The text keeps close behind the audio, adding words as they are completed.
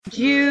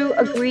Do you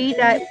agree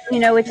that,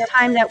 it's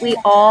time that we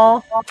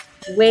all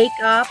wake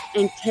up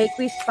and take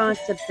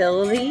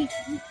responsibility,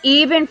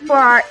 even for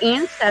our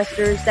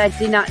ancestors that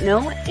did not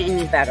know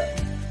any better?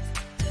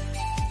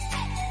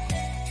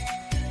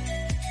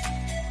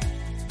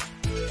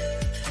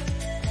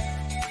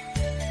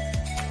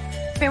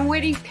 Been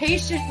waiting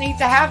patiently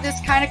to have this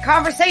kind of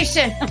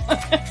conversation.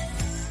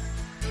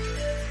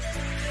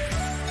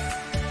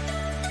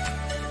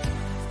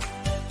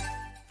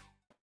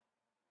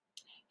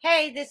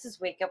 Hey, this is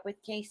Wake Up with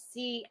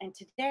KC, and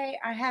today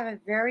I have a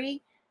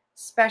very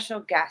special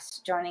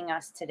guest joining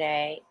us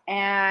today,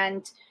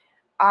 and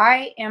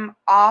I am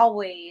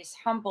always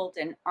humbled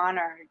and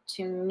honored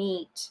to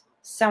meet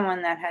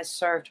someone that has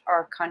served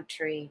our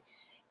country.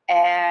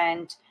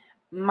 And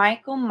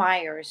Michael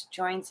Myers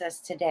joins us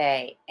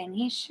today, and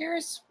he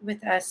shares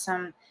with us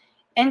some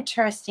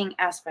interesting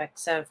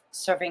aspects of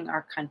serving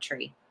our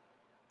country.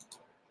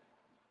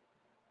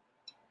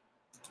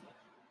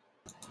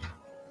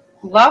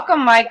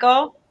 Welcome,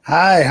 Michael.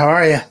 Hi, how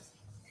are you?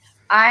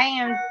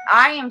 I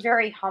am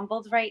very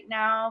humbled right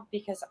now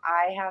because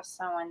I have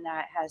someone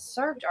that has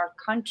served our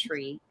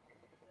country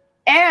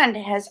and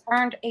has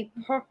earned a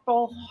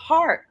Purple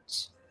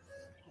Heart.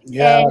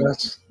 Yeah, And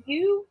that's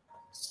you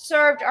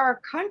served our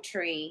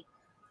country.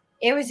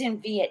 It was in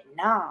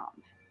Vietnam.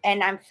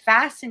 And I'm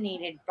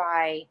fascinated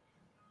by,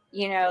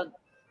 I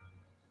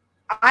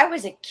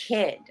was a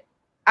kid.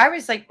 I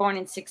was like born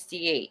in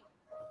 68.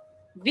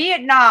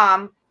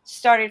 Vietnam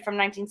started from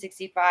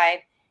 1965,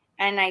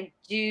 and I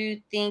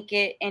do think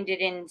it ended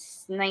in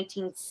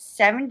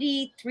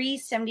 1973,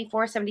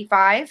 74,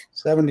 75.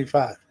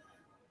 75.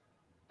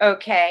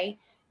 Okay.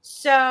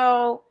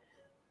 So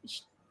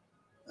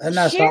And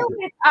that's share not,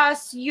 with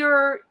us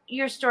your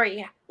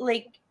story.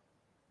 Like,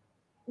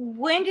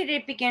 when did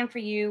it begin for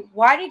you?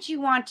 Why did you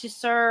want to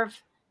serve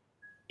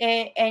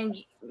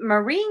in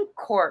Marine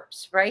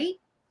Corps, right?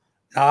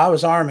 no, I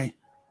was Army.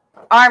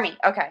 Army.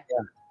 Okay.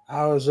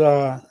 I was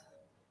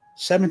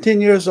 17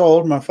 years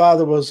old. My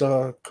father was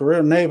a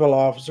career naval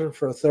officer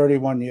for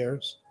 31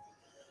 years.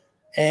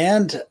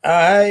 And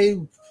my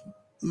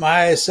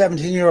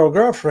 17-year-old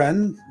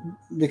girlfriend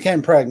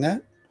became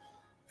pregnant.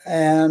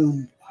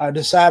 And I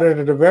decided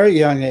at a very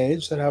young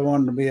age that I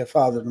wanted to be a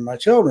father to my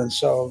children.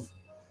 So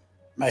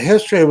my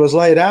history was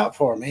laid out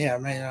for me. I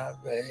mean,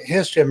 the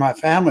history of my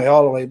family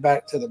all the way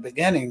back to the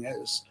beginning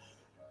is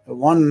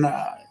one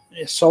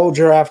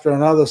soldier after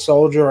another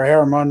soldier or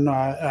airman.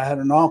 I had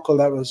an uncle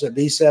that was a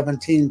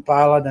B-17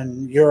 pilot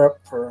in Europe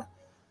for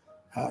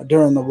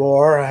during the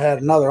war. I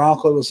had another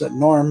uncle who was at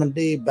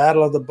Normandy,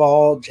 Battle of the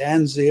Bulge,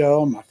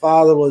 Anzio. My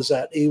father was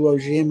at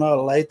Iwo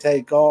Jima,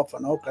 Leyte Gulf,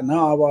 and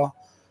Okinawa.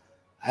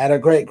 I had a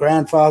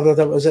great-grandfather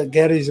that was at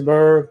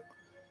Gettysburg,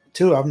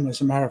 two of them,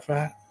 as a matter of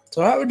fact.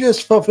 So I was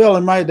just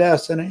fulfilling my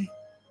destiny.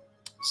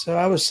 So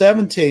I was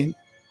 17,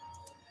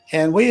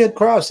 and we had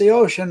crossed the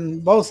ocean,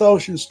 both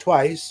oceans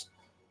twice,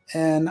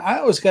 and I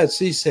always got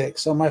seasick.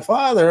 So my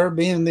father,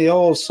 being the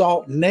old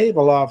salt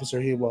naval officer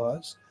he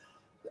was,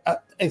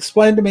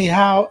 explained to me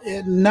how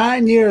in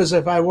 9 years,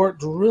 if I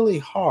worked really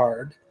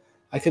hard,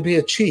 I could be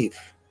a chief.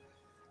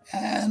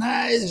 And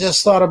I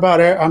just thought about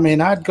it. I mean,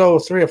 I'd go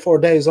 3 or 4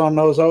 days on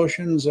those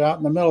oceans, out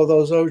in the middle of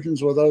those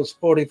oceans with those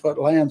 40-foot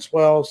land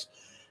swells.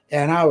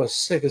 And I was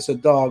sick as a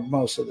dog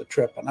most of the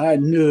trip. And I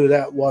knew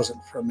that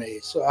wasn't for me.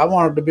 So I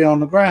wanted to be on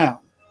the ground.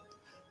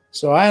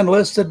 So I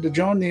enlisted to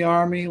join the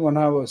Army when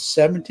I was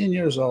 17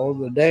 years old,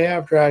 the day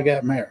after I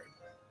got married.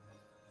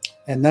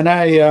 And then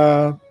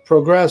I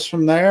progressed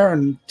from there.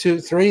 And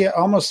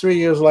almost 3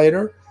 years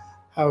later,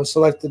 I was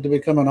selected to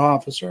become an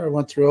officer. I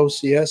went through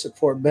OCS at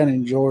Fort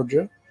Benning,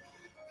 Georgia.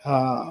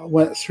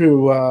 Went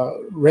through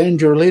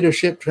Ranger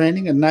leadership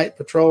training and night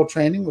patrol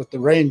training with the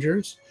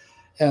Rangers.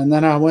 And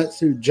then I went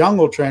through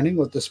jungle training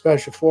with the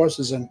Special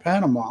Forces in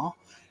Panama.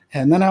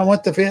 And then I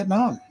went to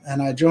Vietnam.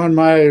 And I joined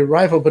my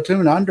rifle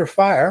platoon under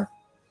fire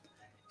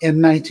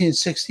in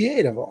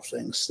 1968, of all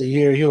things, the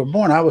year you were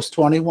born. I was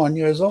 21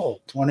 years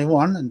old,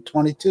 21 and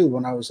 22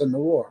 when I was in the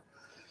war.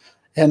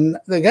 And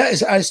the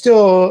guys,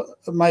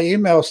 my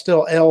email is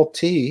still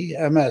LT,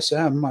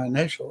 MSM, my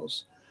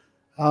initials.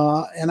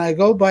 And I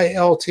go by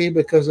LT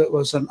because it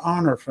was an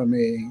honor for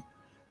me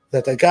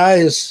that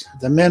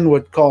the men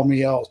would call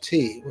me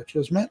LT, which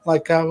was meant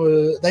like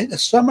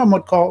some of them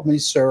would call me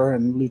sir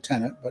and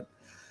lieutenant, but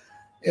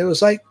it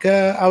was like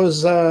I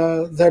was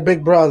their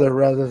big brother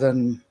rather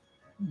than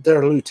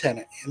their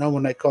lieutenant.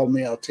 When they called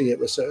me LT, it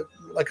was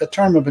like a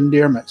term of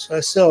endearment. So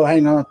I still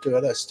hang on to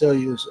it. I still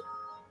use it.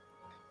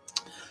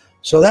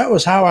 So that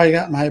was how I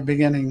got my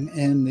beginning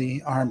in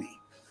the Army.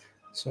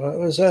 So it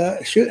was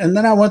shoot, and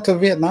then I went to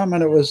Vietnam,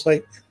 and it was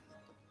like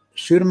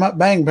shoot 'em up,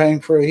 bang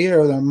bang for a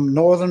year. The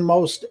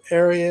northernmost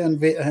area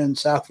in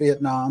South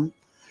Vietnam.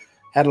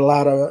 Had a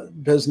lot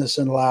of business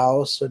in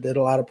Laos, so did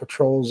a lot of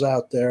patrols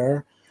out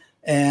there.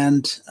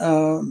 And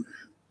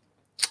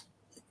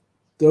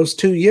those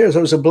 2 years,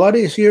 it was the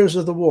bloodiest years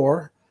of the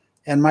war.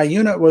 And my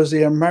unit was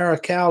the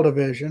Marical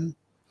Division,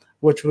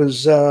 which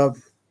was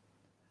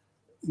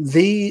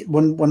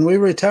when we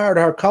retired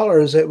our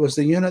colors, it was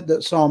the unit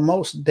that saw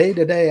most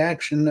day-to-day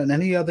action than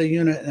any other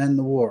unit in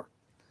the war.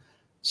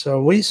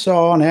 So we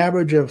saw an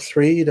average of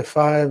 3 to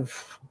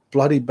 5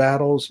 bloody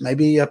battles,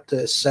 maybe up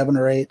to 7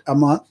 or 8 a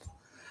month.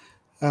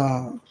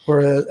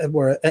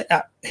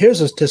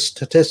 Here's a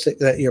statistic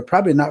that you're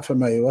probably not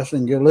familiar with,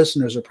 and your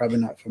listeners are probably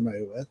not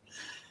familiar with,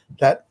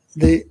 that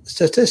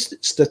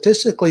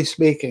statistically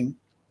speaking,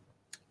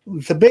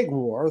 the big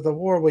war, the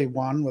war we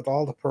won with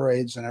all the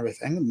parades and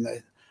everything, and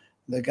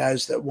the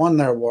guys that won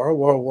their war,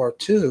 World War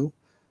II,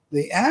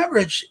 the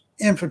average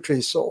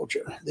infantry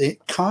soldier, the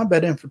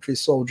combat infantry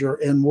soldier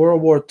in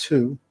World War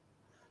II,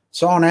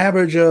 saw an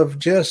average of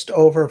just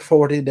over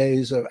 40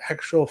 days of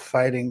actual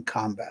fighting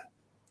combat.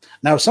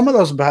 Now, some of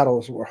those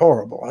battles were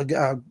horrible.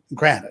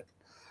 Granted,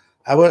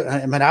 I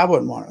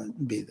wouldn't want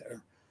to be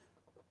there.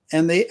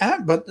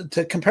 But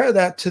to compare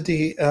that to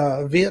the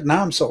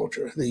Vietnam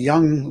soldier, the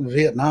young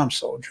Vietnam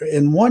soldier,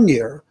 in 1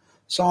 year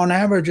saw an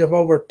average of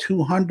over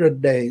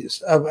 200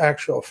 days of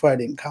actual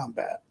fighting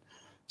combat.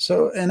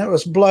 So, and it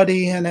was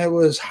bloody, and it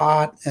was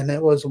hot, and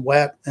it was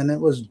wet, and it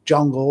was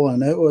jungle,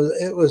 and it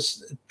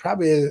was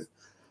probably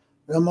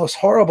the most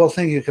horrible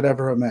thing you could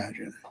ever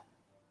imagine.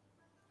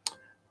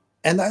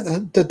 And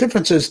the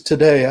difference is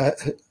today,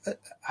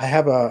 I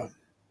have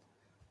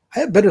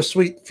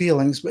bittersweet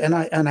feelings, and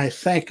I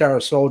thank our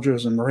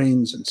soldiers and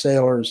Marines and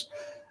sailors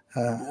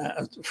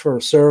for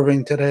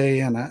serving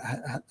today. And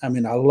I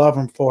mean, I love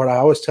them for it. I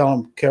always tell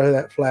them, carry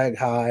that flag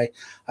high.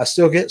 I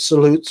still get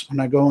salutes when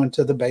I go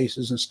into the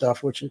bases and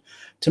stuff, which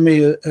to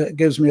me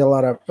gives me a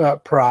lot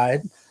of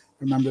pride.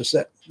 Remembers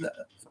that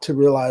to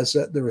realize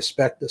that the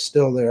respect is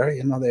still there.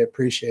 You know, they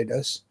appreciate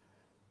us.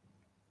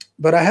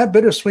 But I have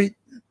bittersweet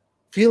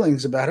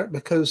feelings about it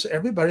because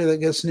everybody that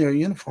gets near a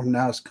uniform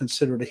now is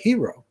considered a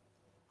hero.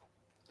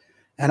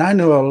 And I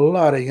knew a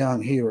lot of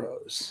young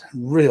heroes,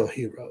 real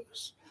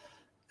heroes,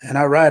 and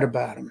I write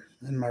about them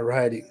in my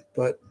writing.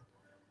 But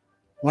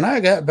when I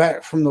got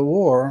back from the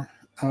war,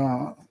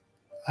 I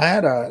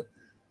had an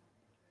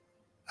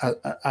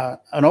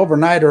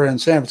overnighter in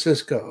San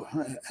Francisco.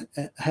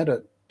 I had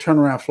a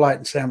turnaround flight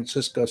in San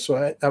Francisco,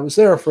 so I was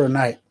there for a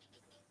night.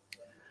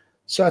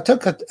 So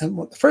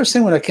the first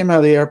thing when I came out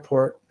of the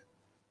airport,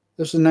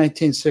 this was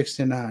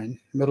 1969,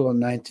 middle of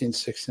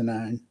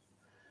 1969.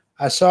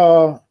 I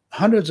saw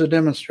hundreds of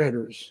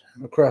demonstrators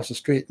across the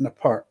street in the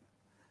park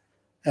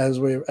as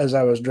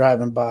I was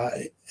driving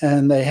by,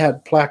 and they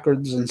had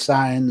placards and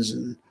signs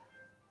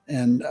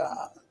and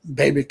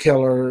baby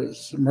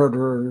killers,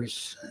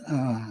 murderers,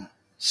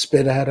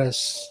 spit at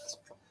us.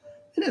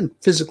 They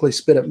didn't physically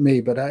spit at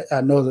me, but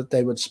I know that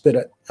they would spit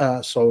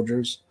at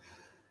soldiers.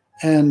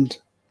 And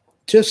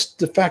just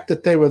the fact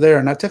that they were there,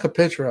 and I took a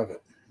picture of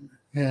it.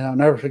 Yeah, I'll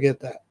never forget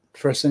that.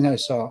 First thing I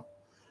saw.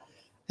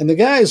 And the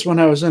guys, when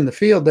I was in the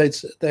field,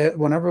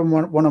 whenever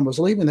one of them was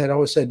leaving, they'd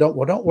always say, don't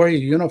wear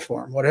your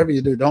uniform. Whatever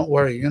you do, don't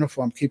wear your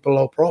uniform. Keep a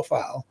low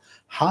profile.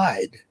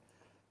 Hide,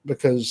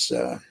 because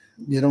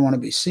you don't want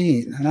to be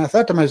seen. And I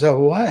thought to myself,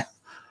 why?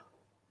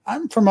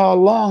 I'm from a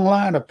long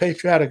line of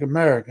patriotic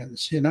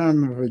Americans. You know,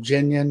 I'm a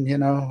Virginian, you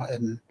know,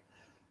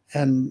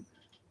 and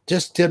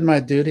just did my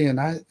duty. And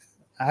I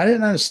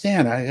didn't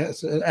understand. I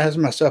asked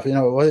myself, you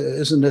know,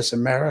 isn't this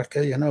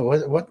America? You know,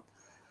 what?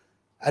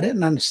 I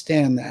didn't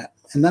understand that.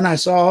 And then I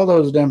saw all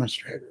those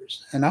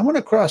demonstrators. And I went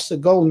across the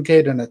Golden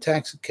Gate in a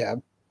taxi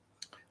cab.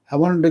 I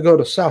wanted to go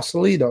to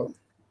Sausalito,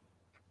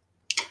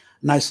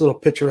 nice little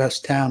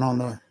picturesque town on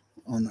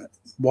the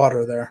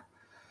water there.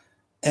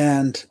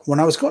 And when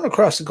I was going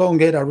across the Golden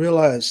Gate, I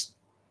realized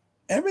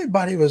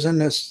everybody was in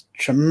this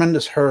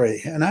tremendous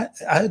hurry. And I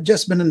had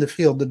just been in the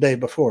field the day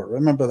before.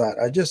 Remember that.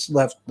 I just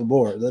left the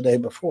war the day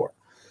before.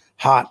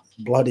 Hot,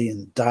 bloody,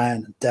 and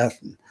dying of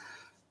death. And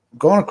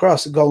going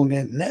across the Golden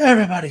Gate, and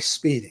everybody's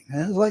speeding.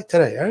 And it's like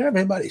today.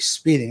 Everybody's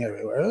speeding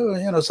everywhere.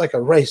 You know, it's like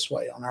a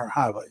raceway on our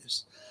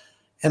highways.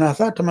 And I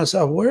thought to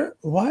myself,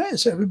 why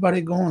is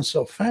everybody going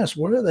so fast?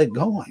 Where are they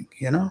going,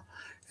 you know?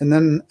 And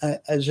then I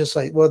was just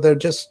like, well, they're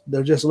just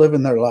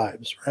living their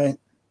lives, right?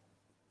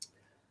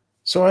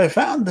 So I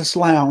found this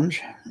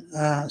lounge,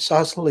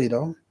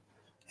 Sausalito,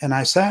 and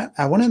I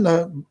went in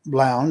the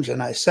lounge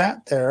and I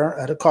sat there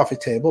at a coffee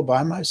table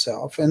by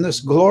myself in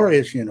this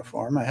glorious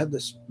uniform. I had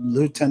this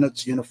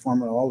lieutenant's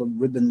uniform with all the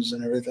ribbons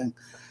and everything.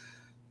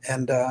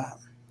 And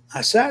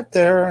I sat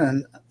there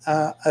and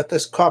at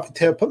this coffee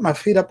table, put my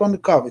feet up on the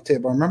coffee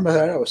table. I remember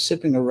that I was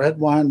sipping a red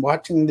wine,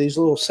 watching these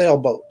little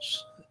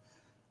sailboats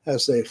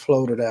as they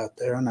floated out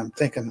there. And I'm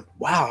thinking,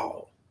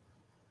 wow,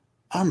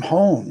 I'm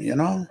home, you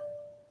know.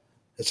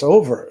 It's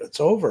over.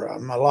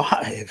 I'm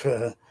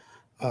alive.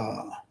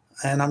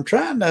 And I'm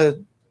trying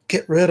to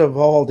get rid of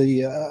all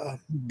the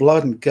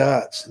blood and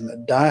guts and the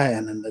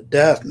dying and the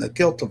death and the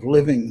guilt of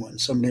living when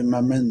somebody of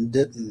my men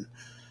didn't.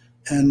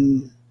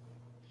 And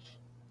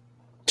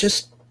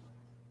just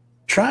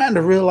trying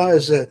to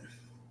realize that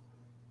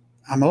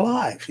I'm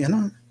alive, you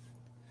know.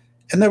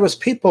 And there was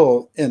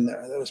people in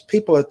there. There was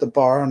people at the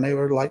bar, and they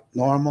were like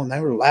normal, and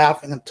they were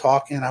laughing and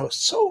talking. And I was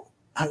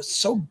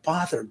so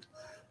bothered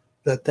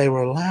that they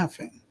were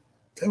laughing,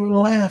 They were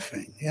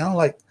laughing,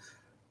 like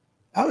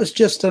I was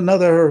just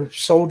another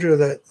soldier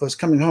that was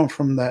coming home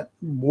from that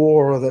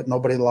war that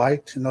nobody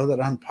liked, that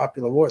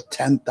unpopular war,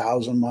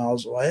 10,000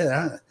 miles away.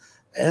 I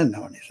didn't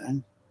know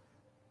anything.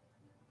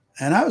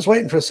 And I was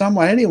waiting for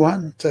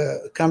anyone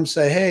to come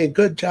say, hey,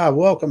 good job,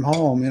 welcome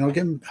home,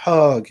 give them a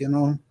hug,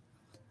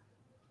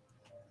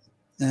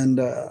 And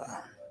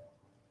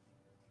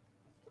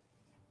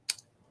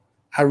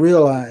I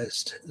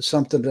realized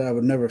something that I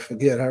would never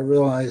forget. I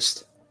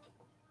realized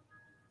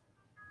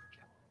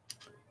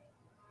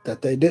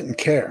that they didn't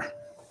care.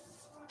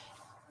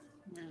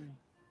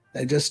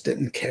 They just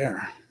didn't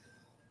care.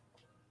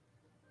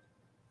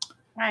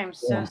 I'm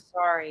so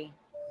sorry.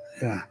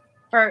 Yeah.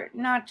 For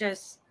not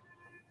just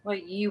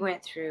what you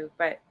went through,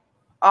 but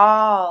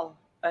all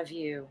of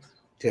you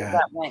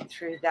that went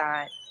through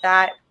that.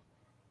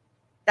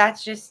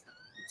 That's just,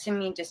 to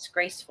me,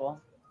 disgraceful.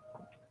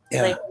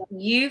 Yeah. Like,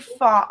 you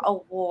fought a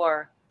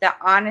war that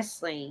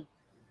honestly,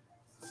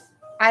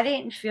 I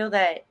didn't feel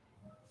that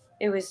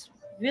it was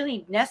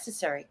really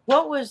necessary.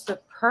 What was the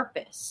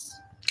purpose?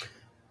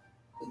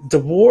 The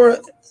war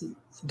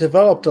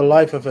developed a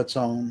life of its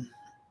own.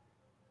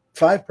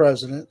 5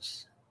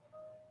 presidents.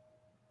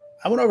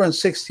 I went over in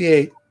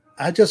 1968.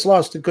 I just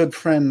lost a good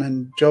friend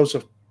named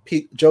Joseph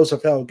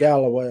L.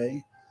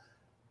 Galloway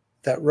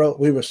that wrote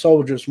We Were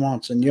Soldiers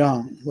Once and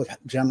Young with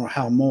General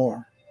Hal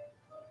Moore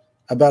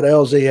about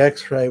LZ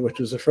X-ray, which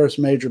was the first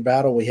major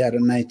battle we had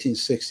in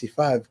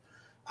 1965.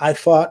 I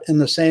fought in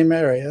the same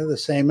area, the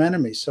same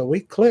enemy. So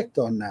we clicked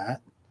on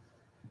that.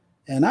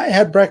 And I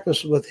had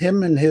breakfast with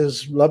him and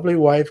his lovely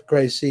wife,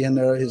 Gracie, and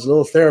his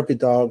little therapy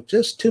dog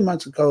just 2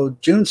 months ago,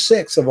 June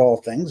 6th of all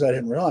things. I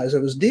didn't realize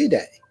it was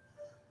D-Day.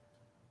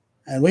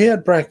 And we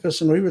had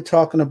breakfast and we were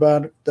talking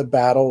about the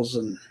battles.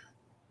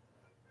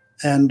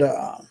 And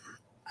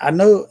I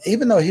know,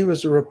 even though he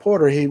was a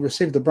reporter, he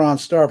received the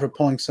Bronze Star for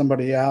pulling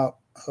somebody out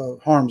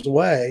of harm's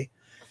way,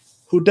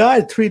 who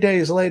died 3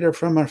 days later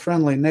from a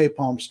friendly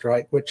napalm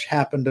strike, which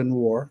happened in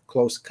war,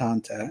 close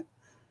contact.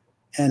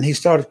 And he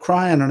started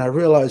crying, and I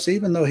realized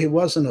even though he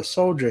wasn't a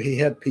soldier, he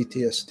had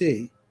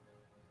PTSD.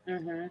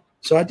 Mm-hmm.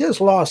 So I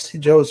just lost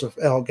Joseph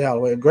L.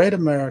 Galloway, a great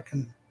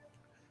American,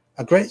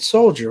 a great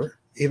soldier,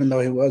 even though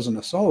he wasn't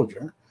a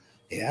soldier.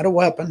 He had a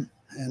weapon,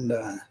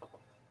 and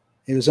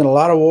he was in a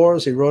lot of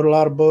wars. He wrote a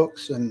lot of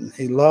books, and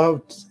he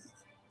loved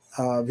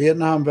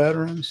Vietnam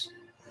veterans.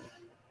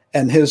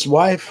 And his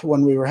wife,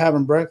 when we were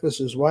having breakfast,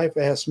 his wife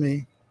asked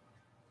me,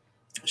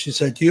 she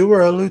said, "You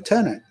were a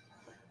lieutenant?"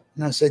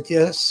 And I said,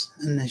 "Yes."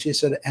 And then she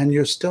said, "And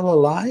you're still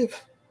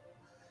alive?"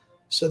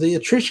 So the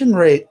attrition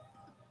rate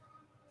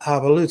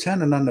of a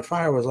lieutenant under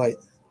fire was like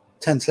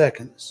 10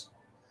 seconds.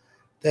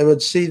 They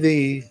would see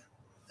the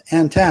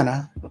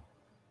antenna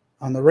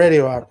on the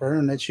radio operator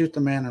and they'd shoot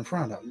the man in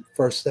front of them.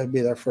 First, that'd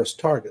be their first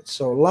target.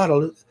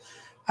 So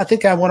I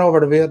think I went over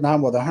to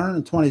Vietnam with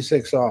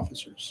 126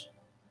 officers,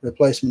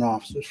 replacement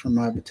officers from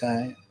my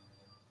battalion.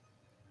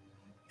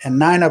 And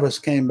 9 of us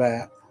came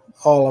back.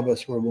 All of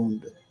us were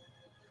wounded.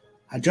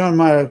 I joined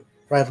my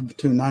rifle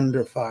platoon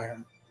under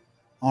fire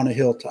on a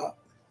hilltop.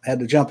 I had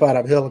to jump out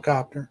of a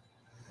helicopter.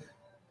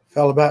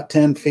 Fell about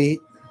 10 feet.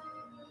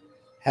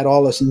 Had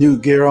all this new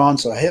gear on,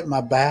 so I hit my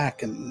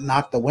back and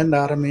knocked the wind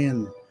out of me.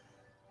 And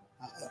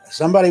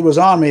somebody was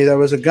on me. There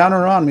was a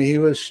gunner on me. He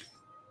was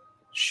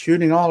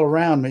shooting all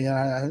around me.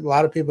 And a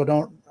lot of people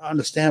don't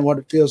understand what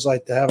it feels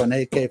like to have an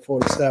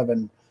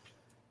AK-47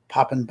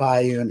 popping by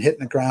you and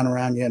hitting the ground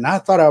around you. And I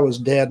thought I was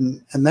dead.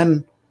 And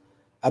then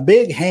a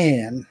big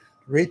hand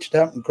reached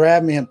up and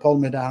grabbed me and pulled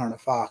me down in a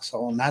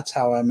foxhole. And that's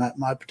how I met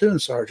my platoon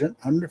sergeant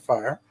under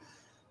fire.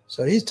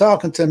 So he's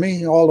talking to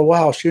me all the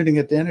while, shooting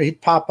at the enemy.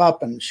 He'd pop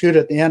up and shoot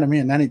at the enemy,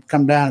 and then he'd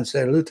come down and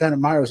say,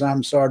 "Lieutenant Myers,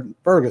 I'm Sergeant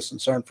Ferguson,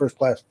 Sergeant First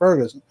Class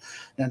Ferguson."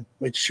 And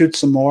we'd shoot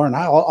some more, and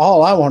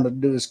all I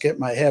wanted to do is get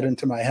my head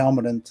into my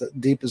helmet and as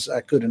deep as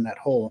I could in that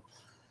hole.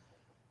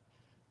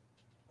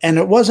 And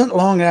it wasn't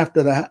long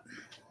after that.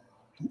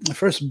 The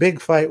first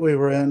big fight we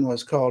were in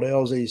was called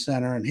LZ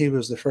Center, and he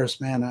was the first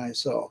man I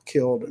saw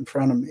killed in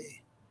front of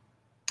me.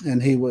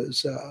 And he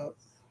was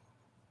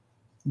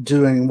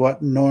doing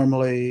what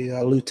normally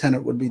a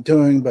lieutenant would be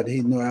doing, but he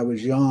knew I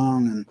was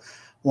young and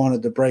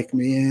wanted to break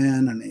me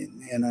in,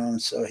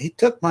 and so he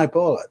took my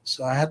bullet.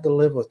 So I had to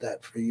live with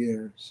that for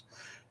years.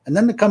 And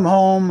then to come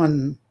home,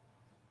 and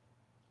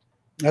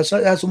that's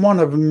one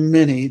of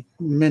many,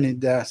 many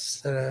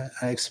deaths that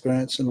I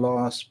experienced and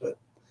lost,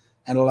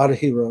 and a lot of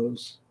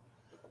heroes.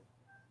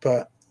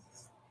 But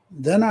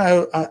then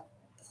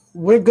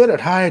we're good at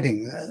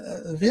hiding.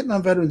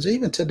 Vietnam veterans,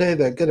 even today,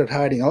 they're good at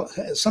hiding.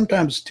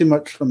 Sometimes too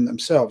much from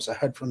themselves. They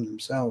hide from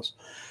themselves.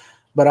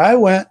 But I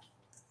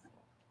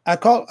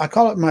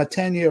call it my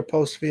 10-year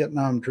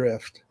post-Vietnam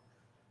drift.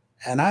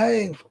 And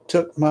I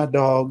took my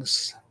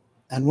dogs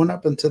and went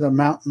up into the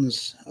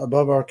mountains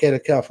above Arcata,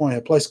 California,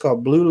 a place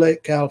called Blue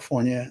Lake,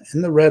 California,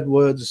 in the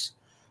redwoods,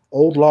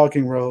 old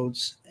logging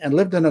roads, and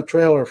lived in a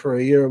trailer for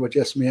a year with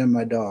just me and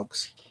my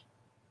dogs.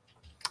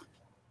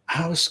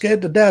 I was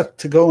scared to death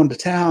to go into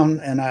town,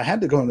 and I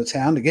had to go into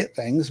town to get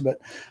things, but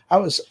I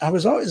was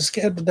always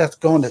scared to death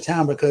going to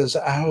town because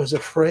I was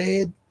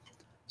afraid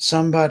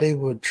somebody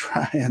would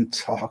try and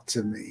talk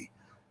to me.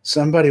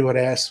 Somebody would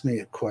ask me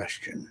a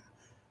question.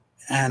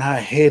 And I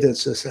hated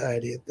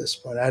society at this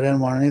point. I didn't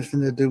want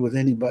anything to do with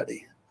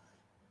anybody.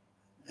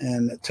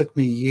 And it took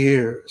me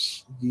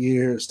years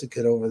to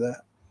get over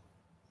that.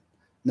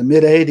 In the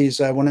mid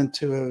 80s, I went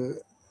into a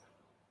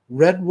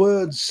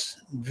Redwoods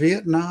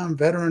Vietnam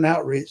Veteran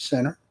Outreach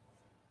Center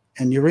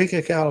in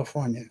Eureka,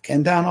 California.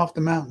 Came down off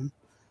the mountain,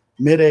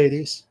 mid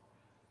 80s.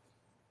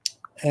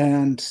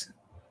 And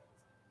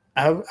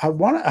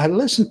I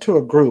listened to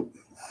a group.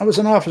 I was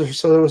an officer,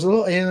 so there was a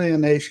little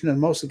alienation, and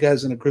most of the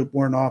guys in the group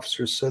weren't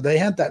officers. So they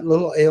had that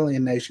little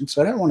alienation.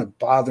 So I didn't want to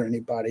bother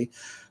anybody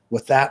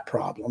with that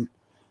problem.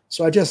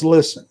 So I just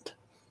listened.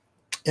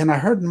 And I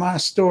heard my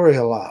story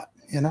a lot.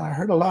 I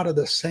heard a lot of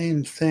the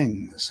same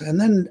things.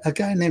 And then a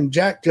guy named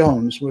Jack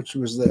Jones, which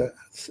was the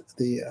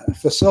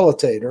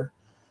facilitator,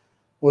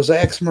 was an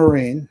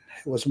ex-Marine,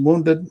 was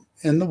wounded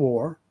in the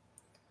war,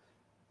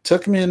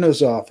 took me into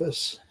his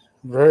office,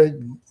 very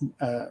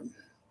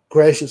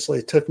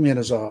graciously took me in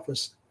his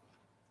office,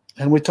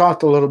 and we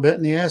talked a little bit,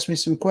 and he asked me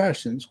some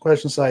questions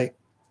like,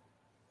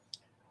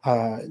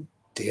 do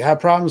you have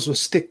problems with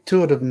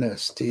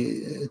stick-to-itiveness? Do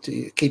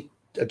you keep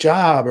a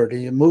job, or do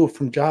you move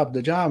from job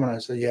to job? And I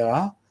said,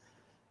 yeah.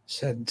 He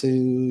said, do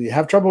you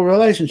have trouble with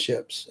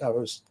relationships? I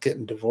was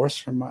getting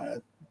divorced from my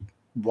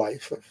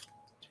wife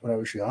when I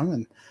was young,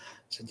 and I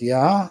said,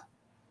 yeah.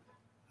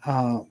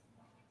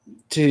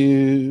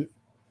 Do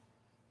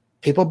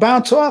people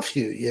bounce off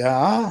you?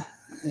 Yeah.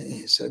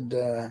 He said,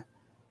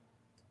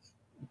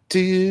 do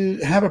you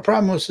have a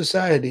problem with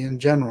society in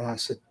general? I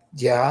said,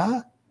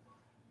 yeah.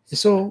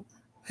 So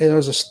there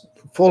was a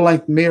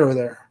full-length mirror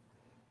there.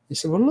 He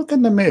said, well, look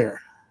in the mirror.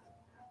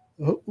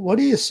 What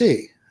do you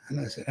see?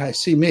 And I said, I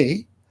see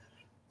me.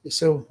 He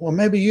said, well,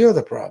 maybe you're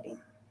the problem.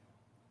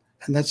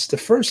 And that's the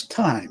first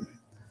time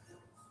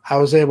I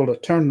was able to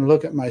turn and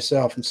look at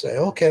myself and say,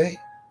 okay,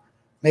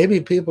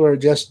 maybe people are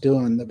just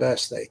doing the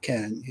best they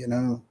can,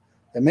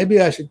 and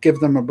maybe I should give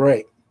them a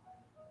break,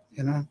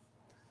 and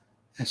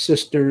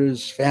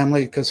sisters,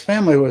 family, because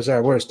family was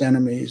our worst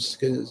enemies,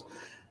 because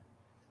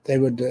they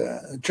would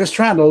just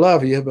trying to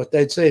love you, but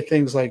they'd say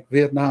things like,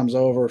 Vietnam's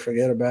over,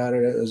 forget about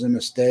it, it was a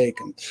mistake.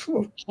 And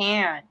you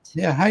can't.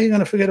 Yeah, how are you going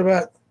to forget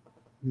about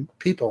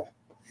people,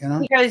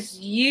 Because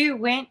you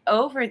went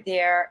over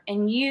there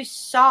and you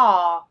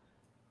saw,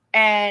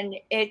 and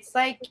it's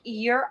like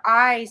your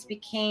eyes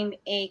became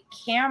a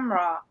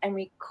camera and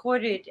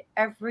recorded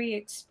every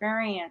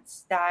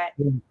experience that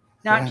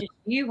not just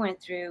you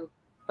went through,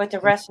 but the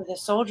rest of the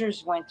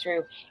soldiers went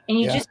through. And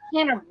you just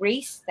can't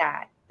erase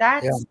that.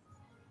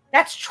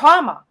 That's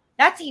trauma.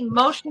 That's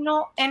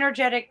emotional,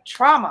 energetic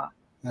trauma.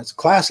 That's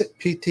classic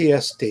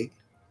PTSD.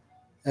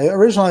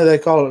 Originally, they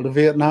called it the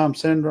Vietnam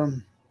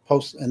syndrome,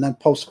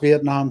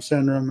 post-Vietnam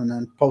syndrome, and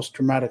then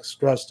post-traumatic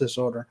stress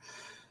disorder.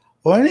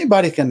 Well,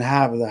 anybody can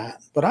have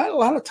that. But a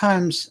lot of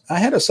times, I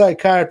had a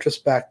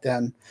psychiatrist back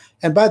then.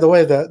 And by the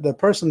way, the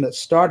person that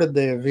started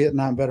the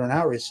Vietnam Veteran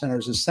Outreach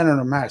Centers is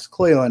Senator Max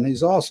Cleland.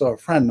 He's also a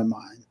friend of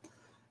mine.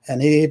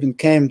 And he even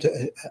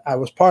I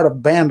was part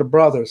of Band of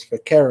Brothers for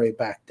Kerry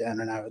back then,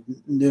 and I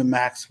knew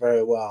Max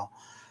very well.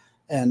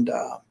 And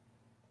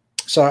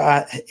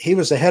so he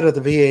was the head of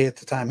the VA at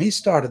the time. He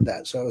started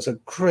that. So it was a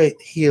great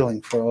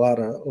healing for a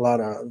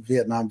lot of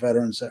Vietnam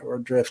veterans that were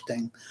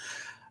drifting.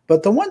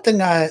 But the one thing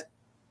the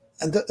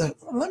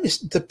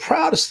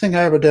proudest thing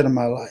I ever did in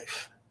my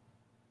life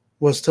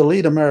was to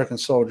lead American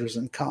soldiers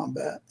in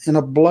combat in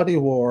a bloody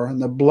war, in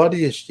the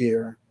bloodiest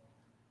year.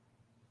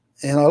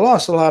 And I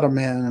lost a lot of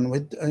men, and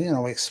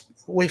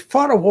we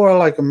fought a war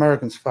like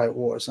Americans fight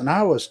wars. And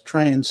I was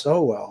trained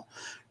so well,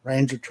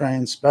 Ranger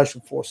trained,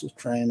 Special Forces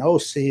trained,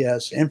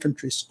 OCS,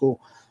 infantry school.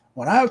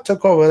 When I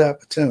took over that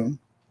platoon,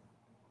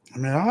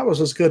 I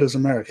was as good as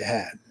America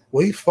had.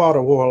 We fought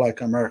a war like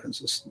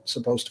Americans are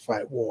supposed to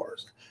fight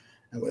wars.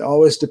 And we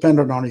always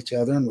depended on each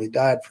other, and we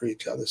died for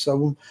each other.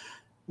 So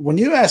when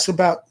you ask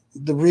about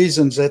the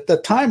reasons, at the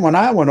time when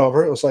I went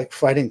over, it was like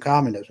fighting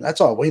communism.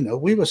 That's all we knew.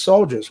 We were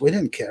soldiers. We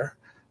didn't care.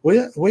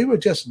 We were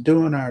just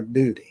doing our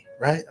duty,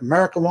 right?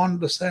 America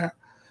wanted us there.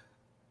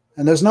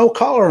 And there's no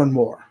color in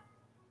war.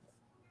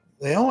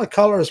 The only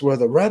colors were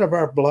the red of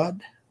our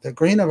blood, the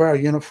green of our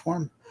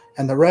uniform,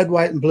 and the red,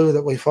 white, and blue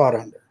that we fought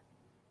under.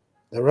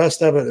 The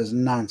rest of it is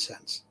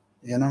nonsense,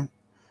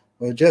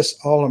 We're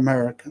just all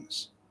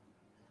Americans.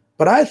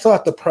 But I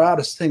thought the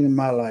proudest thing in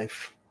my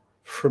life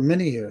for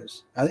many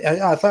years,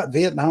 I thought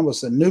Vietnam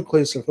was the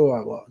nucleus of who I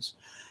was.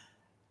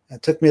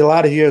 It took me a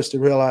lot of years to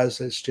realize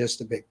it's just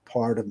a big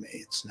part of me.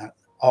 It's not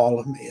all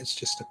of me. It's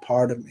just a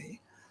part of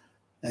me.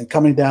 And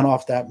coming down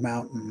off that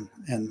mountain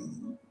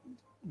and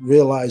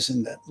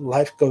realizing that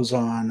life goes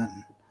on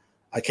and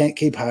I can't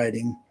keep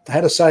hiding. I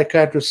had a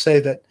psychiatrist say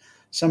that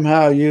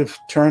somehow you've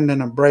turned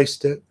and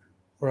embraced it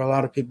where a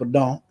lot of people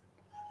don't.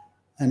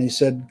 And he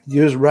said,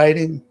 use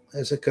writing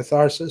as a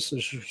catharsis. So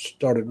she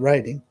started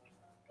writing.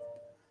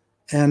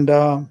 And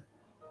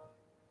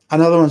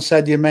Another one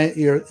said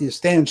you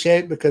stay in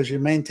shape because you're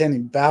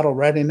maintaining battle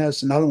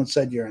readiness. Another one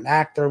said you're an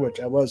actor, which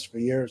I was for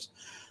years,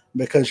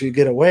 because you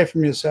get away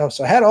from yourself.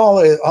 So I had all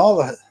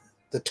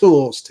the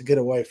tools to get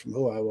away from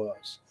who I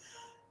was.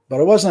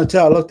 But it wasn't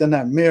until I looked in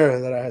that mirror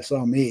that I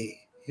saw me,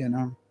 you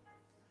know.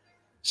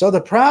 So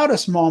the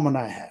proudest moment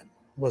I had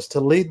was to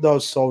lead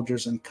those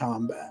soldiers in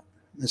combat.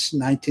 This is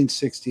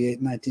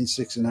 1968,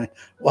 1969,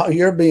 while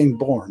you're being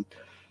born,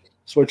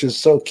 which is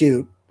so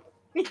cute.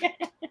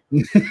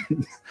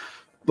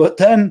 But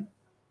then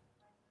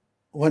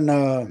when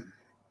I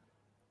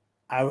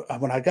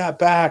got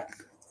back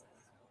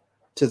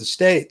to the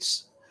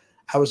States,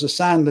 I was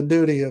assigned the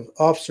duty of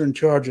officer in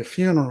charge of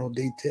funeral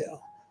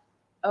detail.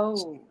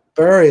 Oh.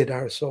 Buried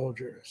our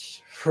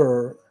soldiers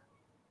for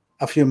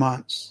a few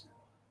months,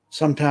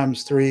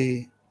 sometimes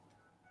 3,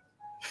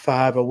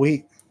 5 a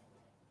week,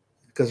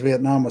 because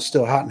Vietnam was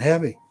still hot and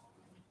heavy.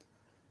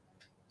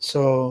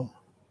 So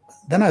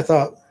then I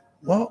thought,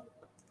 well,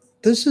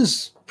 this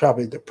is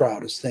probably the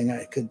proudest thing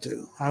I could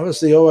do. I was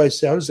the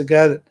OIC. I was the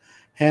guy that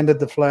handed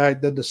the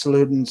flag, did the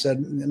salute, and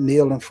said,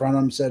 kneeled in front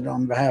of him, said,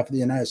 on behalf of the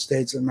United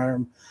States of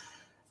America,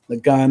 the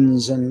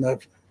guns and the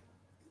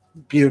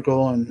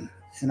bugle, and,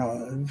 you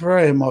know,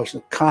 very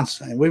emotional,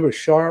 constantly. We were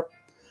sharp,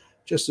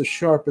 just as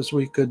sharp as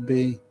we could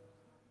be.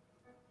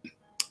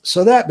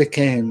 So that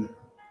became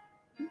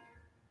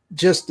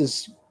just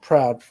as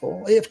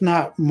proudful, if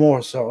not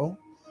more so,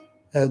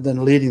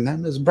 than leading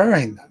them, is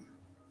burying them.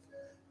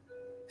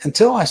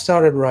 Until I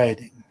started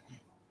writing.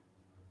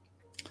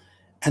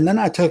 And then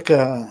I took,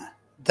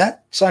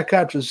 that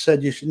psychiatrist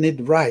said you should need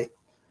to write.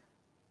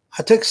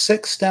 I took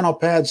 6 steno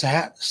pads,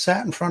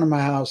 sat in front of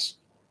my house,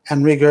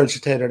 and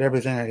regurgitated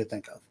everything I could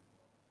think of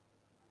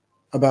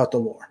about the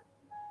war.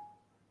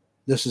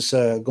 This is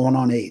going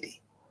on 80,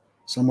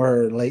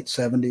 somewhere late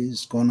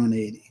 70s, going on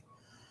 80.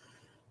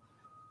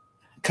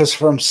 Because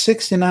from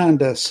 69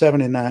 to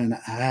 79,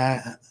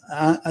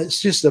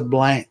 it's just a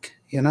blank,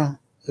 you know?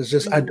 It's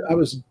just, I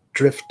was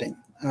drifting.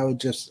 I was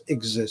just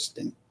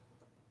existing.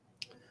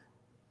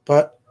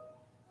 But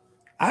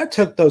I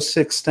took those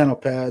 6 steno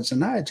pads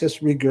and I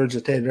just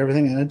regurgitated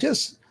everything, and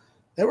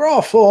they were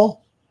all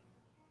full.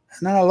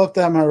 And then I looked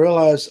at them and I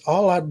realized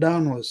all I'd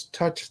done was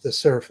touch the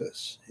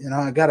surface. You know,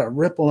 I got a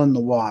ripple in the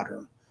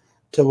water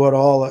to what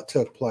all that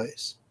took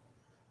place.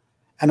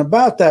 And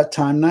about that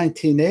time,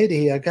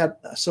 1980, I got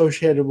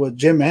associated with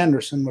Jim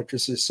Anderson, which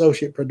is the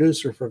associate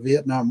producer for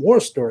Vietnam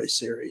War Story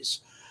series,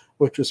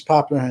 which was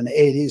popular in the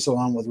 80s,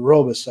 along with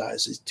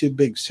Robosize, these 2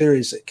 big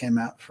series that came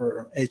out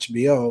for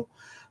HBO.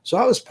 So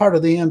I was part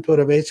of the input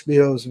of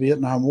HBO's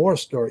Vietnam War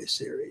Story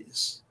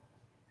series.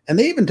 And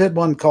they even did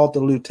one called The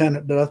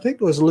Lieutenant that I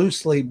think was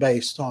loosely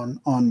based on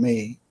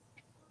me.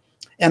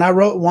 And I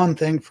wrote one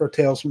thing for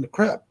Tales from the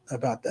Crypt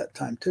about that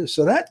time, too.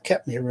 So that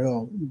kept me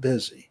real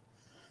busy.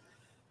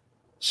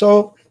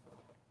 So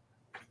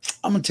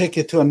I'm going to take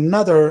you to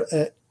another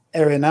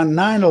area now,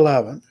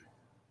 9/11.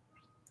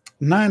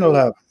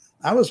 9/11.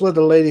 I was with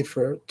a lady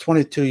for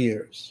 22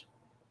 years.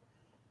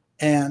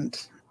 And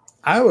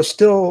I was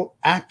still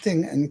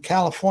acting in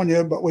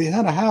California, but we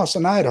had a house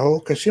in Idaho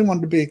because she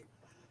wanted to be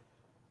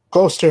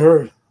close to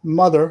her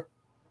mother,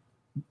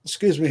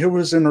 who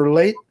was in her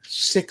late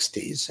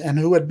 60s and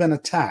who had been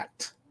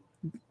attacked,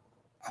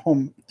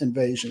 home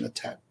invasion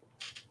attack,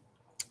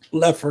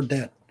 left for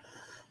dead.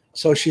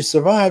 So she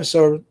survived.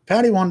 So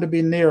Patty wanted to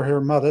be near her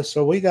mother.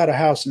 So we got a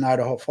house in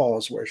Idaho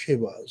Falls where she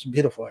was.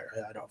 Beautiful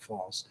area, Idaho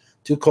Falls.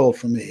 Too cold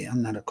for me.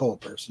 I'm not a cold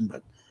person,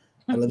 but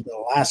I lived in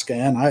Alaska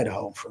and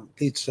Idaho for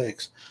Pete's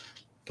sakes.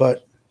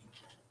 But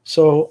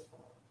so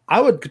I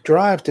would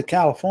drive to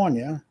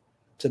California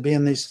to be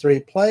in these 3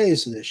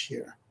 plays this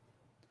year.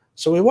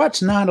 So we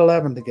watched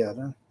 9/11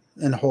 together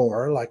in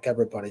horror like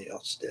everybody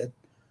else did.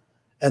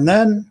 And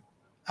then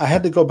I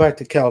had to go back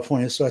to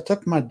California. So I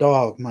took my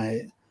dog,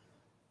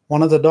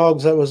 one of the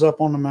dogs that was up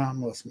on the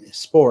mountain with me,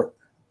 Sport.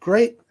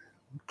 Great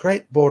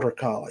border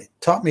collie.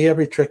 Taught me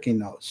every trick he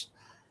knows.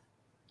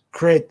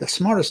 Great, the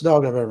smartest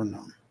dog I've ever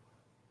known.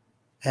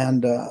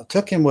 And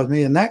took him with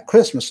me. And that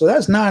Christmas, so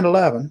that's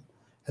 9/11.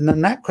 And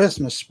then that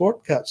Christmas,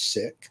 Sport got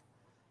sick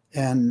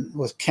and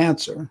with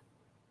cancer.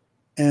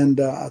 And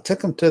I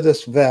took him to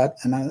this vet.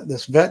 And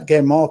this vet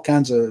gave him all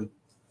kinds of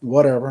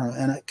whatever.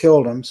 And it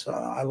killed him. So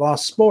I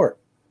lost Sport.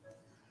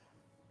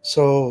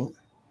 So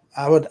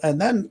I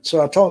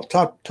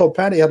told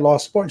Patty I'd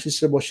lost Sport. And she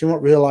said, well, she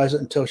won't realize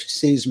it until she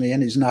sees me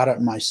and he's not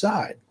at my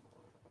side.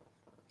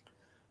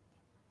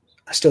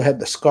 I still had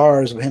the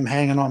scars of him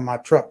hanging on my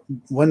truck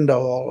window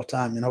all the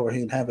time, you know, where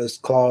he'd have his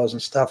claws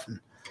and stuff. And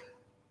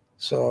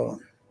so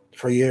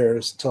for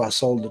years until I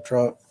sold the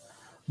truck.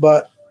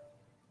 But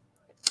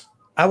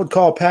I would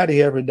call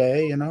Patty every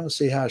day, you know,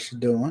 see how she's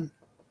doing.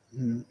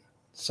 And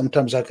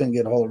sometimes I couldn't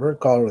get a hold of her.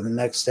 Call her the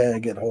next day, I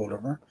get a hold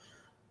of her.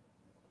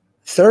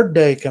 3rd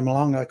day came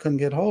along, I couldn't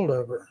get hold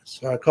of her.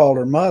 So I called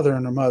her mother,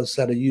 and her mother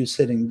said, are you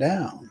sitting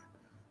down?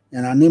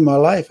 And I knew my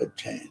life had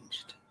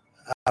changed.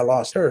 I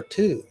lost her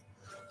too.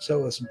 So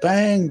it was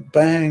bang,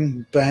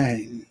 bang,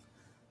 bang.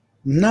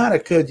 Not a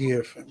good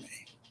year for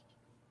me.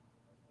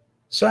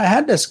 So I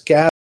had this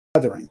gather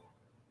gathering.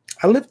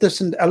 I lived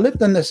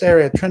in this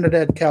area,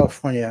 Trinidad,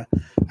 California.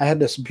 I had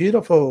this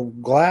beautiful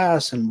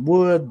glass and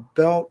wood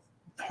built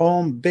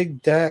home,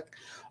 big deck,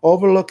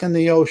 overlooking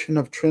the ocean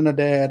of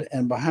Trinidad,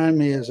 and behind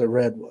me is the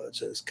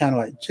redwoods. It's kind of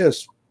like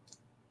just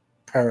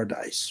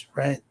paradise,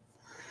 right?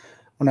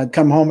 When I'd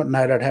come home at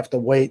night, I'd have to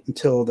wait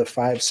until the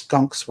 5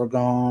 skunks were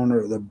gone,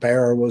 or the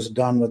bear was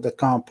done with the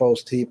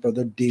compost heap, or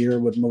the deer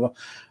would move on.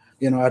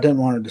 You know, I didn't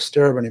want to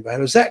disturb anybody.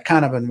 It was that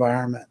kind of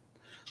environment.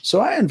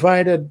 So I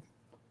invited,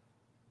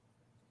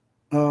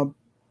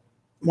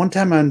 one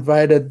time I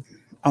invited,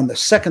 on the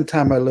second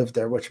time I lived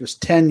there, which was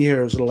 10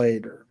 years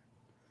later,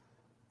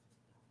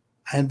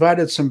 I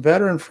invited some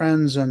veteran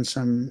friends and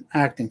some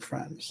acting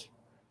friends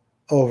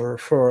over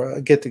for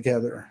a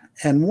get-together.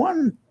 And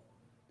one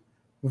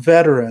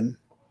veteran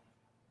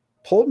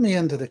pulled me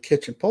into the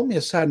kitchen, pulled me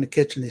aside in the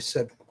kitchen. He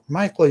said,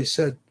 Michael, he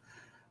said,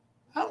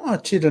 I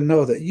want you to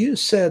know that you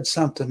said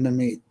something to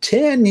me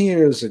 10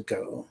 years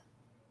ago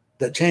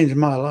that changed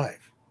my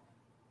life.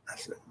 I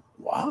said,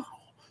 wow.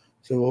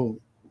 So, well,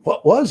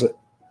 what was it?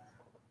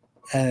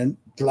 And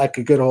like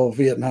a good old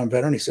Vietnam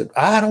veteran, he said,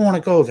 I don't want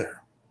to go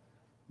there,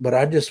 but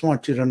I just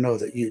want you to know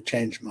that you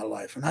changed my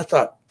life. And I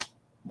thought,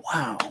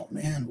 wow,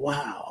 man,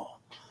 wow.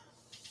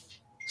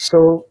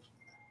 So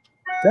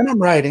then I'm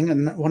writing,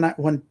 and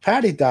when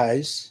Patty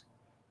dies,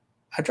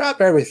 I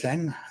drop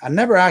everything. I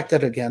never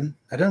acted again.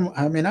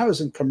 I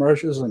was in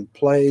commercials and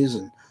plays,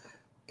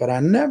 but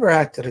I never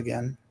acted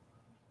again.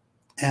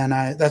 And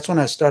that's when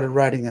I started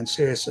writing in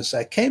seriousness.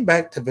 I came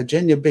back to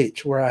Virginia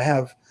Beach, where I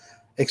have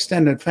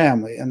extended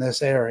family in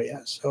this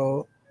area.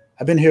 So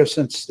I've been here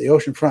since the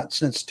oceanfront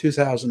since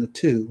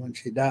 2002 when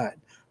she died.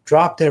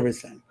 Dropped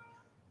everything.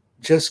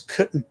 Just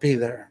couldn't be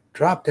there.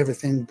 Dropped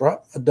everything,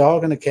 brought a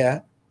dog and a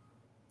cat,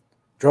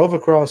 drove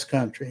across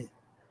country,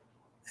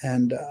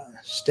 and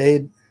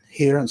stayed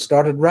here and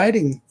started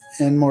writing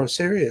in more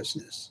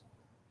seriousness.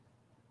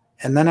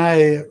 And then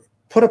I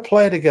put a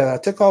play together. I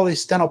took all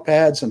these steno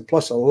pads and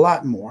plus a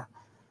lot more.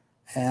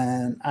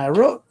 And I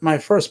wrote my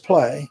first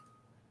play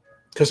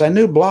because I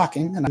knew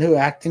blocking and I knew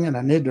acting and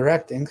I knew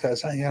directing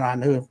because I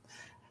knew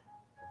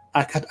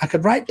I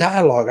could write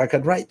dialogue. I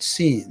could write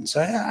scenes.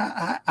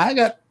 I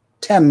got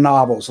 10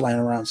 novels laying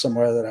around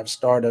somewhere that I've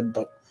started,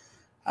 but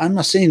I'm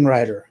a scene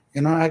writer.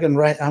 I can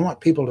write. I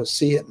want people to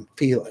see it and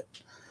feel it.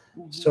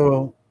 Mm-hmm.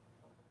 So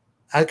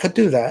I could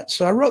do that.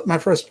 So I wrote my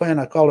first play and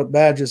I called it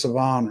Badges of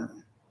Honor.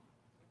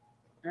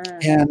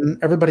 And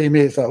everybody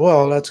immediately thought,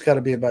 well, that's got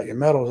to be about your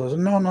medals. I said,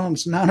 no,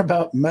 it's not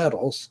about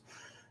medals.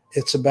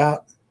 It's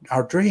about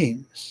our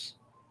dreams.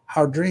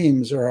 Our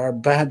dreams are our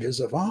badges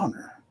of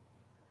honor.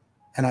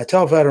 And I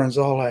tell veterans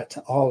all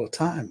the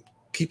time,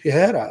 keep your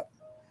head up.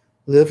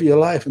 Live your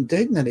life in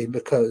dignity,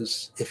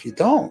 because if you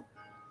don't,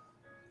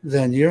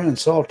 then you're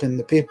insulting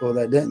the people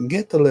that didn't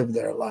get to live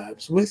their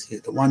lives with you,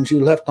 the ones you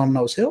left on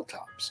those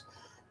hilltops.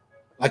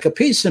 Like a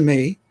piece of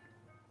me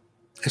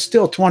is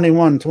still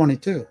 21,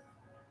 22.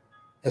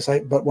 It's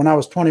like, but when I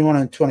was 21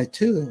 and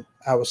 22,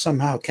 I was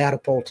somehow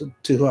catapulted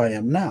to who I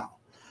am now.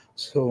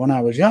 So when I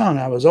was young,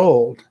 I was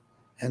old.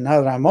 And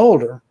now that I'm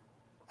older,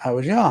 I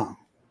was young.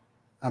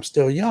 I'm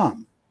still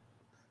young.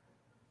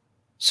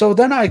 So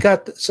then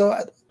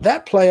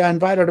that play, I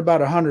invited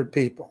about 100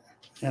 people.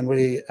 And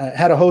we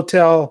had a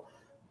hotel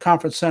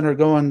conference center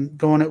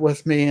going it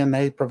with me, and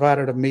they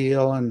provided a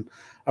meal and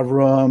a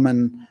room,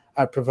 and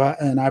I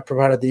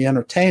provided the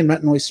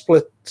entertainment, and we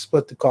split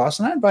the cost.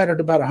 And I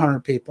invited about 100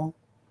 people.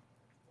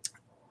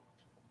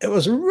 It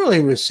was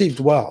really received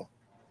well.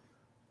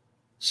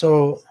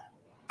 So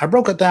I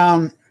broke it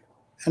down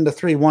into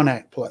 3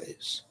 one-act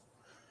plays.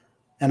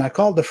 And I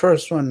called the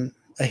first one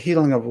A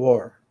Healing of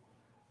War,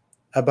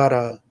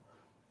 about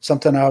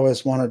something I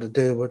always wanted to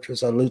do, which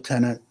was a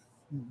lieutenant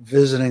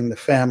visiting the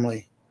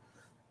family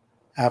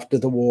after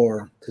the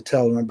war to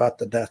tell them about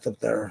the death of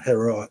their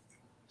heroic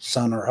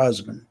son or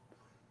husband,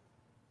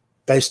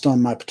 based on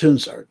my platoon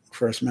sergeant,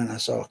 first man I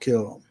saw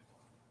killed.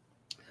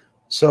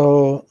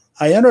 So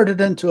I entered it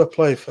into a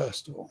play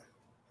festival.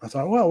 I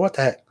thought, well, what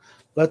the heck?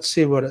 Let's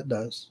see what it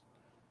does.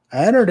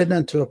 I entered it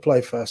into a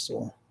play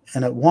festival,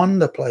 and it won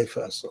the play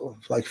festival.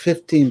 It's like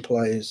 15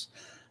 plays.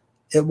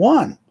 It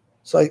won.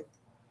 It's like,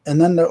 and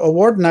then the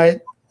award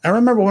night, I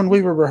remember when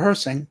we were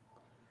rehearsing,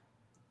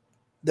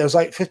 there was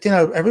like 15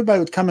 of everybody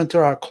would come into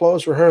our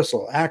closed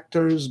rehearsal,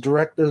 actors,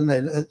 directors, and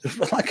it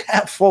was like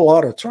half full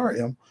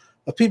auditorium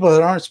of people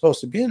that aren't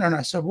supposed to be in there. And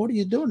I said, what are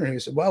you doing here? He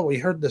said, well, we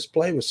heard this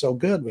play was so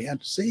good, we had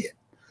to see it.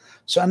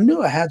 So I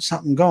knew I had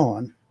something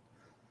going,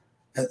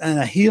 and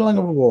A Healing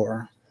of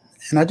War.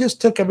 And I just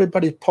took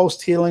everybody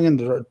post-healing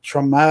into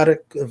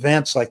traumatic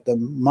events, like the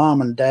mom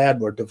and dad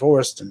were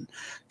divorced and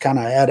kind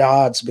of at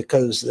odds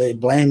because they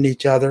blamed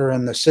each other.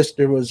 And the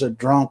sister was a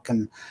drunk,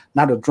 and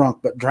not a drunk,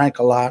 but drank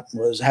a lot,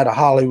 had a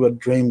Hollywood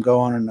dream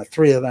going. And the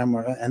 3 of them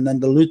were, and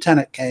then the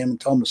lieutenant came and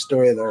told them the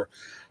story of their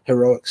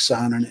heroic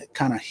son, and it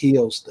kind of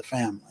heals the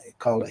family,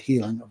 called A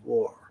Healing of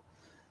War.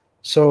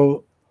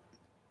 So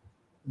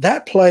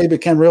that play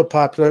became real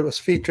popular. It was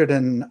featured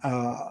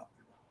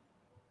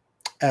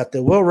at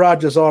the Will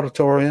Rogers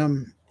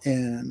Auditorium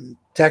in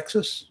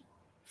Texas,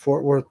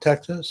 Fort Worth,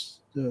 Texas.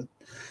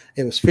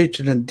 It was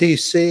featured in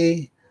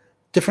D.C.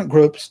 Different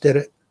groups did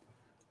it,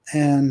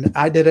 and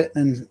I did it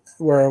in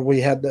where we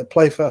had the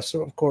Play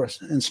Festival, of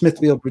course, in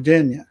Smithfield,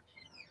 Virginia.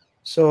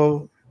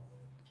 So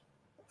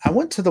I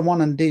went to the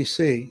one in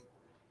D.C.,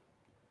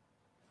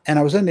 and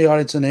I was in the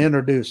audience, and they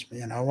introduced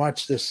me, and I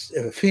watched this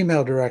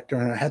female director,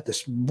 and I had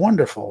this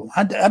wonderful,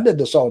 I did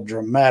this all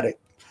dramatic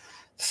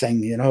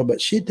thing,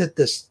 but she did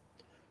this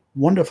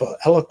wonderful,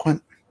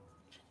 eloquent,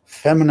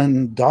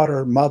 feminine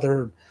daughter,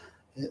 mother,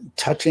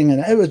 touching,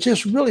 and it was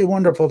just really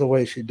wonderful the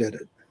way she did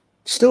it.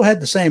 Still had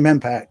the same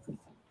impact.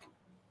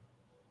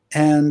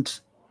 And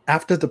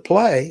after the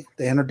play,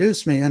 they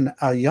introduced me, and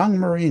a young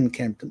Marine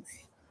came to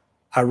me,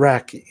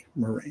 Iraqi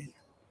Marine,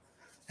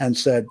 and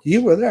said,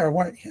 "You were there,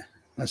 weren't you?"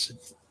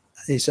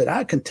 He said,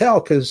 "I can tell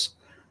because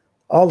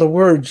all the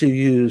words you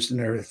used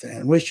and everything."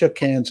 And we shook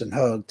hands and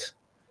hugged.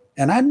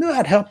 And I knew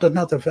I'd helped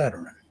another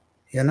veteran,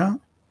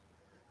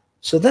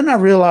 So then I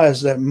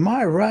realized that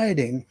my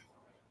writing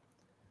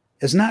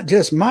is not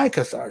just my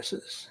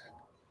catharsis.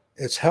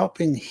 It's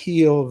helping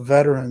heal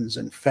veterans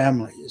and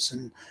families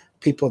and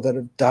people that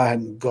have died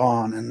and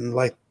gone. And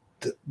like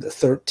the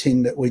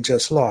 13 that we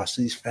just lost,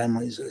 these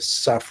families are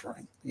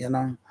suffering,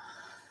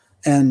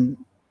 And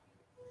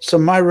so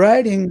my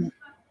writing,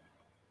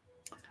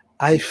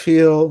 I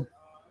feel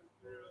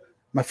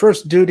my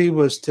first duty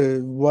was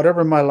to,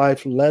 whatever my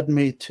life led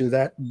me to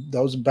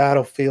those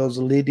battlefields,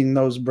 leading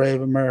those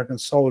brave American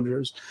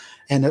soldiers.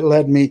 And it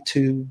led me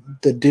to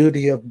the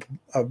duty of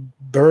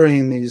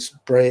burying these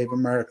brave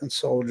American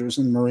soldiers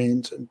and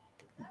Marines, and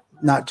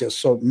not just,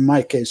 so in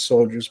my case,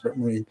 soldiers, but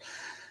Marines.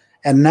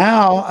 And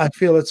now I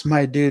feel it's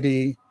my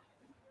duty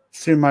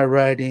through my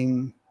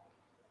writing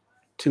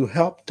to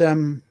help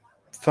them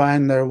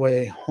find their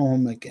way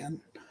home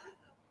again,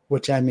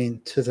 which I mean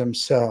to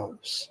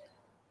themselves.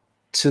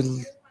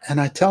 And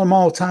I tell them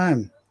all the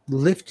time,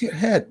 lift your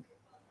head.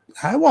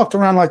 I walked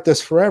around like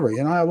this forever.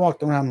 I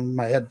walked around with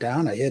my head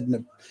down. I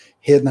hidden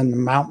in the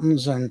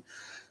mountains.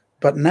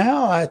 But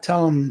now I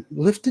tell them,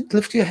 lift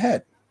your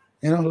head,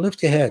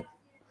 lift your head.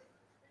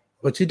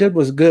 What you did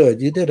was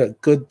good. You did a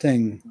good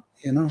thing,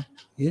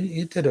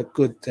 you did a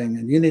good thing,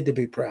 and you need to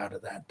be proud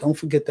of that. Don't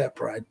forget that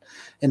pride.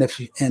 And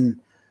and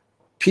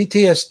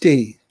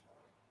PTSD,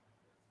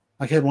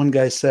 like I had one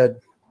guy said,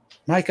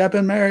 "Mike, I've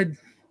been married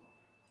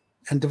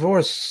and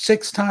divorced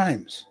 6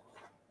 times.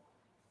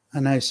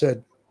 And I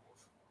said,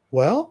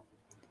 "Well,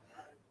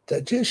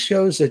 that just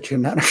shows that you're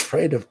not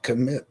afraid of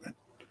commitment.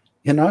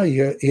 You're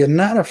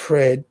not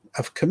afraid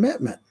of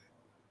commitment."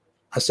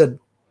 I said,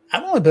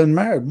 "I've only been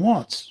married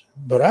once,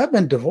 but I've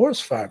been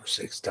divorced 5 or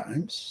 6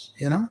 times.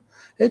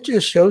 It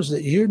just shows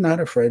that you're not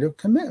afraid of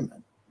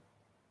commitment."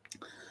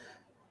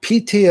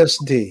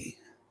 PTSD.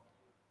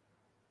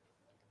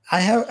 I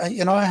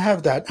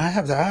have that.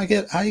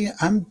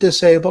 I'm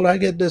disabled. I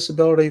get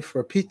disability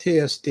for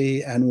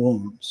PTSD and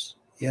wounds,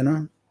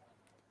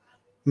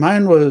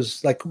 Mine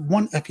was like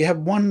if you have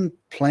one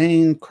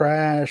plane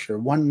crash or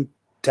one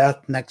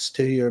death next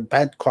to you, or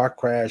bad car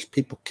crash,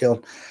 people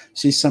killed,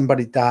 see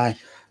somebody die,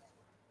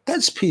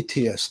 that's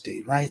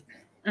PTSD, right?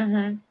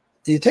 Mm-hmm.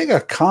 You take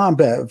a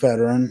combat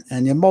veteran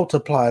and you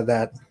multiply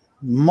that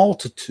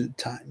multitude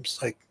times.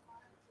 Like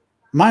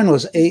mine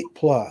was 8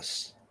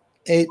 plus.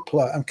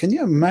 Can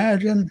you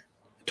imagine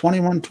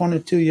 21,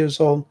 22 years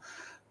old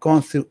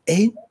going through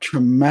 8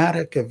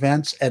 traumatic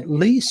events? At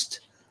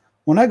least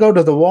when I go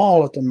to the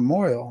wall at the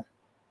memorial,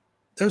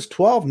 there's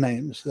 12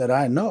 names that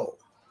I know,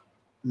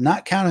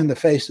 not counting the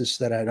faces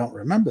that I don't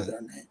remember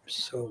their names.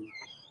 So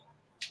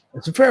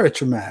it's very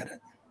traumatic.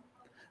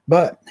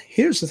 But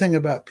here's the thing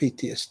about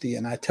PTSD,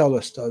 and I tell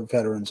this to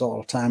veterans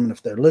all the time, and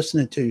if they're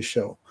listening to your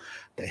show,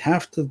 they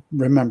have to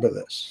remember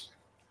this.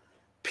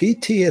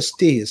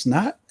 PTSD is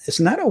not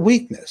a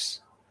weakness.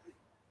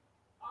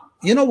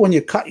 When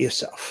you cut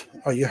yourself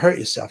or you hurt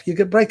yourself, you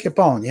could break your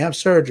bone, you have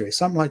surgery,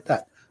 something like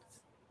that.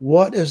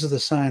 What is the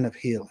sign of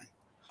healing?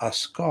 A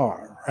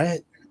scar,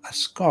 right? A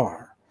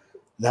scar.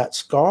 That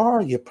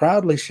scar you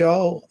proudly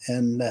show,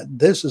 and that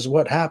this is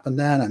what happened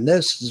then, and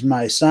this is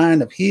my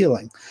sign of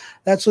healing.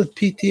 That's what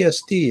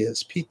PTSD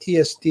is.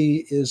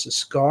 PTSD is a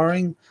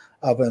scarring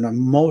of an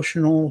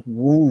emotional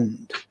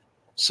wound.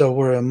 So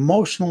we're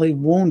emotionally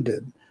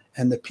wounded,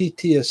 and the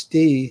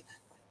PTSD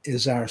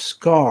is our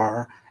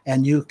scar,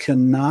 and you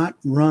cannot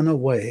run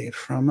away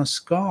from a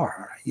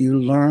scar.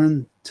 You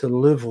learn to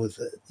live with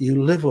it.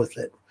 You live with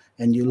it,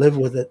 and you live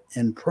with it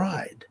in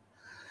pride,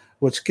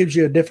 which gives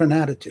you a different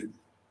attitude.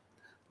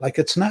 Like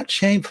it's not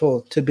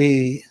shameful to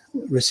be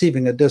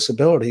receiving a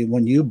disability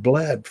when you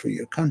bled for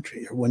your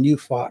country or when you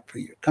fought for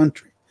your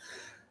country.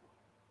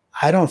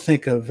 I don't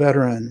think a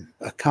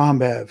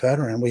combat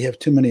veteran, we have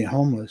too many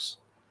homeless,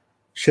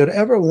 should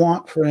ever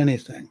want for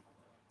anything.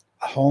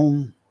 A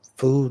home,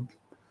 food,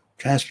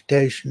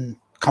 transportation,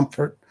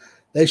 comfort.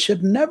 They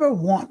should never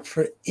want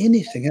for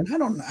anything.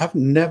 And I've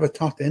never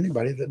talked to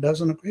anybody that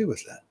doesn't agree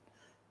with that.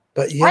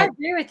 But yet, I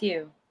agree with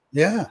you.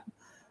 Yeah.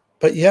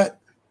 But yet,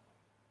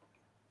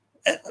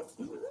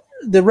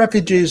 the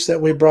refugees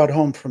that we brought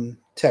home from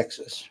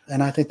Texas,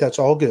 and I think that's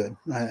all good.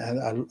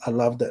 I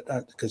love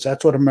that because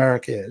that's what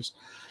America is.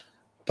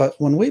 But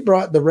when we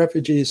brought the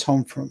refugees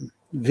home from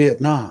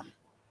Vietnam,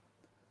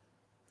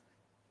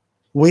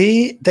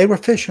 they were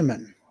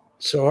fishermen.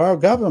 So our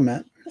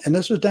government, and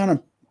this was down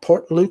in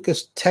Port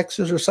Lucas,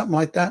 Texas, or something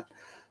like that.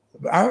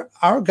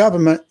 Our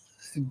government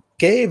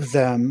gave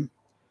them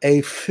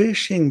a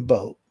fishing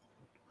boat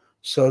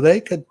so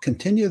they could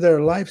continue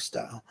their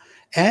lifestyle,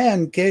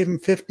 and gave them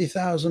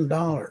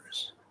 $50,000,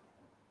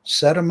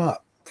 set them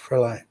up for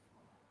life.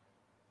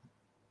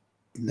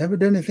 Never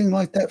did anything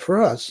like that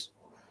for us.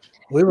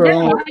 We were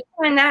No, I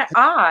find that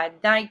odd.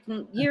 Like,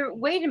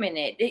 wait a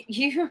minute.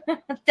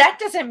 That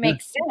doesn't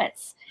make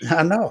sense.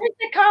 I know. There's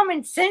the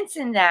common sense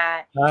in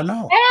that. I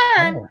know.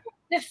 And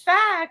the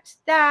fact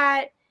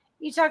that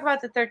you talk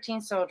about the 13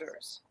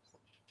 soldiers,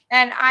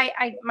 and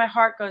my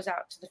heart goes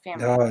out to the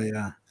family. Oh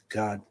yeah,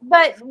 God.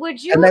 But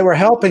would you? And they were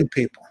helping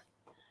people.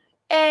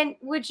 And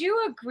would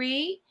you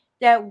agree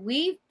that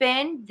we've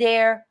been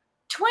there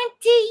 20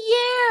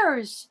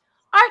 years?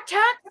 Our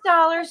tax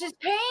dollars is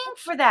paying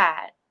for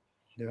that.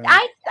 Yeah.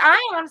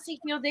 I honestly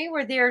feel they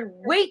were there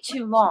way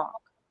too long.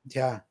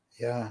 Yeah.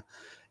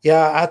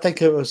 I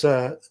think it was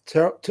a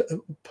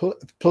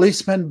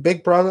policeman,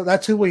 Big Brother.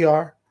 That's who we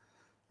are.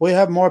 We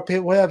have more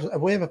people.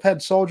 We have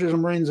had soldiers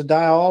and Marines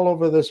die all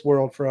over this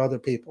world for other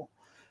people.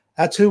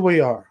 That's who we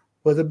are.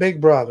 With a Big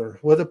Brother,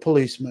 with a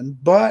policeman.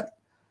 But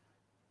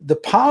the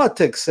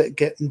politics that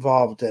get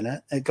involved in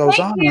it, it goes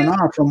on and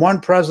on from one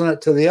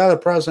president to the other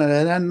president,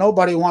 and then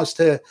nobody wants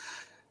to.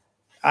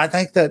 I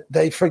think that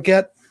they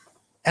forget.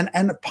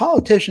 And the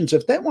politicians,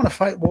 if they want to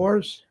fight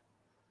wars,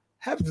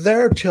 have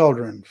their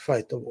children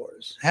fight the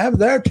wars. Have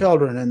their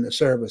children in the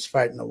service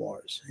fighting the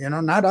wars.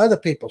 Not other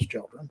people's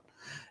children.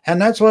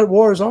 And that's what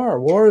wars are.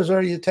 Wars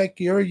are you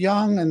take your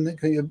young and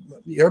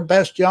your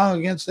best young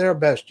against their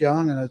best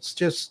young, and it's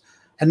just,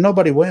 and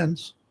nobody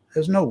wins.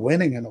 There's no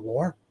winning in a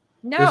war.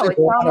 No, it's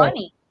all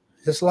money.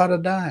 There's a lot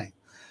of dying.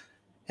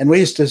 And we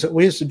used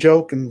to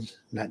joke, and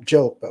not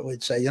joke, but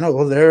we'd say,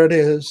 well, there it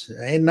is.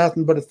 It ain't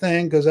nothing but a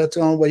thing, because that's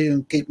the only way you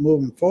can keep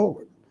moving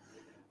forward.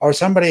 Or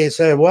somebody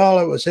said, well,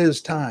 it was his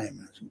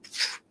time.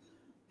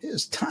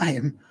 His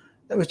time?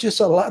 There was just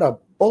a lot of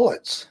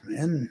bullets.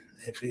 And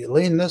if you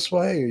lean this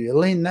way or you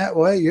lean that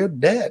way, you're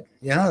dead.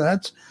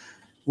 That's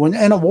when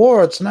in a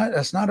war, it's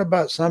not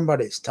about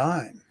somebody's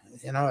time.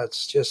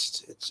 It's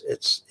just,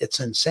 it's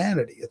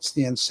insanity. It's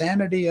the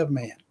insanity of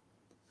man.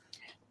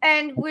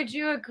 And would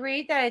you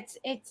agree that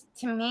it's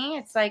to me,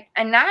 it's like,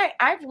 and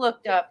I've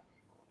looked up,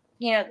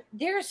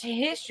 there's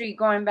history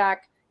going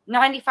back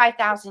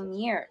 95,000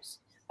 years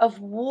of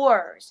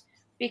wars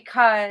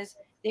because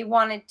they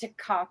wanted to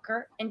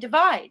conquer and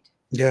divide.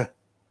 Yeah.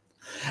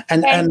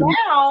 And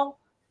now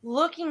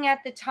looking at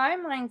the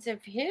timelines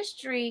of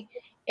history,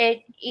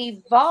 it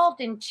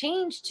evolved and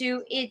changed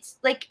to it's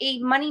like a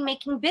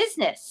money-making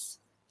business.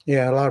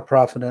 Yeah, a lot of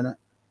profit in it.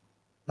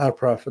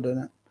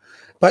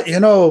 But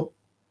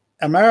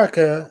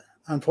America,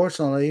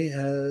 unfortunately,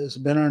 has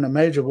been in a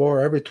major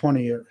war every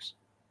 20 years.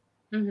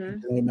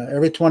 Mm-hmm.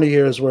 Every 20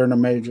 years, we're in a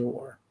major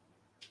war.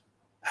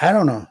 I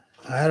don't know.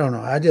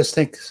 I just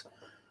think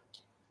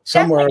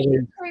somewhere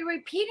history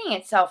repeating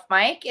itself,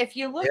 Mike. If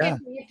you look at,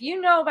 if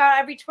you know about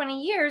every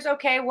 20 years,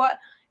 okay,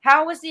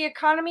 how was the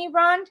economy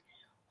run?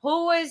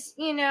 Who was,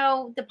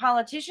 the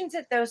politicians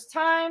at those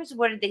times?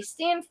 What did they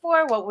stand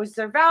for? What was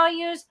their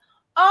values?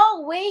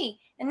 Oh, wait.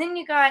 And then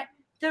you got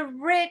the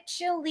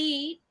rich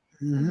elite.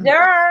 Mm-hmm.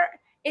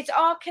 It's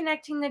all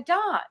connecting the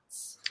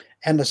dots.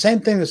 And the same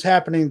thing is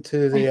happening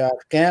to the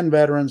Afghan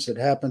veterans that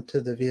happened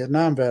to the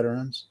Vietnam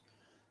veterans.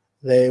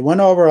 A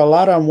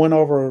lot of them went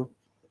over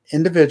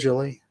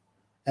individually,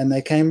 and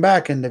they came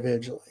back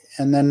individually.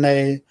 And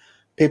then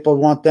people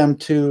want them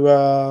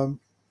to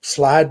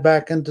slide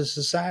back into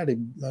society,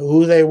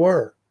 who they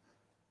were.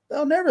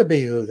 They'll never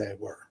be who they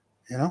were,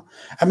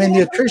 I mean,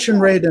 the attrition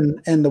rate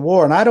in the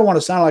war, and I don't want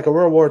to sound like a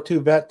World War II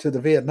vet to the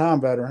Vietnam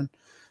veteran,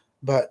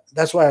 but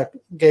that's why I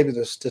gave you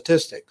the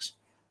statistics.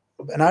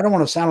 And I don't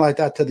want to sound like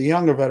that to the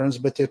younger veterans,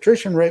 but the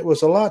attrition rate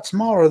was a lot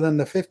smaller than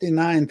the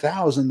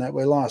 59,000 that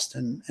we lost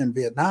in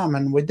Vietnam.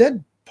 And we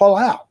did pull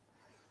out,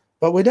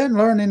 but we didn't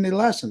learn any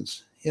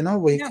lessons.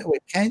 We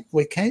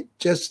can't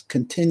just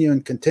continue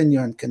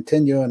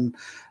and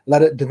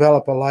let it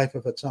develop a life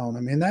of its own.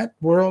 I mean, that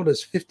world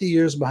is 50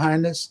 years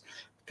behind us,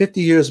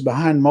 50 years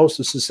behind most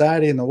of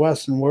society in the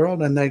Western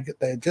world. And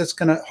they're just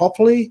going to,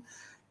 hopefully,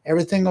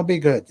 everything will be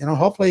good.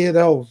 Hopefully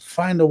they'll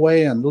find a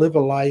way and live a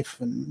life.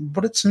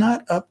 But it's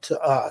not up to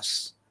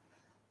us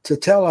to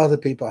tell other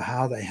people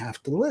how they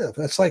have to live.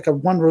 That's like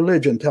one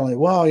religion telling you,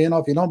 well,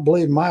 if you don't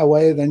believe my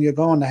way, then you're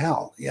going to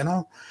hell.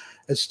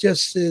 It's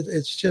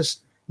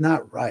just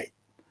not right.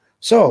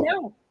 So,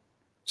 no,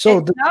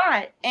 it's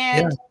not.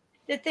 And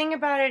the thing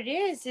about it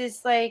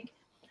is like,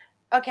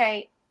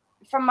 okay,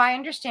 from my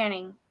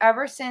understanding,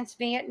 ever since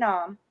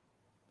Vietnam,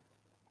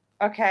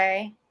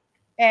 okay,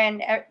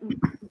 and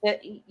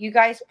you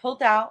guys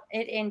pulled out,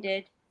 it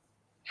ended.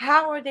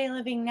 How are they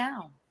living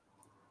now?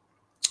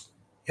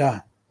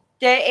 Yeah.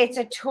 It's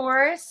a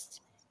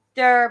tourist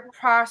They're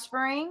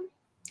prospering.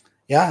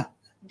 Yeah.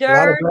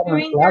 They're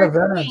doing their thing.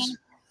 veterans.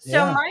 So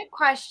Yeah. my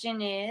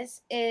question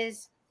is,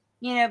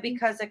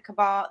 because of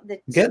cabal,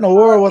 Getting a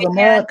war with and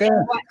America.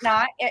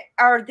 whatnot,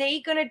 are they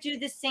going to do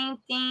the same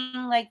thing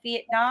like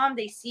Vietnam?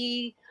 They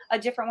see a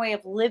different way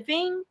of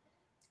living.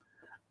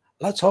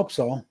 Let's hope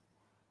so.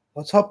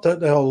 Let's hope that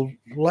they'll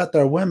let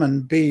their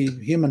women be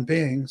human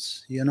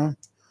beings,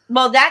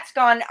 Well, that's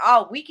gone.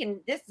 Oh,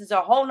 this is a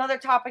whole nother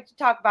topic to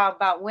talk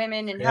about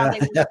women and how they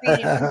were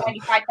treated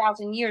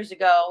 95,000 years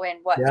ago and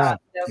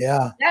whatnot.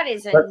 Yeah. So that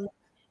is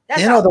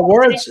the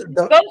words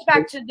goes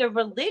back to the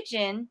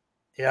religion.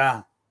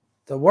 Yeah.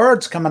 The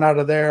words coming out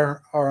of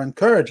there are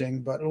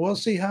encouraging, but we'll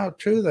see how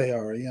true they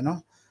are.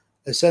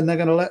 They said they're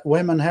going to let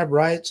women have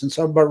rights and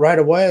so, but right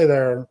away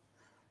they're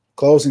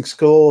closing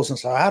schools and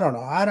so I don't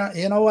know.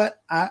 You know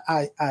what?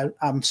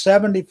 I'm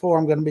 74.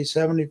 I'm going to be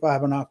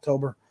 75 in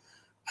October.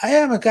 I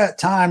haven't got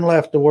time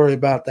left to worry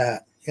about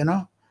that.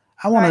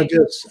 I want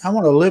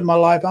to live my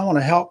life. I want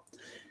to help.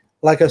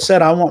 Like I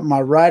said, I want my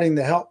writing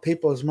to help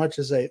people as much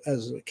as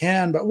we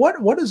can. But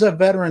what is a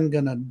veteran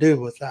going to do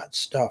with that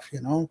stuff?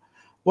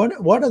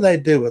 What do they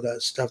do with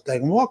that stuff? They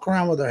can walk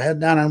around with their head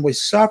down, and we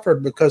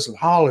suffered because of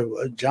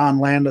Hollywood. John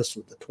Landis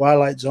with the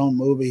Twilight Zone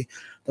movie,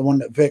 the one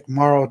that Vic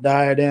Morrow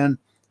died in.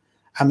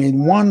 I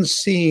mean, one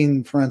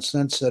scene, for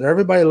instance, that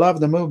everybody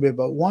loved the movie,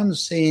 but one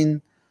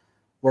scene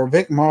where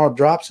Vic Morrow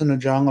drops in the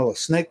jungle, a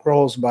snake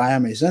rolls by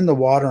him, he's in the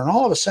water, and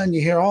all of a sudden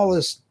you hear all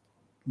this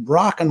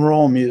rock and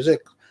roll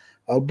music,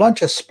 a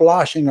bunch of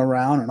splashing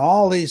around, and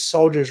all these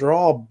soldiers are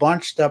all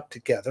bunched up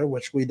together,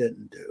 which we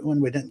didn't do,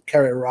 and we didn't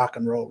carry rock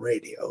and roll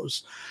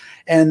radios.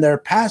 And they're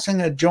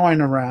passing a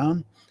joint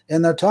around,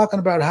 and they're talking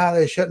about how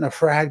they shouldn't have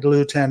fragged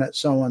Lieutenant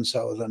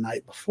so-and-so the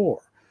night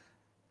before.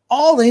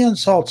 All the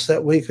insults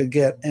that we could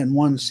get in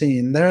one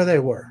scene, there they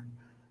were.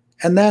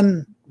 And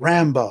then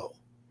Rambo,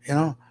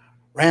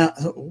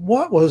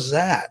 what was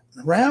that?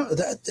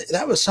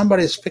 That was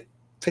somebody's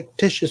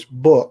fictitious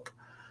book.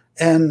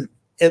 And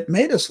it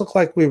made us look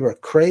like we were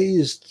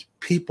crazed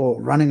people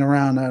running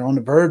around on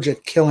the verge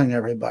of killing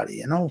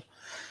everybody.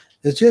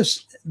 It's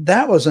just,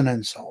 that was an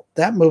insult.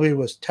 That movie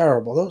was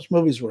terrible. Those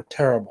movies were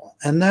terrible.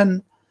 And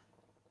then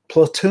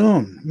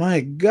Platoon,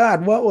 my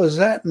God, what was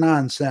that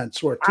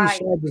nonsense? Where two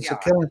soldiers are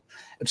killing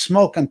and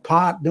smoking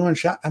pot, doing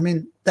shot. I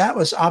mean, that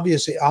was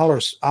obviously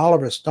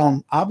Oliver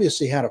Stone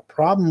obviously had a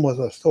problem with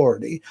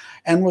authority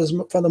and was,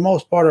 for the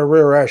most part, a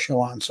rear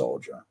echelon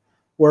soldier,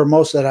 where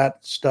most of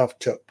that stuff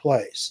took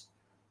place.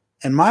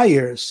 In my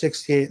years,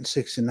 68 and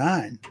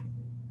 69,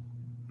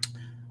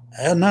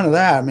 I had none of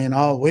that. I mean,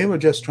 we were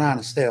just trying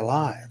to stay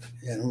alive.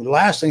 And the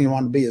last thing you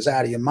want to be is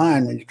out of your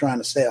mind when you're trying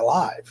to stay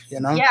alive,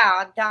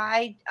 Yeah,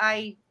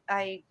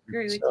 I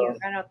agree with you.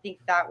 I don't think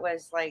that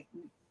was like,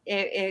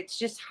 it's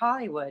just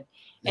Hollywood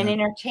and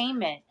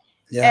entertainment.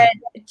 Yeah.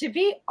 And to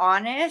be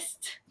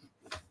honest,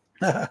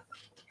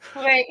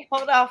 wait,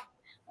 hold off.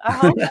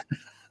 I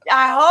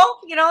hope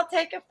you don't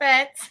take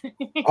offense.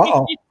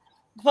 Uh-oh.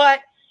 But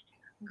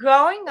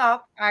growing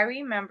up, I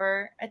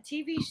remember a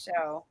TV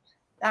show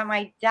that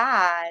my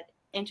dad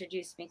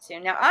introduced me to.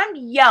 Now, I'm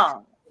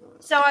young,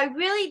 so I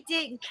really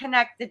didn't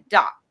connect the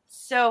dots.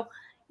 So,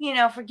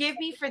 forgive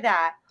me for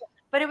that.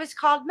 But it was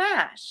called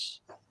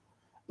MASH.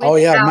 Oh,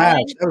 yeah,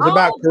 MASH. That was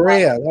about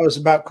Korea. That was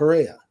about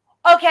Korea.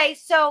 Okay,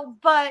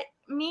 but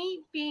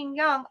me being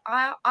young,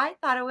 I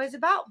thought it was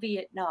about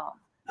Vietnam.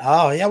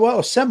 Oh, yeah, well, it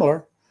was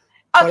similar.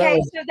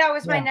 Okay, so that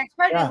was my next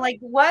question. Yeah. Like,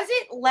 was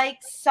it like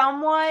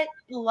somewhat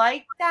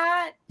like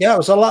that? Yeah, it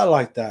was a lot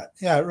like that.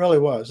 Yeah, it really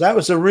was. That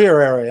was the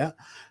rear area.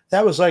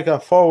 That was like a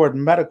forward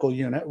medical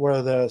unit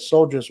where the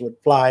soldiers would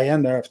fly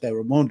in there if they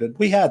were wounded.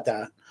 We had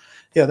that.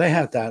 Yeah, they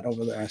had that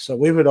over there. So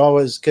we would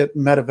always get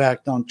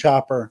medevaced on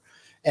chopper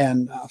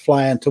and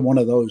fly into one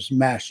of those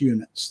MASH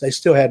units. They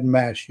still had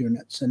MASH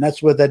units, and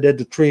that's what they did,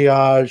 the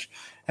triage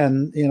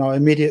and,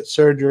 immediate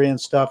surgery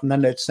and stuff. And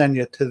then they'd send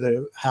you to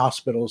the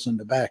hospitals in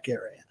the back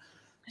area.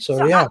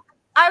 So yeah.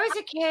 I was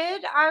a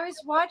kid. I was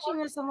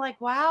watching this. I'm like,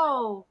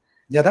 wow.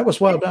 Yeah, that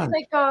was well done.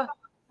 Like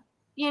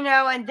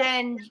and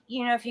then,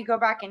 if you go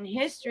back in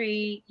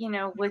history,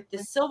 with the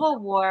Civil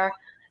War,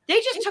 they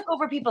just took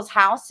over people's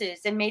houses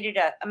and made it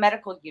a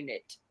medical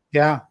unit.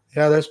 Yeah.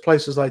 There's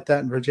places like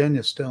that in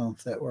Virginia still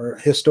that were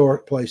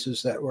historic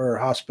places that were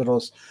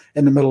hospitals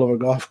in the middle of a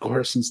golf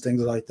course and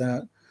things like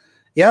that.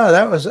 Yeah,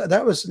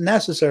 that was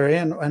necessary,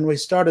 and we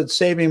started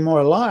saving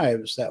more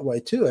lives that way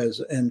too,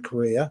 as in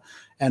Korea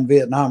and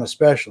Vietnam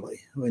especially.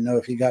 We know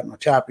if you got in a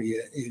chopper,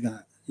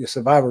 your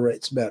survival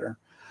rate's better.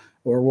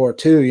 World War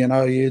II,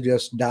 you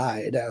just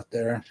died out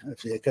there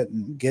if you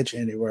couldn't get you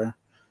anywhere.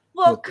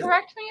 Well,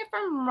 correct me if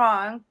I'm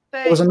wrong,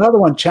 but there was another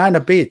one, China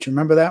Beach.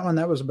 Remember that one?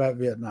 That was about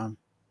Vietnam.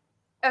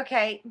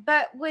 Okay,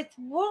 but with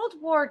World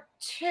War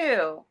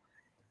II,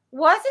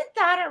 wasn't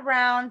that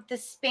around the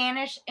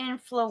Spanish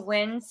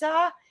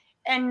influenza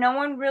and no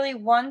one really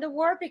won the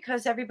war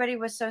because everybody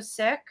was so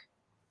sick?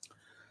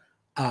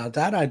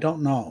 That I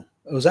don't know.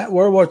 Was that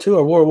World War II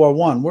or World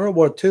War I? World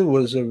War II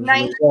was a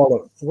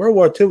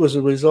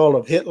result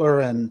of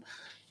Hitler and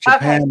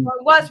Japan. Okay, so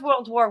it was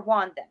World War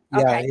One then. Yeah,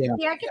 Okay, yeah,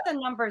 see, I get the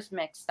numbers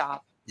mixed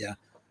up. yeah.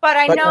 But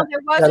I But know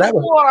there was that a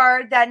was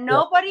war that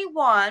nobody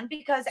won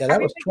because that was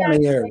everybody got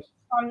 20 years. sick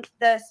from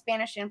the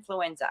Spanish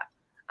influenza.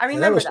 I Yeah, that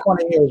remember was that.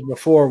 20 years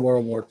before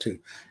World War II.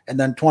 And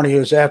then 20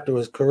 years after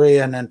was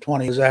Korea, and then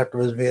 20 years after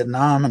was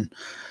Vietnam. And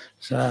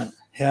so,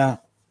 yeah.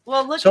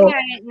 Well, looking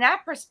at it in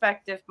that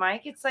perspective,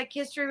 Mike, it's like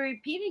history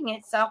repeating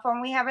itself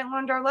when we haven't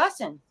learned our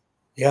lesson.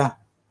 Yeah,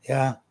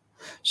 yeah.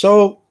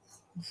 So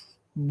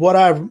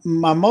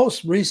my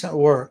most recent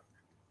work,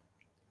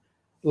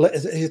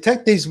 you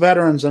take these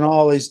veterans and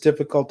all these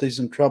difficulties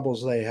and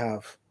troubles they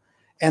have,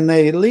 and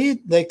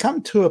they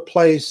come to a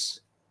place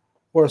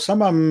where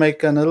some of them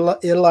make an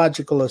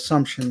illogical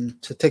assumption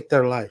to take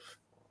their life.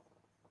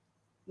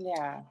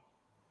 Yeah.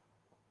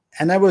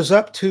 And that was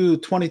up to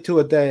 22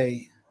 a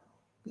day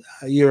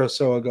a year or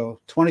so ago.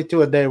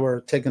 22 a day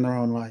were taking their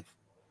own life.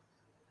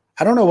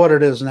 I don't know what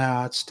it is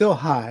now. It's still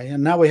high.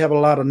 And now we have a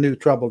lot of new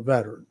troubled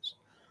veterans,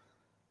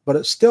 but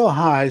it's still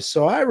high.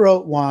 So I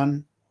wrote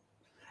one,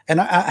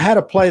 and I had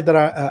a play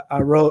that I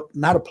wrote,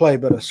 not a play,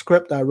 but a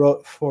script I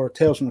wrote for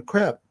Tales from the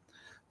Crypt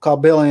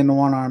called Billy and the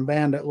One-Armed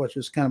Bandit, which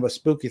is kind of a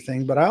spooky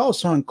thing. But I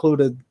also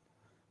included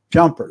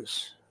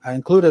jumpers. I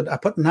rewrote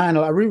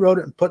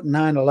it and put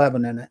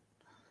 9/11 in it.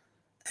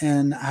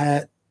 And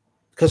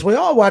because we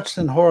all watched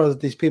in horror that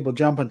these people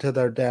jump into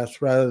their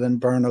deaths rather than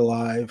burn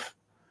alive.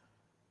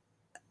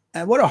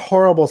 And what a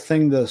horrible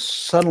thing to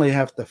suddenly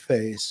have to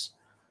face.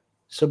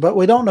 So, but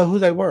we don't know who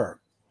they were.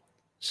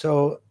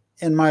 So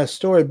in my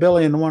story,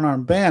 Billy and the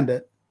One-Armed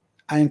Bandit,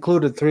 I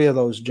included 3 of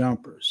those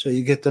jumpers. So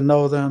you get to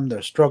know them,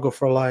 their struggle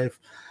for life.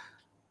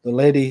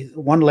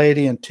 One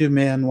lady and 2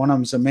 men, one of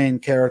them's the main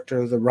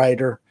character, the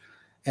writer,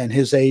 and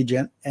his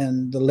agent,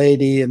 and the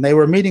lady, and they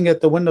were meeting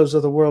at the windows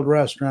of the World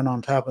Restaurant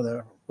on top of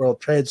the World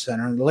Trade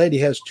Center. And the lady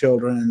has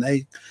children, and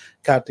they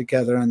got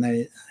together and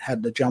they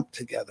had to jump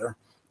together.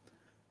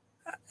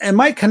 And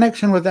my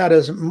connection with that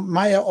is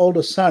my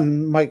oldest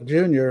son, Mike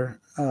Jr.,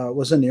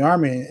 was in the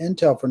Army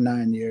Intel for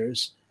 9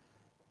 years.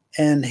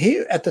 And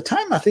at the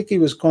time, I think he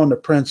was going to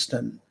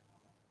Princeton.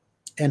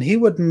 And he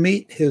would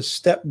meet his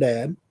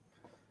stepdad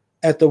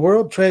at the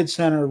World Trade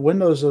Center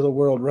windows of the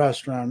World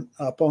Restaurant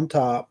up on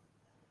top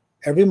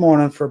every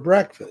morning for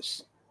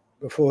breakfast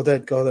before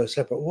they'd go their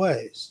separate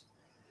ways.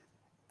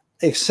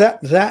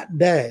 Except that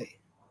day,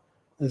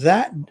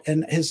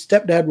 and his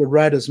stepdad would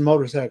ride his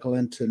motorcycle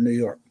into New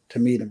York to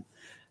meet him.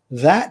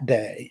 That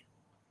day,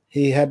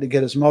 he had to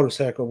get his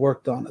motorcycle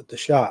worked on at the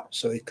shop,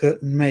 so he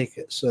couldn't make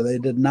it. So they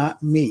did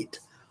not meet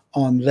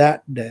on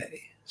that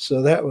day.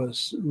 So that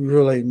was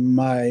really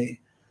my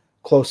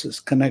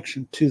closest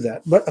connection to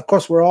that. But of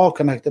course, we're all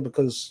connected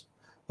because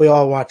we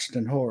all watched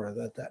in horror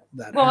that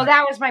Well, happened.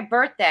 that was my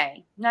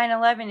birthday.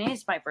 9/11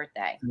 is my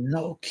birthday.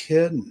 No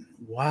kidding.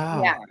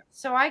 Wow. Yeah.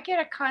 So I get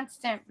a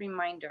constant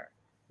reminder.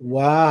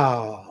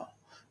 Wow.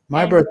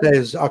 My birthday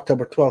is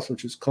October 12th,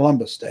 which is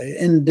Columbus Day,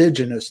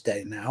 Indigenous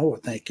Day now. Well,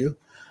 thank you.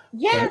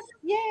 Yes.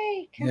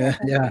 Yay.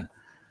 Yeah.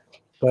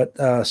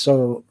 But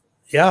so,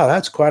 yeah,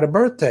 that's quite a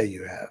birthday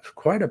you have.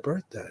 Quite a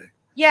birthday.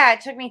 Yeah.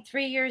 It took me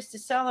 3 years to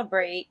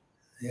celebrate.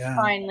 Yeah.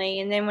 Finally.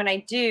 And then when I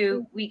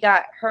do, we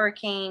got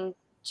Hurricane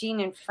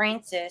Jean and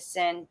Francis,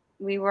 and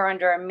we were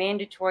under a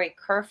mandatory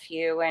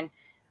curfew. And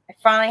I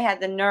finally had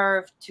the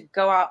nerve to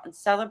go out and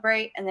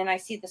celebrate. And then I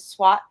see the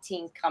SWAT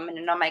team coming,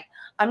 and I'm like,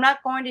 I'm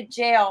not going to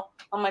jail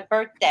on my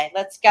birthday.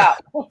 Let's go.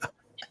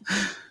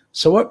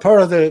 So what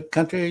part of the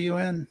country are you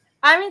in?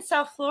 I'm in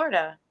South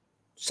Florida.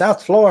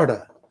 South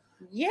Florida.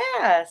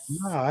 Yes.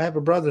 Oh, I have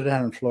a brother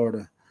down in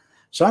Florida.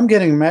 So I'm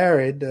getting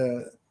married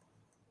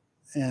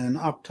in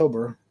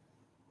October.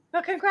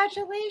 Well,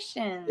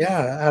 congratulations.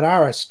 Yeah, at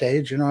our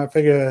stage, I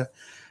figure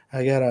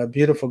I got a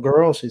beautiful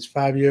girl. She's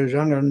 5 years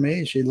younger than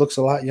me. She looks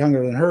a lot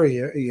younger than her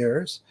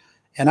years.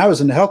 And I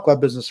was in the health club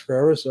business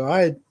forever, so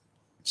I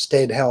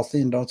stayed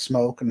healthy and don't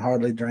smoke and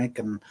hardly drink.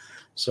 And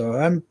so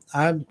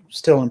I'm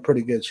still in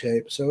pretty good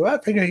shape. So I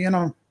figure,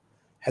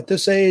 at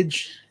this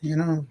age,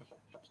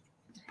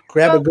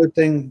 grab a good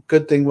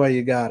thing while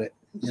you got it.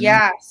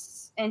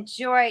 Yes.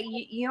 Enjoy.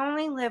 You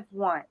only live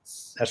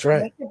once. That's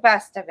right. Make the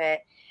best of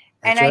it.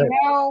 That's and right.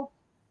 I know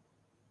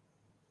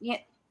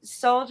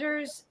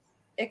soldiers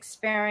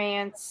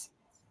experience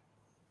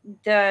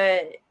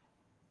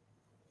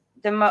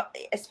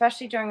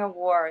especially during a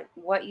war,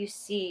 what you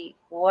see,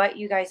 what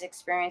you guys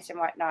experience and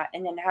whatnot,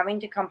 and then having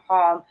to come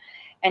home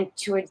and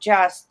to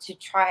adjust to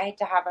try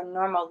to have a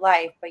normal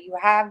life, but you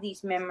have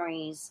these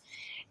memories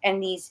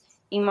and these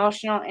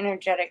emotional,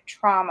 energetic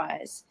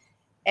traumas.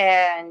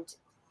 And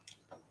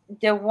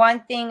the one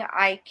thing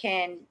I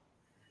can,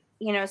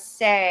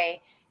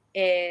 say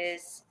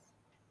is,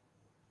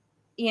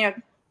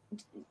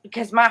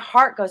 because my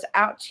heart goes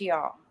out to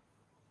y'all.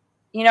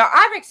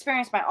 I've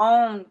experienced my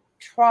own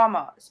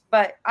traumas,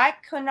 but I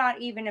could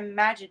not even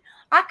imagine.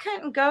 I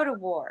couldn't go to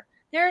war.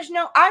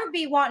 I would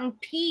be wanting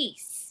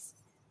peace.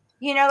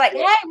 Hey,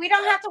 we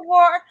don't have to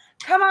war.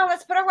 Come on,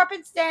 let's put our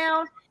weapons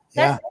down.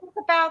 Let's think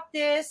about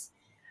this.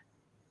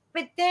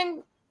 But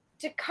then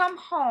to come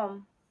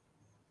home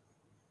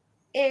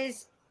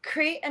is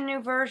create a new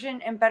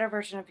version and better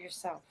version of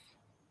yourself.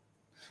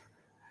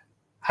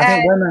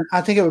 I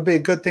think it would be a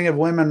good thing if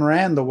women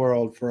ran the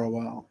world for a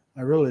while.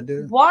 I really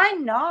do. Why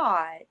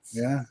not?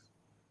 Yeah.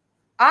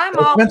 I'm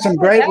There's all been some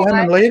for great that.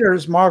 women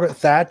leaders. Margaret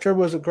Thatcher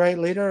was a great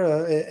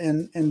leader.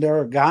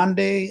 Indira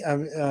Gandhi.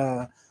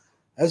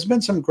 There's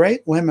been some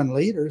great women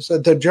leaders.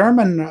 The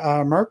German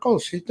Merkel,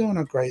 she's doing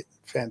a great,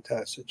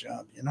 fantastic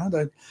job. You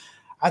know,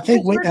 I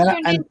think we're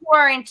tuned into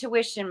our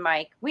intuition,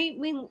 Mike.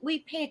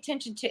 We pay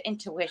attention to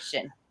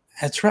intuition.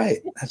 That's right.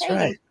 That's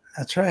right.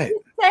 That's right.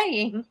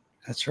 Saying.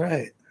 That's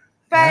right.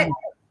 But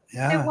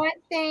yeah. The one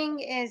thing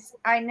is,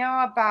 I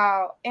know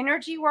about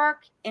energy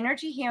work,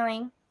 energy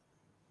healing,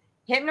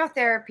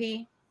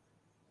 hypnotherapy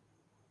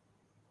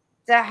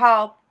to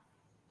help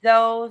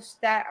those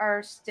that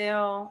are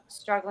still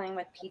struggling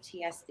with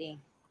PTSD.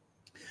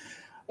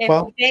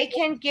 If they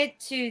can get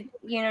to,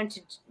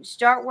 to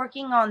start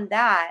working on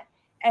that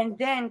and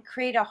then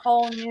create a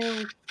whole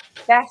new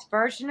best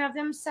version of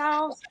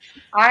themselves,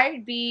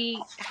 I'd be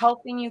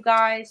helping you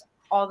guys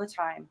all the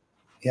time.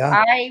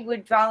 Yeah. I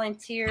would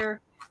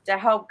volunteer to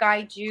help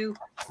guide you,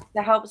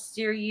 to help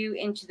steer you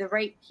into the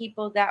right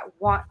people that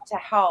want to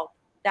help,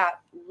 that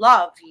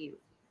love you,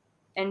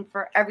 and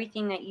for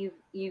everything that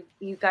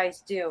you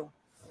guys do,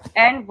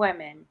 and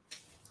women.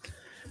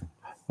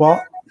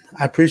 Well,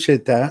 I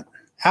appreciate that.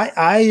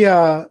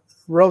 I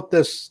wrote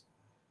this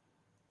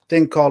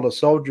thing called A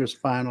Soldier's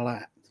Final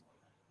Act.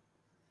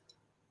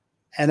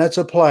 And it's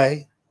a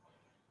play,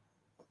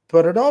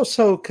 but it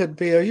also could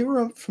be, are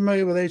you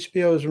familiar with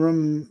HBO's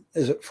Room,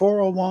 is it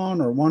 401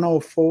 or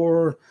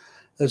 104?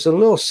 There's a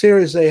little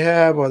series they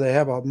have where they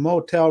have a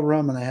motel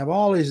room and they have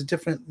all these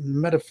different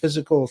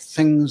metaphysical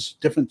things,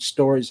 different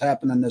stories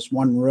happen in this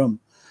one room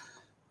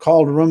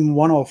called Room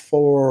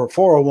 104 or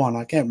 401.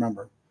 I can't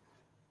remember.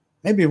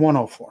 Maybe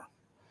 104.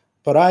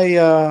 But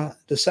I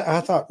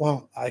thought,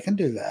 well, I can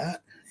do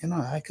that.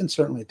 I can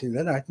certainly do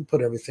that. I can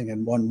put everything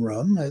in one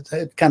room.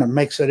 It kind of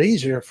makes it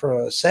easier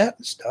for a set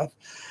and stuff.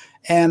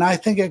 And I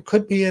think it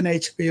could be an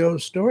HBO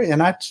story.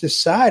 And I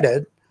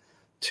decided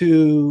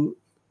to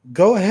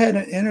go ahead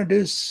and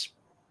introduce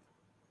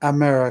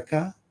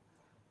America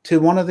to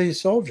one of these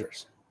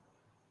soldiers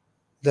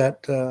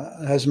that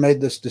has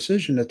made this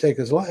decision to take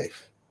his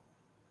life.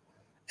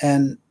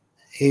 And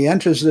he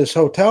enters this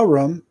hotel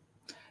room.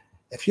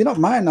 If you don't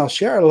mind, I'll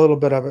share a little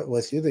bit of it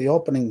with you, the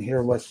opening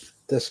here with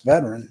this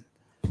veteran.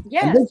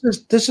 Yeah.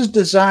 This is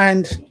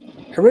designed,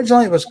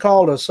 originally it was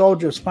called A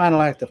Soldier's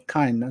Final Act of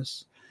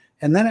Kindness,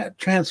 and then it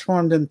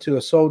transformed into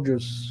A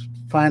Soldier's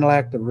Final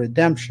Act of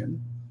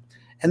Redemption.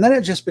 And then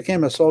it just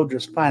became A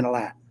Soldier's Final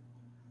Act,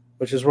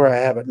 which is where I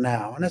have it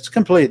now. And it's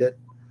completed.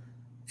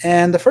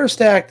 And the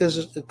first act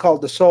is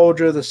called The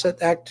Soldier.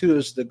 Act 2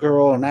 is the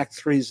girl, and Act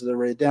 3 is the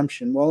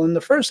redemption. Well, in the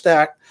first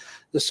act,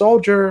 the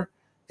soldier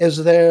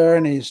is there,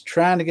 and he's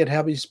trying to get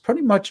help. He's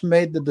pretty much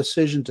made the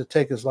decision to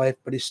take his life,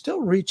 but he's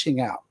still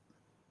reaching out.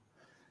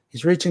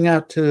 He's reaching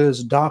out to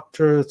his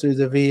doctor through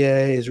the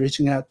VA. He's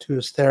reaching out to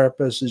his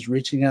therapist. He's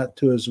reaching out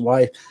to his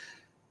wife.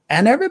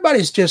 And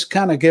everybody's just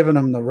kind of giving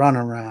him the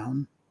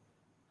runaround.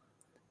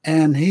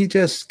 And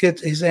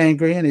he's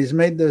angry, and he's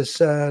made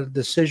this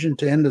decision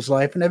to end his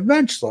life. And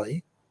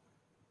eventually,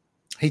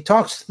 he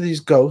talks to these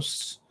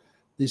ghosts,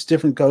 these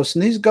different ghosts.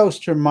 And these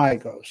ghosts are my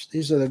ghosts.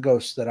 These are the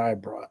ghosts that I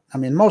brought. I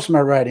mean, most of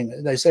my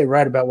writing, they say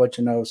write about what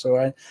you know. So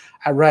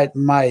I write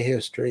my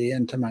history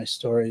into my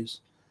stories.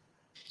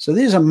 So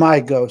these are my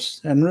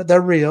ghosts, and they're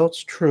real.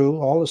 It's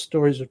true. All the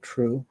stories are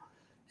true.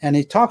 And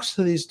he talks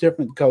to these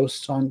different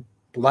ghosts. On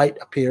light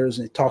appears,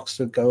 and he talks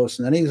to a ghost,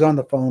 and then he's on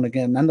the phone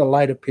again. And then the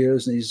light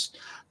appears, and he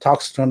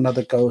talks to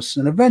another ghost.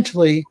 And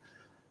eventually,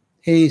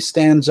 he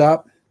stands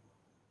up,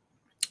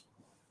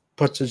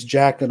 puts his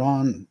jacket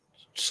on,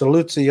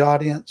 salutes the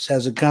audience,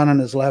 has a gun in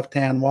his left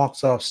hand,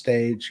 walks off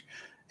stage,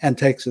 and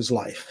takes his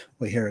life.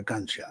 We hear a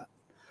gunshot.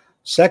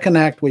 Second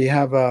act, we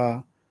have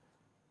a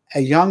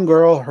young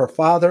girl, her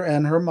father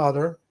and her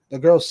mother. The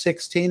girl's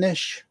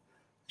 16-ish.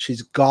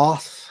 She's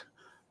goth,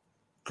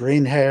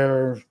 green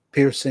hair,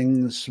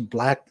 piercings,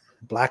 black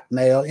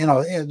nail,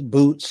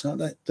 boots,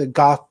 the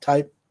goth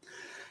type.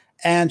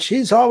 And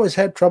she's always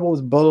had trouble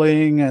with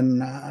bullying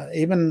and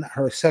even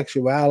her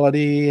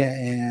sexuality,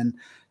 and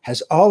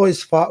has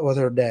always fought with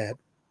her dad.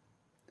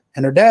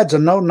 And her dad's a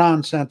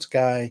no-nonsense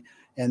guy.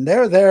 And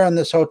they're there in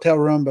this hotel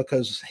room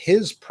because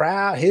his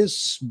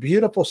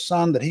beautiful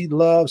son that he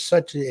loves,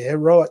 such a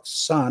heroic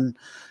son,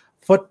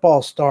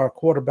 football star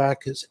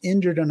quarterback, is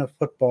injured in a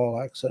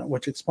football accident,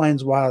 which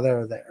explains why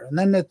they're there. And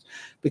then it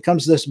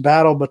becomes this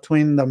battle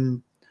between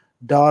the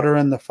daughter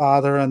and the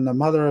father, and the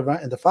mother.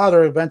 And the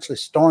father eventually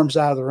storms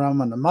out of the room,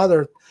 and the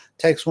mother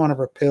takes one of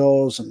her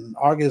pills and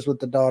argues with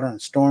the daughter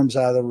and storms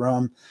out of the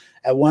room.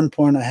 At one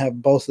point, I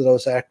have both of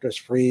those actors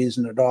freeze,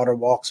 and the daughter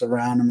walks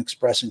around them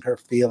expressing her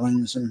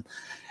feelings.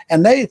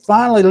 And they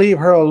finally leave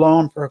her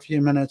alone for a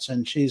few minutes,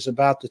 and she's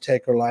about to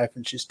take her life,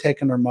 and she's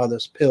taken her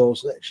mother's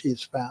pills that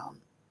she's found.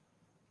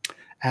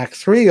 Act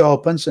 3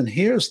 opens, and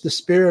here's the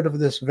spirit of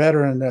this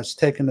veteran that's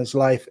taken his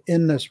life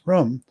in this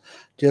room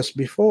just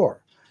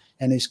before.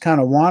 and he's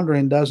kind of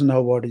wandering, doesn't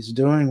know what he's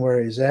doing,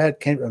 where he's at,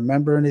 can't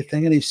remember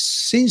anything. And he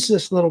sees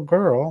this little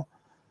girl,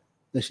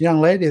 this young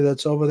lady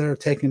that's over there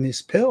taking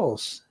these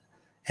pills.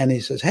 And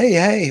he says,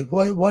 hey,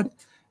 what?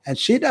 And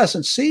she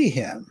doesn't see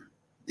him.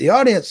 The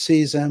audience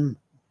sees him.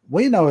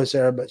 We know he's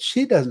there, but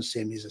she doesn't see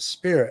him. He's a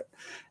spirit.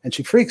 And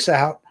she freaks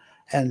out,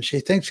 and she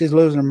thinks she's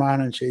losing her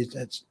mind, and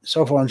it's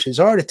so forth. And she's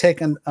already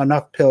taken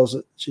enough pills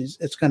that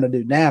it's going to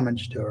do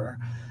damage to her.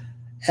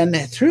 And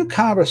through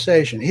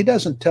conversation, he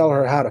doesn't tell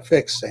her how to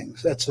fix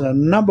things. That's the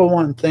number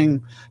one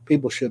thing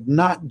people should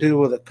not do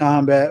with a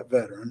combat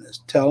veteran,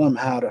 is tell them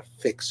how to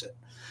fix it.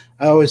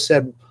 I always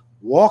said,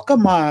 walk a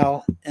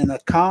mile in a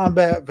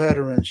combat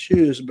veteran's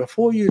shoes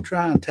before you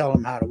try and tell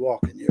them how to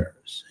walk in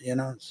yours.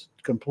 It's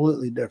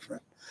completely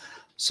different.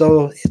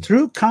 So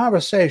through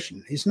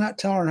conversation, he's not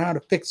telling her how to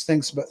fix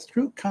things, but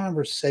through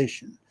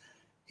conversation,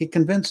 he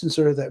convinces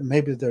her that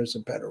maybe there's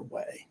a better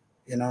way,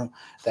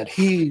 that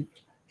he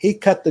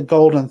cut the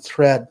golden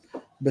thread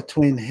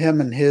between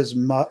him and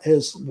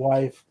his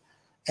wife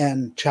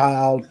and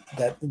child,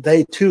 that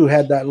they too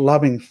had that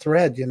loving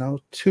thread,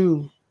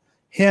 to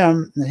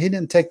him. And he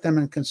didn't take them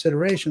in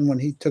consideration when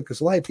he took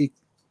his life. He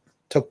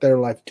took their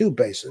life too,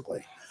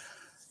 basically.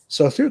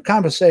 So through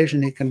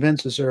conversation, he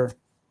convinces her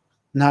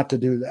not to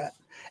do that.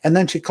 And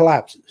then she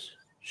collapses.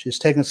 She's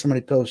taken so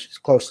many pills, she's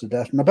close to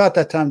death. And about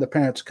that time, the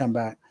parents come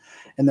back,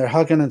 and they're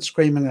hugging and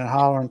screaming and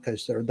hollering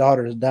because their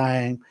daughter is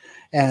dying.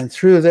 And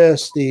through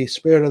this, the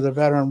spirit of the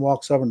veteran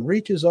walks over and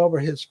reaches over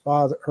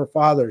her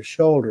father's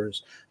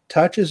shoulders,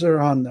 touches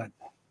her on the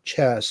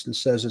chest, and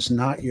says, "It's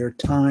not your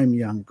time,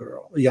 young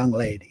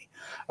lady,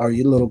 or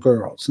you little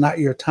girl. It's not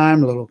your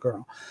time, little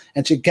girl."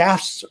 And she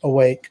gasps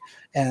awake,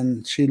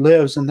 and she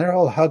lives, and they're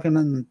all hugging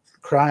and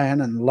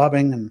crying and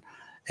loving.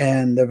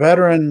 And the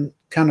veteran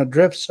kind of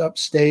drifts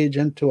upstage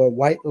into a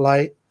white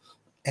light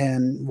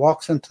and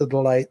walks into the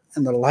light,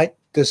 and the light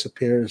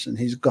disappears, and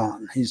he's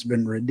gone. He's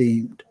been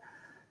redeemed.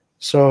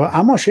 So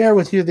I'm going to share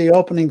with you the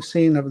opening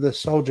scene of the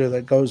soldier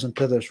that goes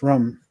into this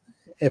room,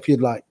 if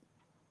you'd like.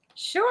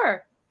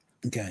 Sure.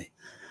 Okay.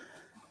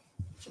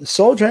 The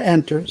soldier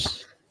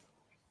enters.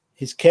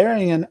 He's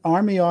carrying an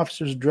army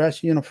officer's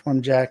dress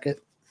uniform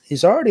jacket.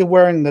 He's already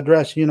wearing the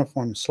dress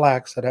uniform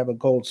slacks that have a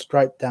gold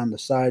stripe down the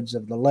sides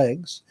of the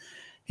legs.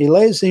 He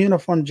lays the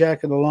uniform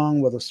jacket along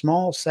with a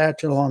small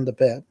satchel on the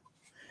bed.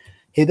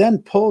 He then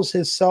pulls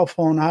his cell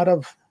phone out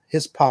of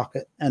his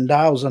pocket and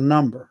dials a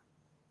number.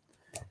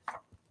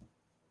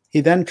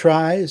 He then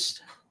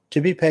tries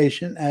to be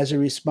patient as he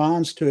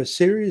responds to a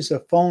series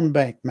of phone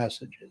bank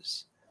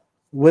messages.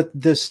 With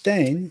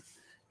disdain,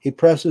 he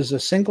presses a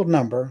single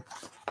number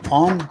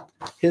on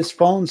his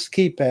phone's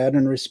keypad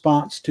in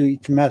response to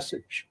each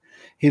message.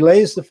 He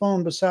lays the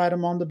phone beside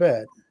him on the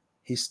bed.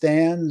 He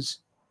stands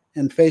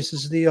and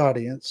faces the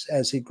audience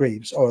as he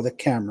grieves, or the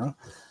camera.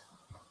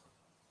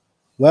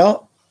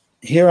 Well,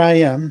 here I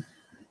am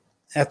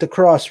at the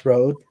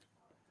crossroad.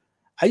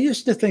 I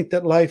used to think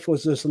that life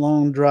was this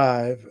long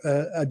drive,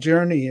 a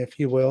journey, if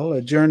you will,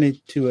 a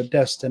journey to a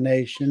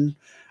destination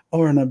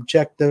or an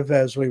objective,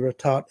 as we were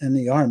taught in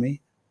the Army.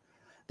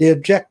 The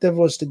objective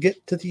was to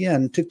get to the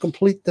end, to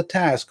complete the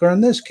task, or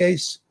in this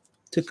case,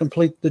 to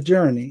complete the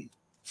journey.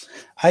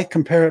 I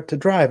compare it to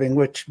driving,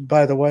 which,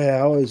 by the way,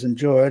 I always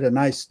enjoyed, a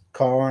nice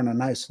car and a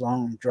nice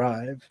long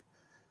drive.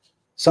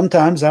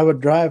 Sometimes I would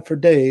drive for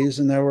days,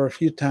 and there were a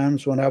few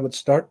times when I would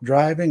start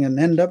driving and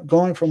end up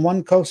going from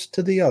one coast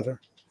to the other,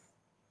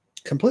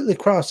 completely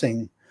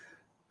crossing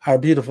our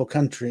beautiful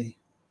country.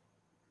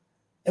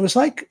 It was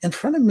like in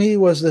front of me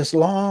was this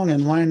long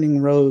and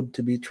winding road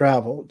to be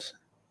traveled.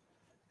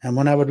 And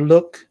when I would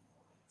look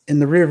in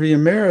the rearview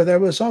mirror, there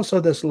was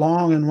also this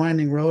long and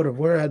winding road of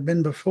where I'd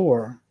been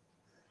before.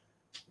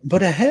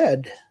 But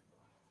ahead,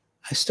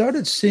 I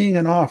started seeing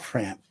an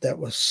off-ramp that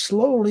was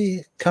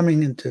slowly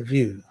coming into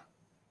view.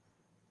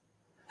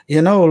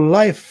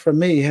 Life for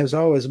me has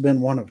always been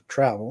one of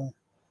travel,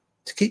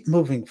 to keep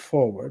moving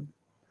forward.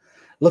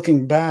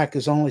 Looking back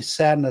is only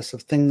sadness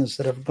of things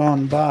that have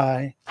gone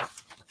by.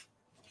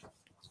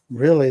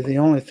 Really, the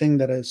only thing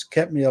that has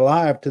kept me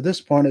alive to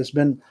this point has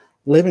been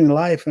living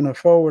life in a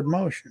forward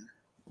motion,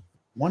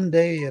 one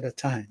day at a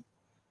time.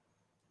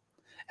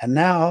 And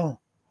now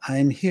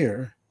I'm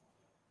here.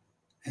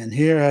 And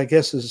here, I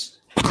guess, is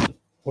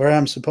where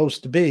I'm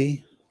supposed to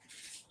be.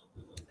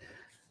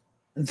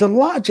 The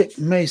logic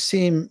may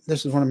seem,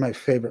 this is one of my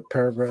favorite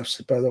paragraphs,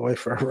 by the way,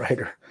 for a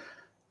writer.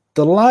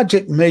 The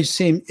logic may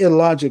seem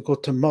illogical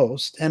to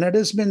most, and it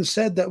has been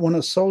said that when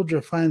a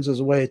soldier finds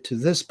his way to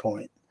this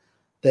point,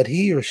 that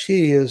he or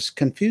she is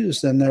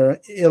confused in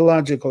their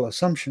illogical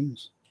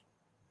assumptions.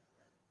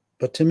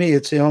 But to me,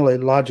 it's the only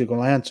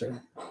logical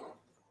answer.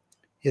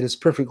 It is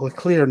perfectly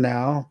clear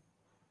now,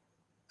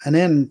 an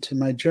end to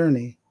my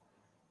journey.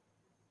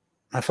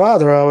 My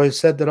father always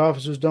said that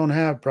officers don't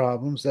have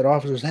problems, that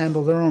officers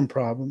handle their own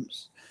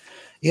problems.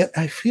 Yet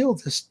I feel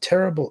this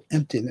terrible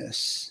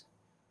emptiness.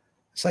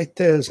 It's like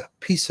there's a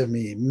piece of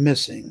me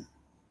missing.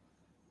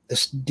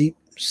 This deep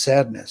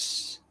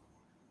sadness,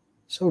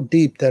 so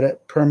deep that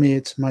it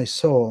permeates my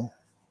soul.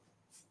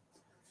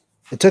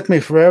 It took me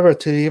forever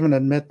to even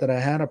admit that I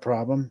had a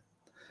problem.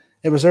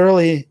 It was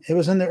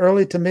in the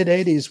early to mid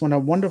 80s when a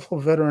wonderful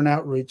veteran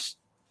outreach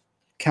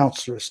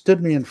counselor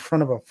stood me in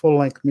front of a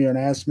full-length mirror and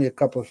asked me a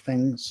couple of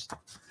things.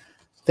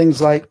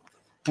 Things like,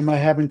 am I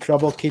having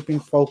trouble keeping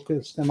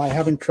focused? Am I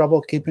having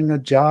trouble keeping a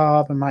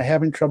job? Am I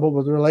having trouble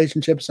with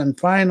relationships? And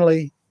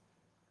finally,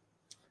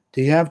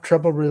 do you have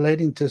trouble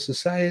relating to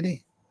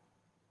society?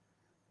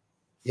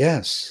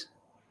 Yes.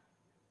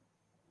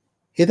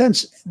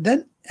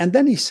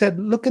 Then he said,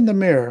 look in the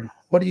mirror.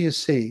 What do you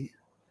see?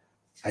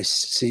 I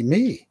see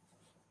me.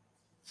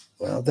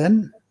 Well,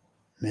 then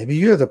maybe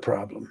you're the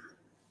problem.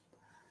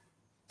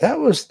 That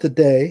was the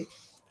day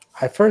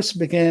I first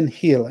began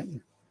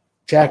healing.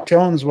 Jack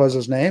Jones was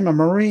his name, a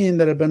Marine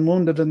that had been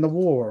wounded in the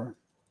war.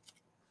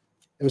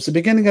 It was the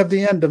beginning of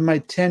the end of my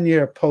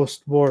 10-year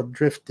post-war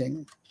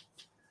drifting,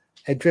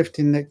 a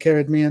drifting that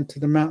carried me into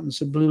the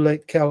mountains of Blue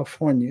Lake,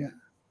 California.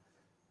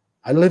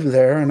 I lived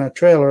there in a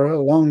trailer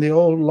along the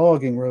old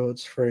logging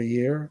roads for a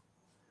year,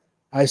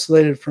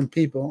 isolated from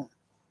people,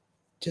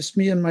 just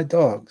me and my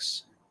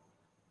dogs.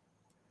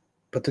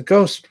 But the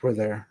ghosts were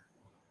there.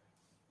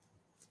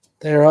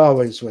 They're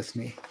always with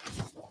me.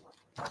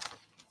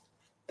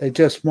 They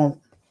just won't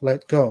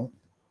let go.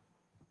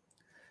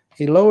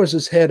 He lowers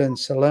his head in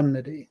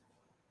solemnity.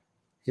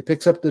 He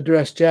picks up the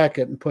dress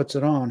jacket and puts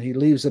it on. He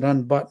leaves it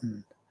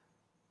unbuttoned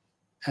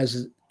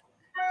as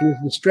he is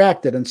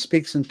distracted and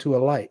speaks into a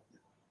light.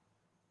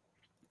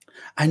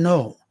 I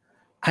know,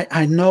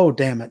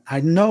 damn it.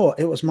 I know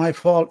it was my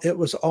fault. It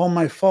was all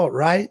my fault,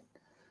 right?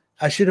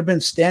 I should have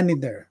been standing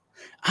there.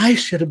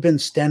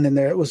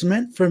 It was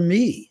meant for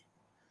me.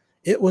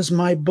 It was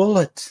my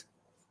bullet.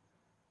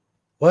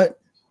 What?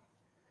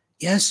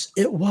 Yes,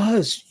 it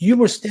was. You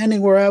were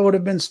standing where I would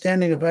have been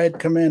standing if I had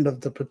command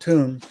of the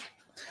platoon.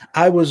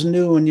 I was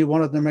new and you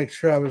wanted to make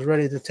sure I was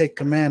ready to take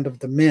command of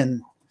the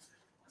men.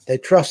 They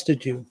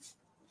trusted you.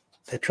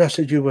 They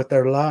trusted you with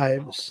their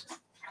lives.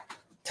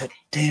 That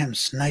damn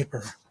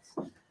sniper.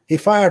 He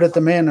fired at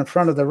the man in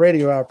front of the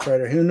radio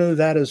operator who knew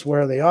that is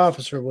where the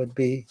officer would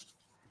be.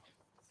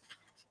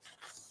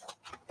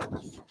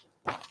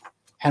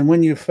 And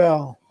when you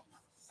fell,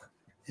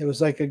 it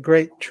was like a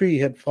great tree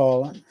had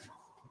fallen.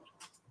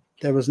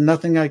 There was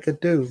nothing I could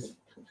do.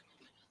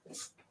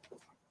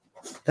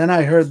 Then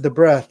I heard the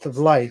breath of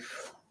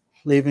life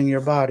leaving your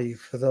body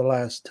for the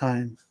last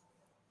time.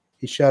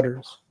 He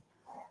shudders.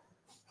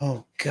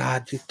 Oh,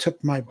 God, you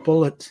took my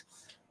bullet.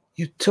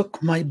 You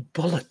took my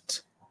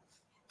bullet.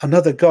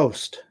 Another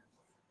ghost.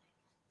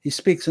 He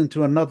speaks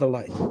into another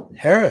light.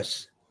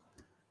 Harris,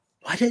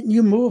 why didn't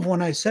you move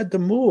when I said to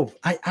move?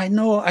 I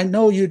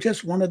know you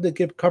just wanted to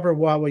give cover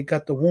while we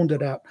got the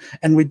wounded out.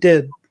 And we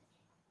did,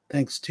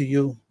 thanks to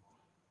you.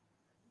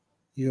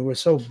 You were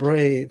so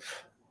brave.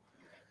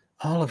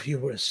 All of you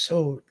were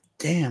so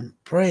damn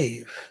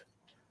brave.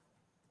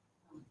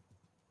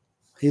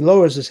 He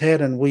lowers his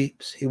head and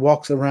weeps. He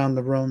walks around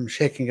the room,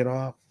 shaking it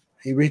off.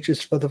 He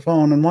reaches for the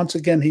phone, and once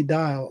again he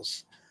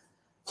dials.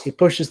 He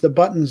pushes the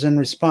buttons in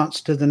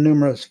response to the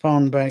numerous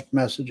phone bank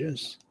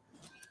messages.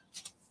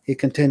 He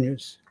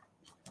continues.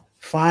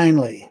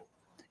 Finally,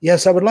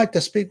 yes, I would like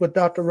to speak with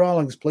Dr.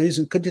 Rawlings, please,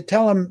 and could you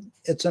tell him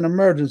it's an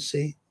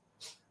emergency?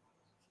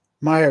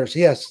 Myers,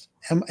 yes.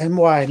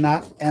 M-Y,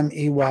 not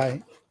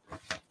M-E-Y.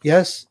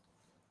 Yes,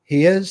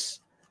 he is.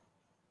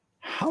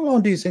 How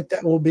long do you think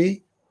that will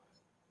be?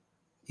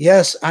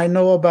 Yes, I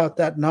know about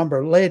that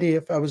number. Lady,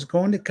 if I was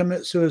going to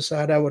commit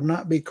suicide, I would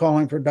not be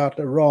calling for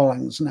Dr.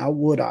 Rawlings, now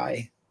would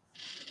I?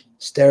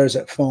 Stares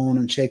at phone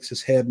and shakes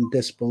his head in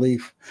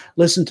disbelief.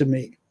 Listen to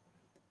me.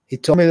 He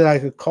told me that I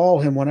could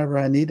call him whenever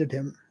I needed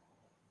him.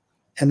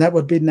 And that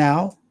would be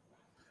now?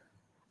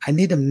 I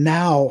need him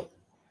now.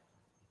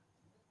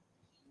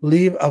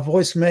 Leave a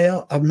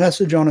voicemail, a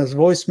message on his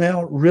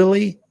voicemail?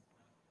 Really?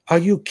 Are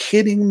you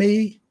kidding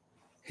me?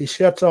 He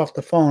shuts off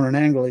the phone and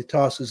angrily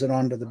tosses it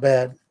onto the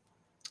bed.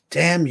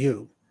 Damn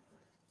you.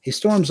 He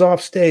storms off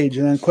stage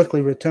and then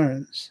quickly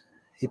returns.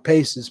 He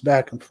paces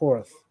back and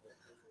forth.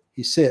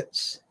 He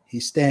sits. He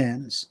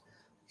stands.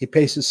 He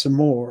paces some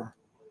more.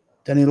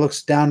 Then he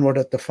looks downward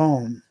at the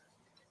phone.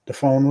 The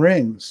phone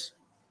rings.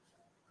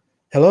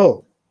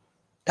 Hello.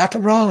 Dr.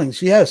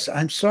 Rawlings, yes,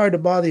 I'm sorry to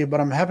bother you, but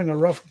I'm having a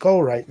rough go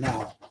right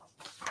now.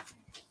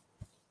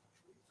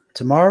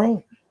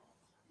 Tomorrow?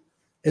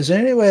 Is there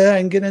any way I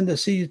can get in to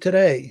see you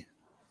today?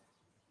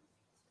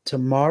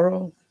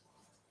 Tomorrow?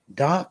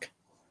 Doc,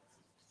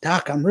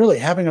 I'm really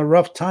having a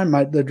rough time.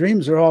 The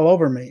dreams are all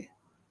over me.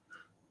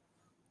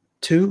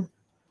 2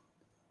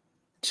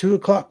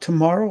 o'clock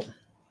tomorrow?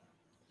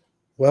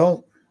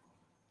 Well,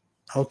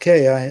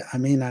 okay, I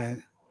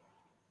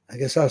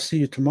guess I'll see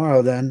you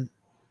tomorrow then.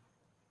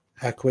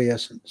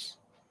 Acquiescence.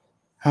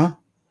 Huh?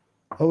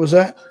 What was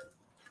that?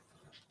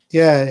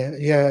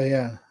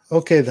 Yeah.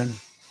 Okay then,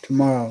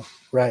 tomorrow,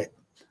 right.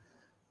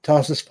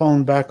 Tosses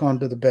phone back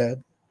onto the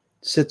bed,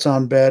 sits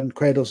on bed and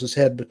cradles his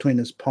head between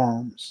his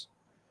palms.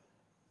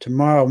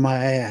 Tomorrow,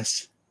 my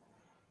ass.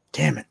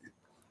 Damn it.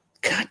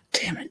 God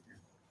damn it.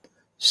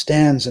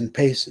 Stands and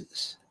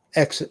paces,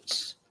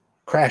 exits,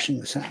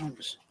 crashing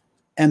sounds.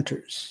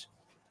 enters.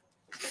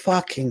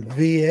 Fucking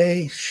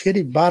VA,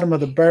 shitty bottom of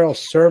the barrel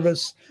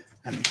service,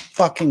 and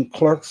fucking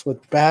clerks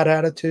with bad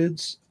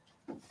attitudes.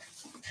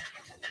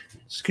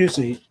 Excuse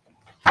me.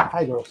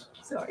 Hi, girls.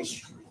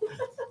 Sorry.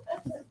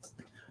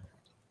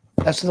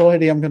 That's the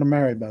lady I'm going to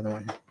marry, by the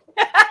way.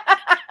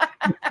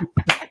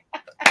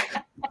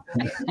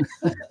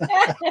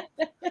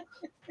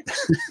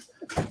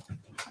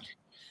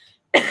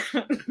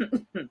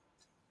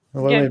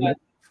 Wait a minute.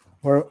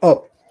 Where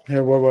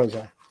was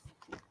I?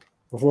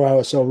 Before I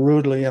was so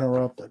rudely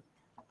interrupted.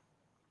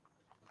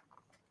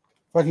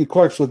 Fucking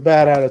clerks with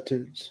bad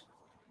attitudes.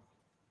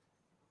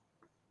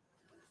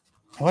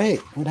 Wait,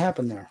 what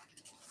happened there?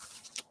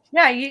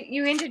 Yeah,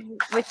 you ended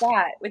with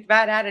that, with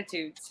bad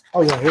attitudes.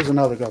 Oh, yeah, here's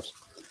another ghost.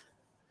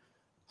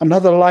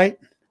 Another light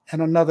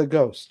and another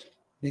ghost.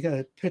 You got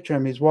to picture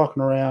him. He's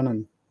walking around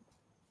and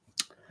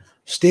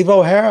Steve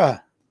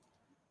O'Hara.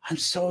 I'm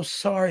so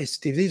sorry,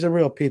 Steve. These are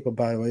real people,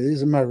 by the way.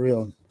 These are my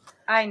real.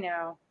 I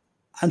know.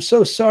 I'm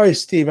so sorry,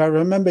 Steve. I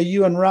remember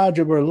you and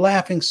Roger were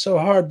laughing so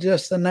hard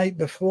just the night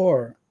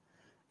before.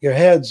 Your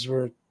heads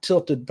were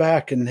tilted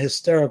back in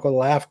hysterical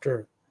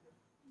laughter.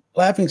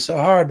 Laughing so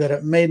hard that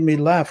it made me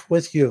laugh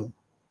with you.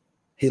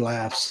 He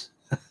laughs.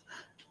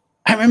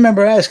 I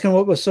remember asking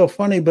what was so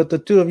funny, but the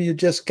two of you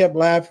just kept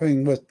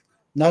laughing with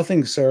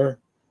nothing, sir.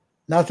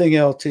 Nothing,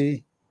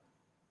 LT.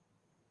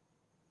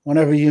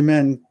 Whenever you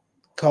men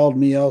called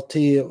me LT,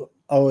 it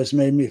always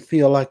made me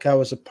feel like I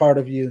was a part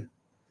of you.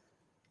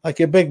 Like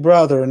your big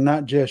brother and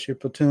not just your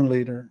platoon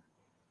leader.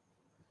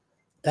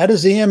 That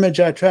is the image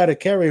I try to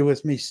carry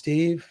with me,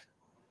 Steve.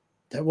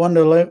 That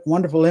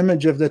wonderful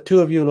image of the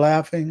two of you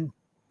laughing.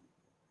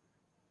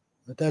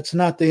 But that's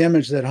not the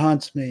image that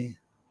haunts me.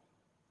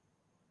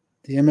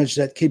 The image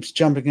that keeps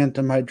jumping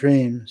into my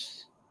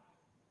dreams.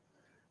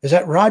 Is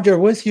that Roger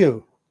with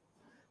you?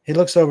 He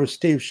looks over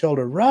Steve's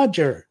shoulder.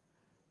 Roger,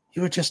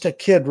 you were just a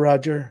kid,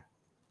 Roger.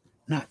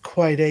 Not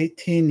quite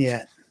 18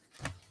 yet.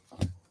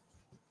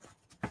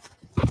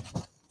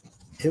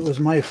 It was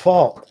my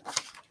fault.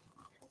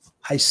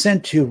 I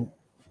sent you.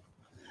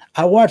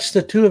 I watched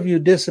the two of you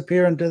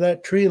disappear into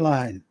that tree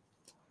line.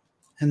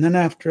 And then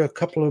after a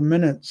couple of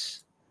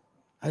minutes,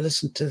 I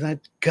listened to that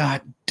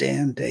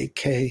goddamned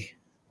AK.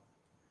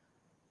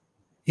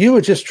 You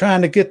were just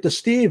trying to get to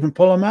Steve and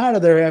pull him out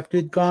of there after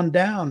he'd gone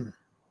down.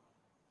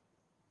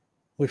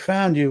 We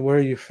found you where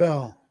you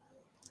fell.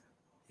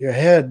 Your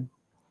head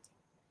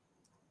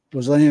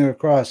was laying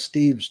across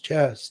Steve's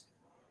chest.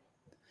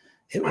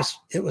 It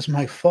was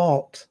my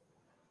fault.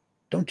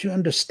 Don't you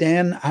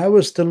understand? I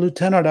was the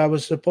lieutenant. I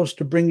was supposed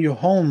to bring you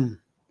home.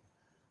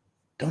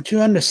 Don't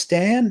you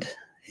understand?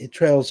 He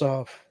trails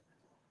off.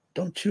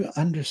 Don't you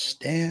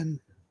understand?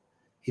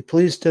 He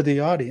pleads to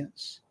the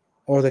audience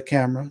or the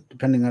camera,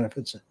 depending on if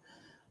it's a...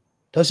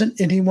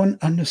 Doesn't anyone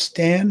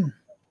understand?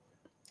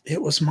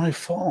 It was my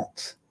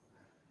fault.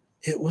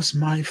 It was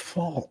my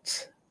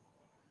fault.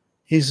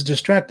 He's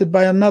distracted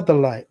by another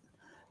light.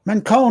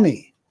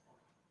 Manconi,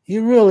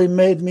 you really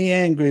made me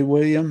angry,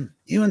 William.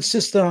 You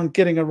insisted on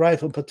getting a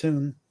rifle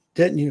platoon,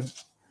 didn't you?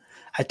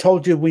 I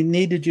told you we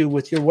needed you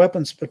with your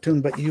weapons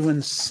platoon, but you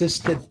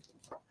insisted.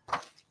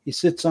 He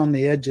sits on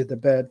the edge of the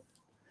bed.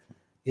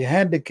 You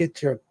had to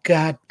get your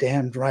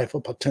goddamn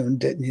rifle platoon,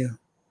 didn't you?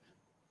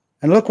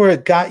 And look where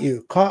it got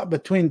you, caught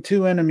between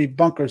two enemy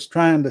bunkers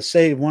trying to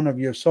save one of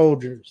your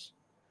soldiers.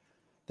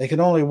 They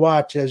could only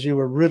watch as you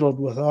were riddled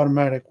with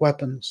automatic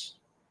weapons.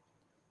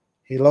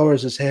 He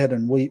lowers his head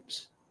and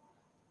weeps.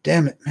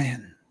 Damn it,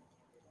 man.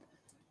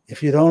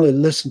 If you'd only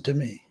listened to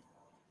me.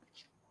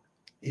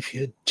 If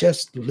you'd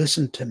just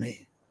listened to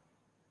me.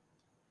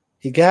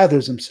 He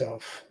gathers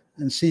himself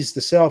and sees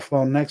the cell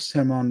phone next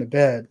to him on the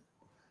bed.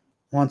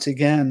 Once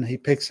again, he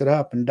picks it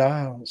up and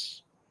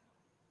dials.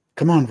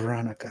 Come on,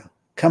 Veronica.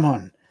 Come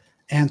on.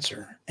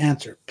 Answer.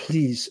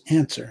 Please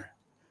answer.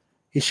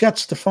 He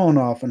shuts the phone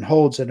off and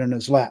holds it in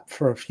his lap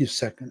for a few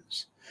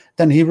seconds.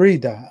 Then he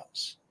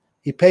redials.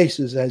 He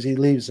paces as he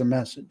leaves a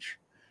message.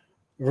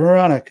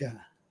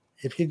 Veronica,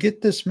 if you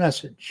get this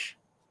message,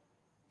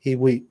 he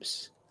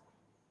weeps.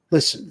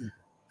 Listen,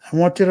 I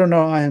want you to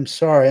know I am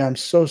sorry. I'm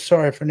so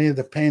sorry for any of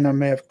the pain I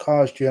may have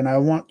caused you, and I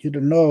want you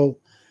to know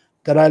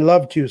that I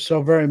loved you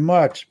so very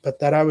much, but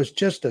that I was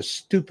just a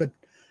stupid,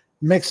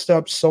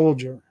 mixed-up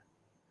soldier.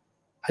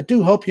 I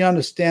do hope you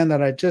understand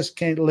that I just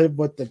can't live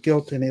with the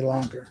guilt any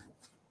longer.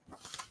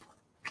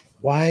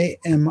 Why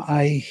am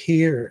I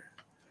here?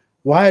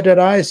 Why did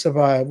I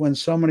survive when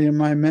so many of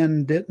my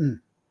men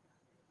didn't?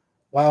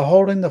 While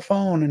holding the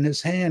phone in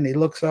his hand, he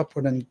looks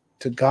upward and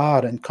to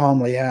God and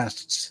calmly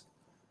asks,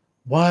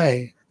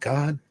 why,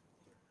 God?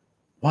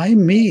 Why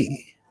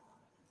me?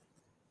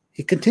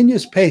 He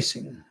continues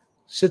pacing,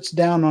 sits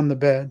down on the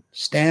bed,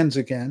 stands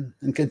again,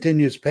 and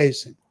continues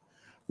pacing.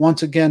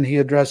 Once again, he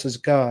addresses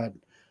God.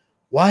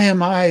 Why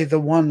am I the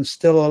one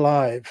still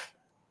alive?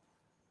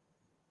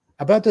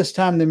 About this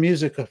time, the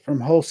music from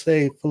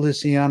Jose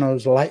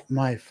Feliciano's Light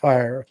My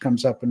Fire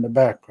comes up in the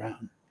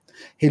background.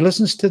 He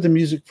listens to the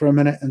music for a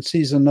minute and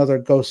sees another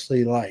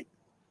ghostly light.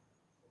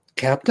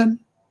 Captain?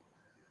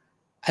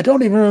 I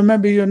don't even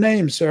remember your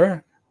name,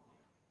 sir.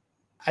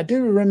 I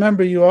do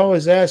remember you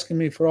always asking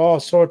me for all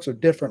sorts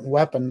of different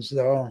weapons,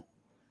 though.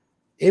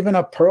 Even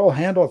a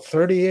pearl-handled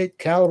 .38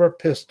 caliber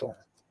pistol.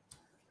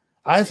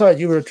 I thought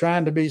you were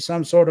trying to be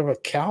some sort of a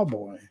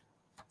cowboy.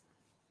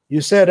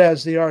 You said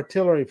as the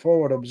artillery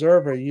forward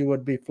observer you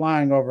would be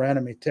flying over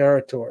enemy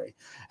territory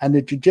and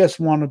that you just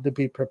wanted to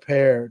be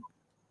prepared.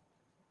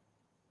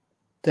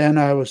 Then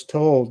I was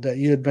told that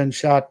you had been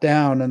shot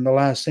down and the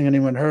last thing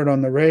anyone heard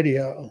on the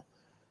radio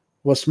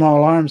was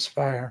small arms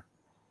fire.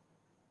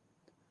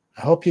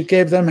 I hope you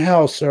gave them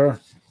hell, sir.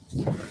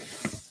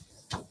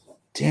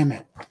 Damn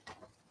it.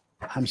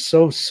 I'm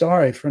so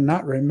sorry for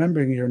not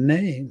remembering your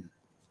name.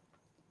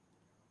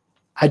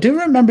 I do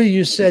remember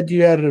you said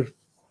you had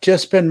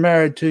just been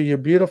married to your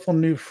beautiful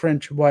new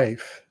French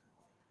wife.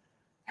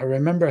 I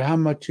remember how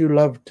much you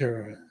loved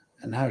her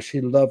and how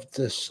she loved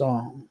this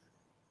song.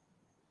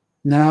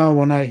 Now,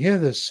 when I hear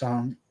this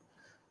song,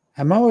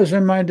 I'm always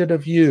reminded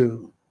of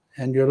you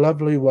and your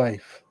lovely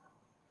wife.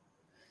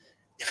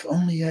 If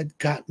only I'd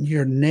gotten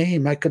your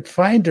name, I could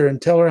find her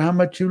and tell her how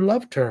much you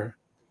loved her.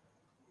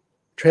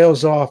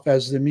 Trails off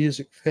as the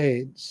music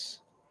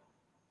fades.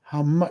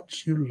 How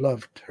much you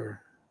loved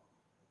her.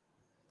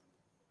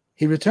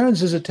 He returns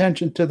his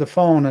attention to the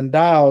phone and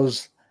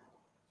dials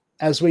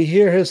as we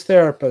hear his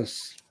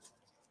therapist,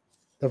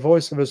 the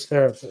voice of his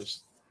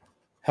therapist.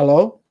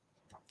 Hello?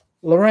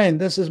 Lorraine,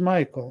 this is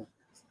Michael.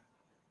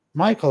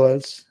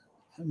 Michael,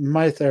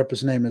 my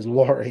therapist's name is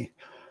Lori.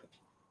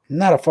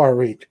 Not a far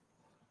reach.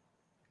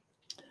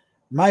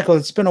 Michael,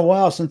 it's been a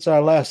while since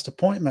our last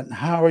appointment.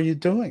 How are you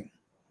doing?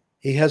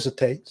 He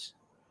hesitates.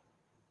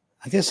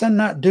 I guess I'm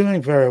not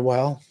doing very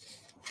well.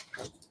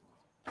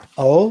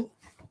 Oh,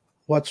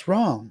 what's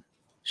wrong?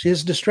 She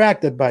is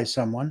distracted by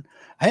someone.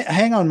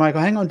 Hang on,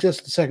 Michael. Hang on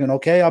just a second,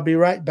 okay? I'll be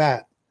right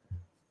back.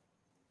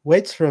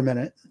 Waits for a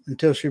minute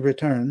until she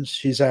returns.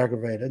 She's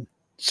aggravated.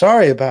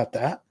 Sorry about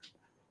that.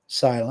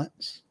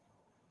 Silence.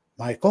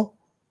 Michael,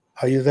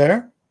 are you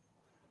there?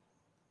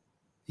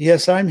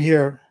 Yes, I'm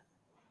here.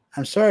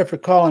 I'm sorry for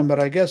calling, but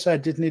I guess I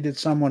just needed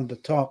someone to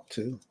talk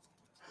to.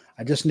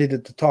 I just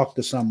needed to talk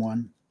to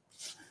someone.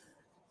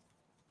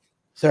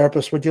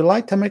 Therapist, would you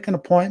like to make an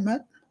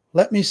appointment?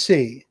 Let me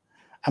see.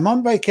 I'm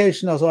on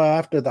vacation until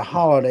after the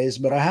holidays,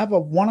 but I have a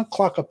 1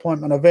 o'clock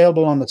appointment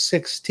available on the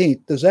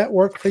 16th. Does that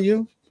work for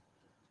you?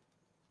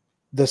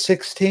 The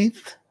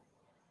 16th?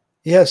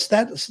 Yes,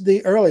 that's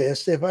the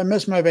earliest. If I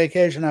miss my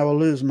vacation, I will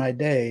lose my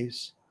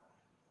days.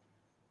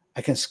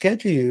 I can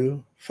schedule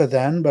you for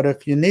then, but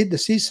if you need to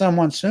see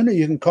someone sooner,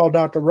 you can call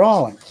Dr.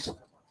 Rawlings.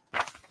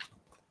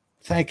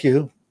 Thank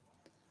you.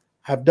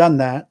 I've done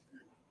that.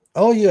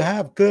 Oh, you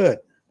have? Good.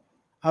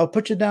 I'll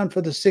put you down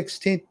for the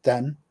 16th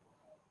then.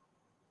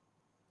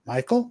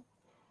 Michael?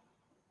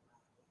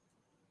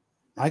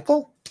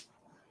 Michael?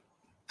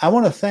 I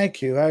want to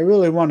thank you. I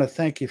really want to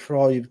thank you for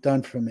all you've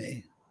done for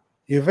me.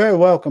 You're very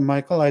welcome,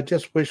 Michael. I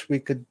just wish we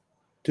could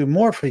do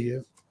more for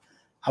you.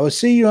 I will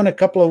see you in a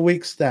couple of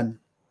weeks then.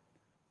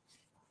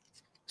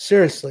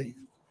 Seriously,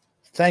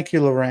 thank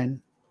you,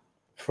 Lorraine,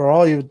 for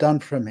all you've done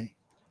for me.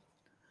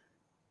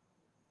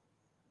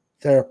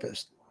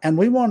 Therapist. And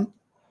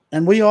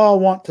we all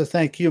want to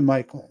thank you,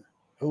 Michael,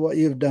 for what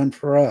you've done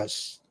for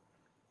us.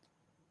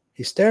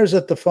 He stares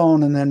at the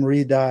phone and then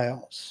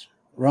redials.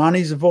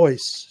 Ronnie's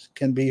voice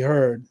can be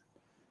heard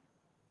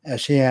as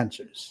she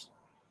answers.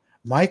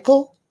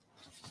 Michael?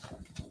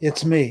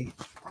 It's me.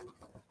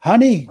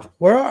 Honey,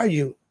 where are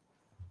you?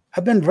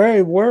 I've been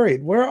very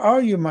worried. Where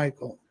are you,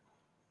 Michael?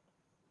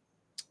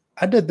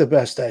 I did the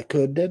best I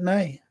could, didn't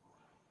I?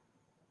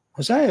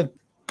 Was I a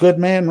good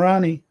man,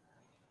 Ronnie?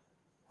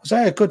 Was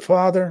I a good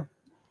father?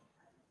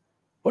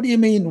 What do you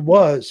mean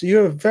was?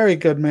 You're a very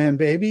good man,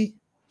 baby.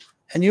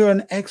 And you're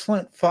an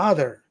excellent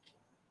father.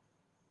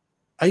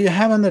 Are you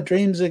having the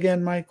dreams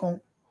again,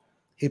 Michael?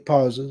 He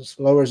pauses,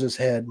 lowers his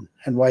head,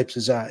 and wipes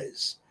his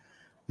eyes.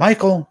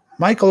 Michael,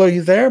 Michael, are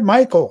you there?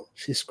 Michael,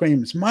 she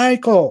screams.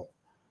 Michael!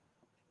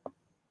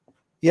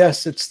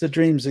 Yes, it's the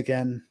dreams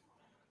again.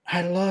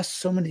 I lost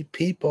so many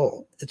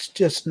people. It's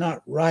just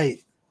not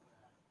right.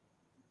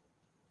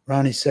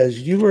 Ronnie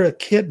says, you were a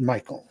kid,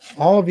 Michael.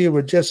 All of you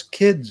were just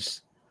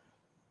kids.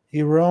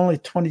 You were only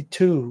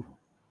 22.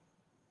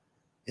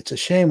 It's a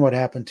shame what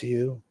happened to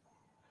you,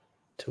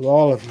 to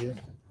all of you.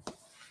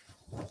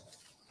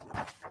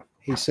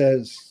 He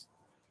says,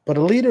 but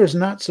a leader is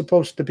not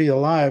supposed to be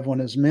alive when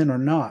his men are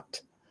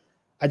not.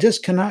 I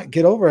just cannot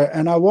get over it,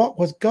 and I walk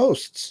with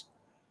ghosts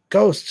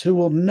who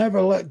will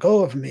never let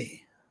go of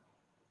me.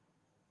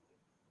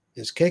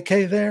 Is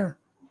KK there?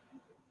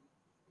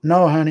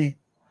 No, honey.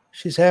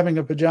 She's having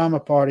a pajama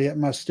party at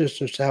my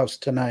sister's house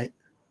tonight.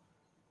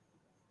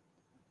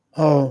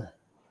 Oh,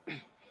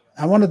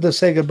 I wanted to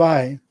say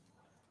goodbye.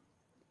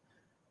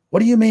 What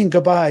do you mean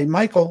goodbye?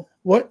 Michael,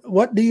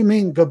 what do you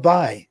mean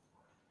goodbye?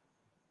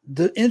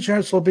 The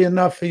insurance will be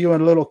enough for you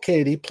and little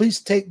Katie.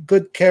 Please take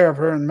good care of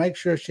her and make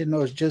sure she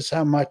knows just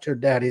how much her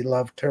daddy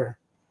loved her.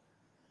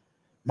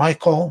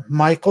 Michael,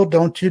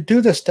 don't you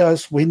do this to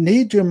us. We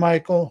need you,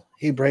 Michael.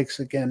 He breaks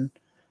again.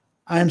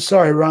 I'm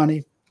sorry,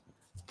 Ronnie.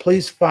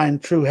 Please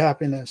find true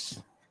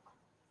happiness.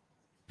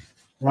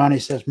 Ronnie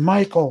says,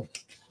 Michael,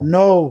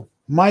 no,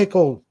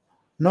 Michael,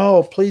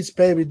 no, please,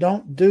 baby,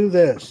 don't do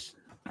this.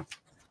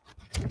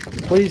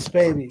 Please,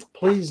 baby,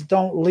 please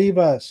don't leave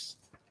us.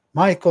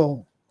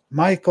 Michael,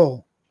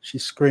 Michael, she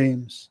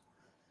screams.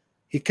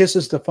 He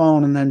kisses the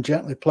phone and then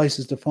gently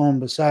places the phone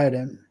beside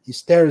him. He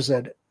stares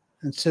at it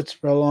and sits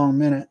for a long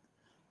minute,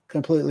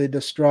 completely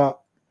distraught.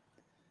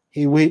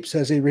 He weeps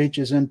as he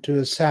reaches into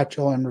his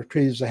satchel and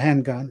retrieves a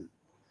handgun.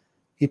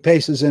 He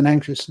paces in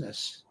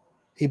anxiousness.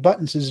 He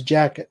buttons his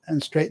jacket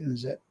and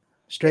straightens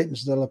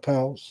the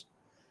lapels.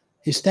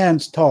 He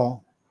stands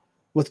tall,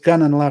 with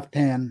gun in left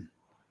hand,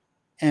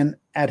 and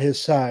at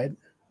his side.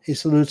 He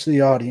salutes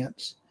the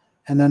audience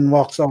and then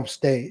walks off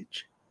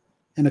stage.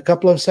 In a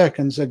couple of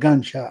seconds, a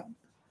gunshot.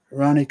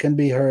 Ronnie can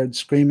be heard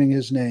screaming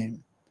his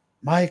name.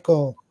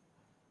 Michael,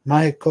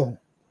 Michael.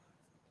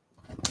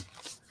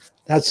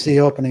 That's the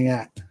opening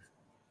act.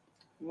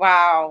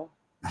 Wow.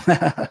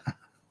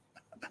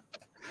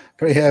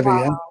 Pretty heavy,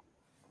 Wow. huh?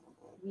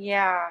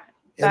 Yeah.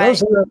 Yeah,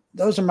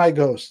 those are my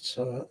ghosts.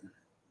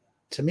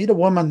 To meet a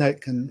woman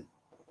that can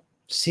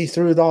see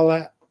through all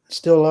that,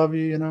 still love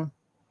you,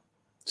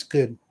 it's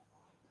good.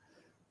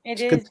 It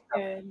It's is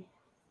good.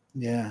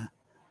 Yeah.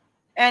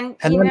 And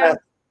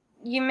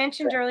you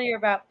mentioned earlier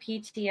about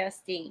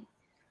PTSD.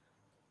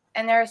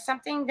 And there's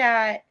something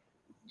that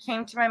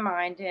came to my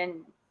mind,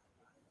 and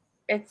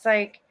it's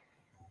like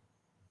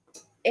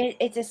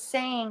it's a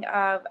saying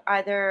of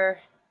either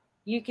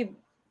you could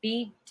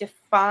be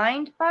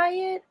defined by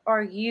it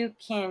or you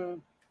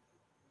can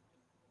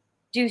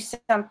do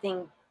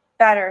something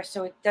better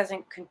so it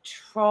doesn't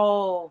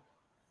control.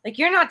 Like,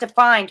 you're not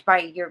defined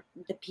by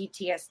the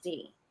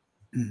PTSD.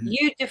 Mm-hmm.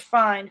 You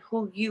define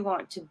who you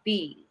want to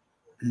be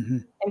Mm-hmm.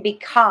 and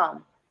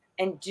become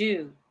and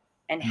do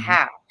and Mm-hmm.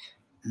 have.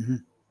 Mm-hmm.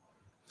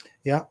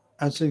 Yeah,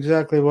 that's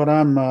exactly what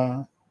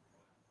I'm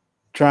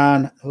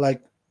trying.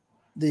 Like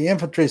the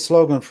infantry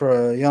slogan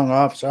for a young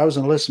officer. I was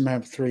an enlisted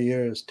man for 3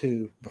 years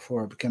too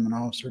before I became an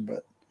officer.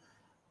 But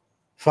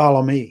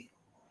follow me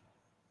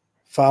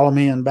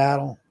in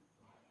battle,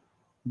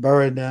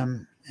 buried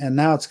them, and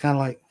now it's kind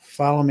of like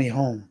follow me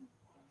home.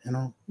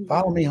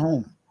 Follow me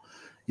home.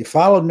 You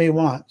followed me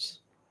once,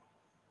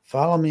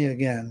 follow me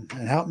again,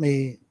 and help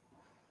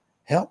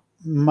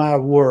my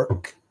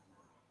work,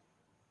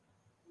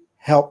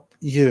 help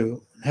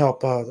you,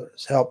 help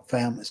others, help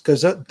families,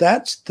 because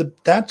that's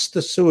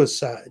the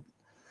suicide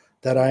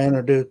that I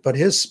introduced. But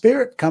his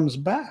spirit comes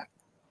back,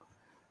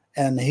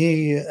 and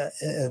he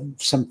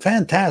some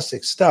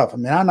fantastic stuff. I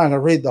mean, I'm not going to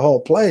read the whole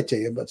play to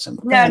you, but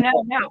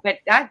No, but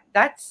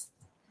that's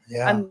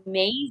yeah,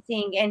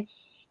 amazing. And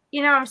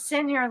I'm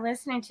sitting here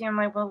listening to you. I'm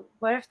like, well,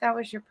 what if that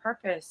was your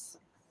purpose?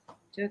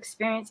 To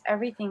experience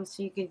everything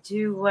so you could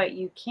do what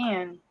you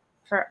can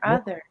for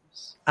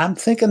others. I'm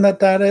thinking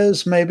that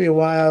is maybe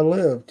why I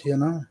lived,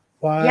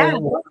 why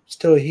I'm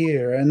still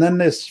here. And then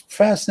this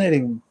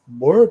fascinating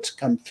words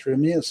come through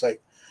me. It's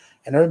like,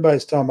 and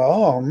everybody's talking about,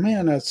 oh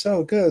man, that's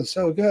so good.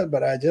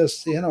 But I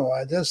just,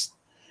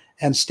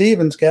 and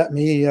Stephen's got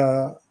me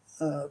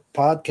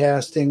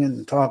podcasting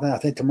and talking. I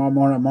think tomorrow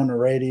morning I'm on the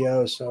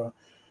radio. So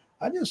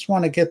I just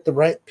want to get the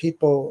right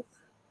people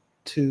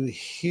to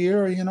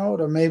hear,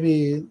 to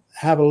maybe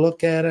have a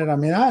look at it. I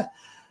mean,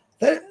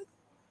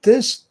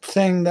 this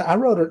thing that I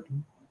wrote it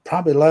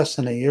probably less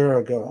than a year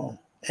ago,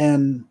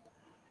 and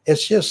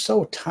it's just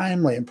so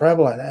timely and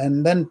prevalent.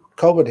 And then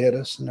COVID hit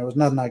us, and there was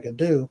nothing I could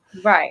do.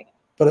 Right.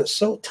 But it's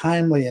so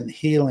timely and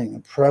healing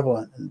and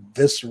prevalent and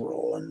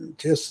visceral, and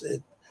just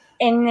it.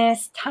 In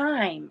this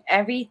time,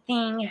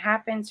 everything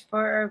happens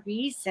for a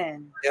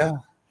reason. Yeah.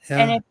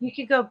 And if you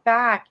could go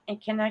back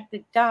and connect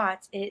the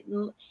dots, it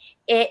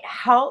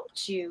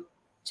helped you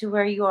to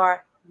where you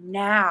are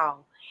now,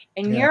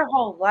 and your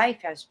whole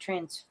life has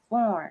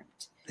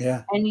transformed.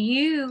 Yeah. And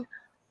you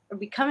are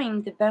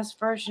becoming the best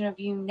version of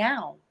you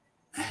now.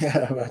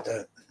 Yeah, about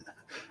that.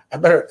 I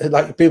better,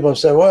 like people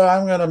say, well,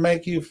 I'm going to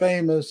make you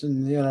famous,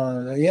 and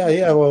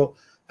well,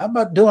 how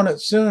about doing it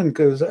soon?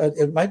 Because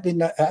it might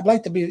be. I'd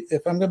like to be.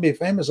 If I'm going to be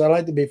famous, I'd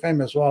like to be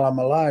famous while I'm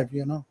alive.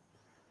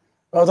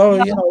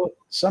 Although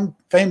some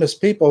famous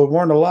people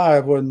weren't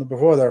alive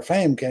before their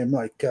fame came,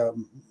 like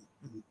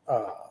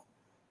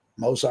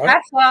Mozart,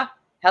 Tesla,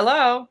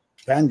 hello,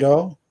 Van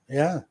Gogh,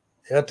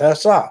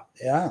 Tesla,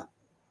 yeah.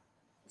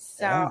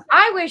 So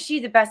I wish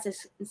you the best of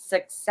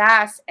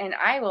success, and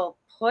I will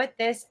put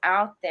this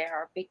out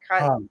there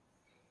because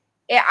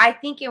I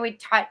think it would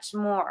touch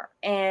more.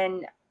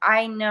 And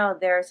I know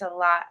there's a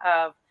lot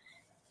of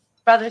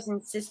brothers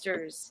and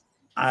sisters.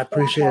 I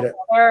appreciate it.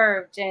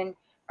 Served and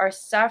are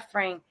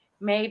suffering.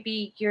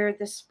 Maybe you're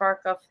the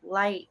spark of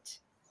light.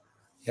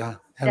 Yeah,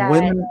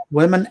 and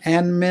women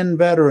and men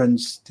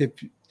veterans,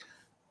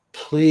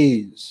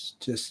 please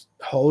just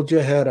hold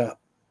your head up.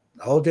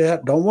 Hold your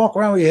head. Don't walk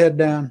around with your head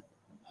down.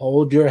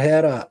 Hold your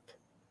head up.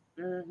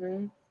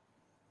 Mm-hmm.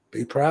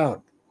 Be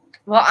proud.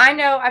 Well, I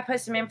know I put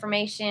some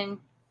information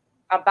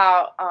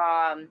about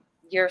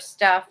your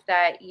stuff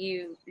that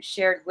you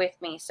shared with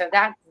me. So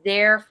that's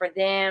there for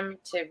them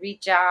to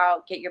reach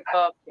out, get your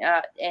book,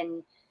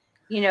 and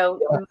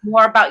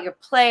more about your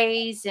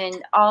plays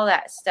and all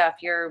that stuff,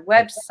 your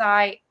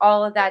website,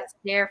 all of that's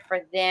there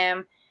for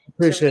them.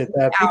 Appreciate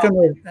that.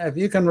 If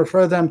you can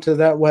refer them to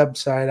that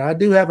website, I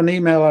do have an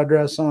email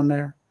address on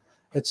there.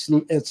 It's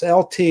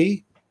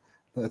LT,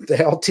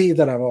 the LT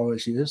that I've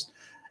always used.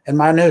 And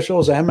my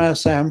initials,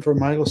 MSM, for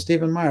Michael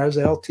Stephen Myers,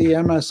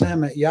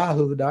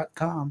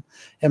 LTMSM@yahoo.com.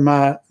 And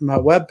my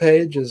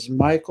webpage is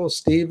Michael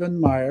Stephen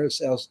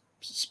Myers,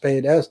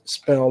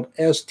 spelled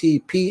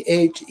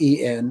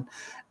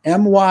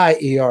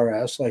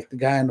STPHENMYERS, like the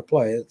guy in the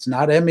play. It's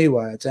not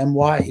MEY, it's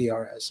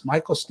MYERS,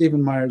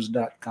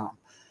 MichaelStephenMyers.com.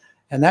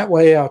 And that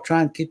way I'll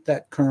try and keep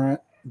that current.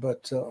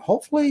 But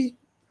hopefully,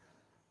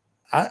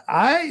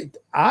 I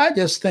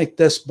just think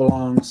this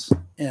belongs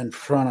in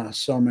front of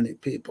so many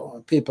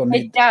people. People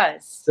need. It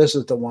does. This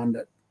is the one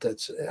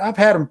that's. I've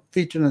had them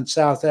featured in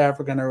South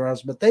Africa and everywhere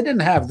else, but they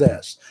didn't have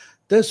this.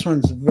 This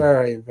one's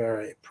very,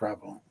 very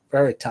prevalent,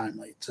 very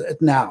timely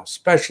now,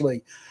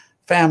 especially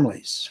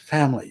families.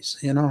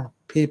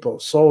 People,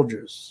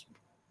 soldiers,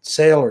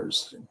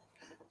 sailors,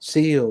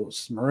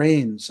 SEALs,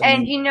 Marines.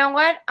 And you know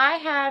what? I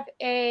have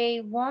a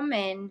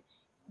woman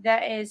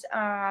that is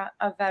a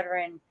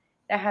veteran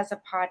that has a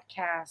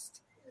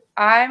podcast.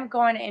 I'm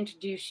going to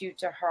introduce you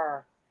to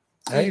her.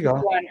 There you go.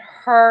 On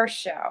her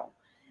show.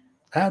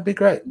 That'd be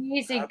great.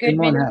 She's a good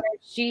mentor.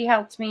 She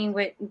helped me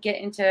get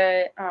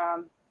into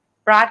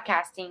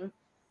broadcasting.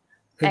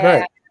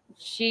 Great.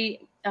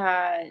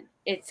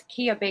 It's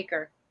Kia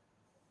Baker.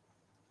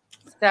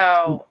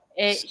 So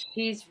it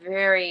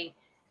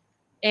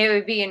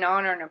would be an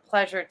honor and a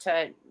pleasure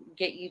to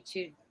get you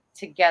two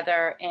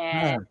together,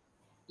 and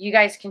you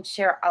guys can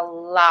share a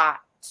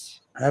lot.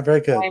 Very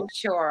good. I'm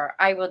sure.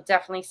 I will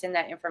definitely send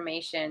that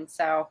information.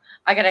 So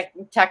I got to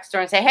text her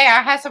and say, hey,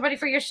 I have somebody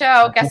for your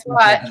show. Guess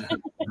what?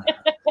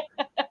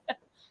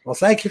 Well,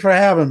 thank you for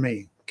having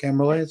me,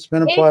 Kimberly. It's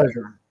been a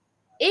pleasure.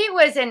 It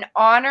was an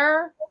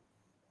honor.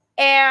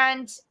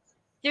 And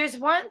there's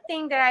one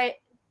thing that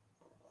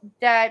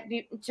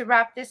to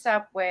wrap this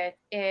up with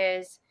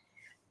is,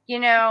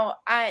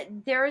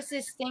 there's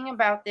this thing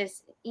about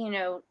this,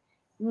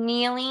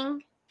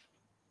 kneeling.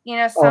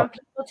 Some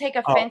people take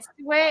offense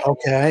to it.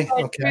 Okay.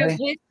 Through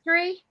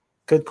history,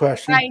 good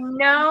question. I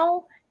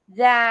know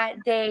that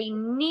they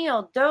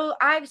kneel. Though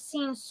I've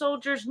seen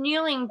soldiers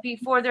kneeling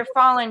before their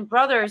fallen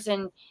brothers,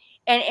 and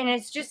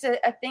it's just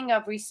a thing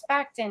of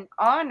respect and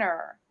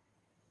honor.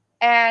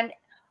 And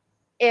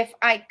if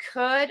I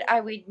could,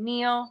 I would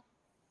kneel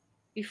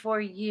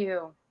before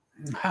you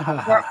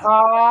for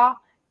all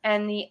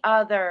and the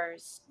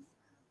others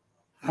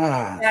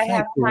that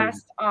have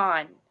passed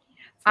on.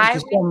 I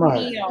would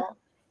kneel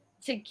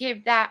to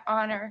give that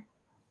honor,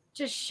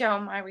 to show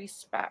my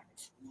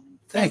respect.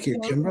 Thank you,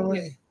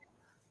 Kimberly.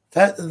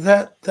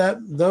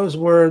 Those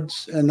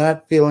words and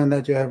that feeling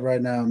that you have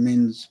right now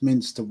means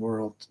the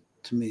world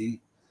to me.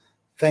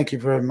 Thank you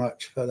very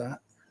much for that.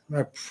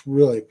 I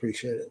really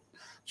appreciate it.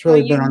 It's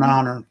really been an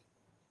honor.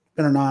 It's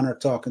been an honor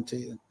talking to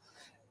you.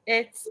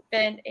 It's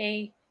been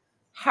a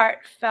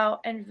heartfelt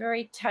and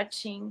very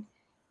touching.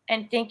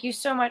 And thank you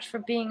so much for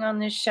being on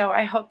this show.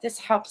 I hope this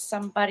helps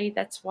somebody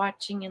that's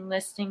watching and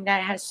listening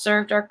that has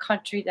served our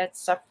country that's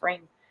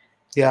suffering.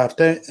 Yeah,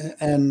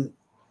 and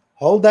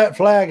hold that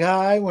flag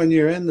high when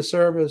you're in the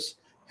service,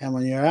 and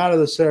when you're out of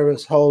the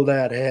service, hold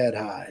that head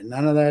high.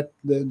 None of that.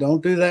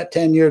 Don't do that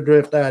 10-year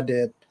drift I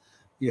did.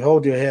 You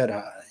hold your head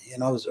high.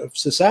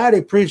 Society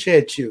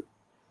appreciates you.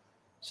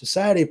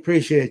 Society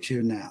appreciates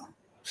you now.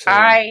 So,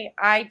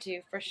 I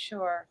do, for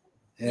sure.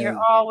 Yeah. You're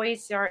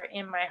always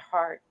in my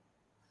heart.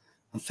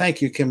 Well,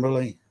 thank you,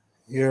 Kimberly.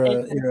 You're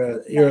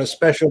a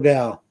special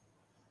gal.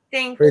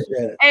 Thanks.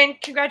 Appreciate it. And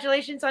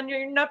congratulations on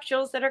your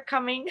nuptials that are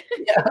coming.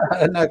 Yeah,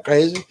 isn't that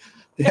crazy?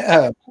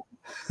 Yeah.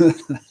 All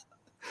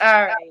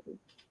right.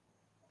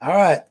 All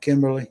right,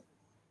 Kimberly.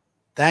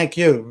 Thank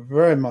you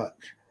very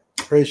much.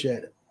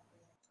 Appreciate it.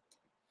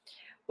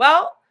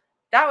 Well,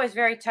 that was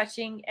very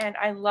touching, and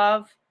I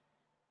love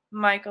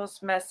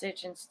Michael's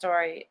message and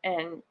story,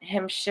 and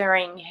him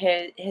sharing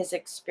his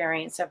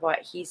experience of what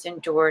he's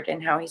endured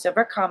and how he's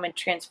overcome and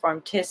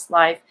transformed his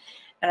life.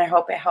 And I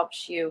hope it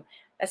helps you,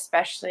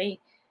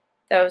 especially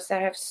those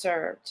that have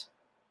served.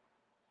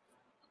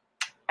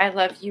 I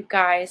love you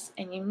guys,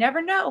 and you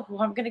never know who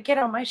I'm going to get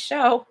on my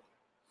show.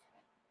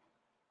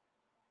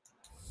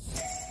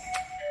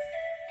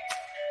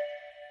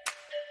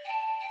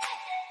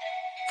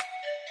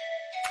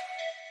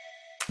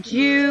 Do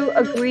you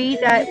agree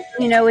that,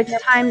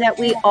 it's time that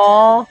we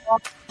all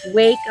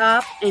wake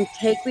up and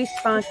take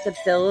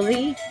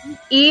responsibility,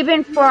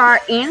 even for our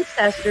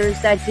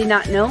ancestors that did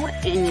not know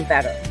any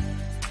better?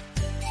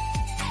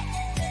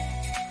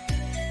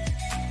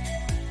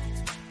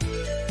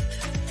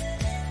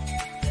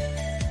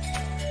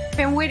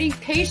 Been waiting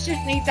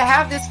patiently to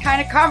have this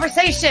kind of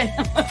conversation.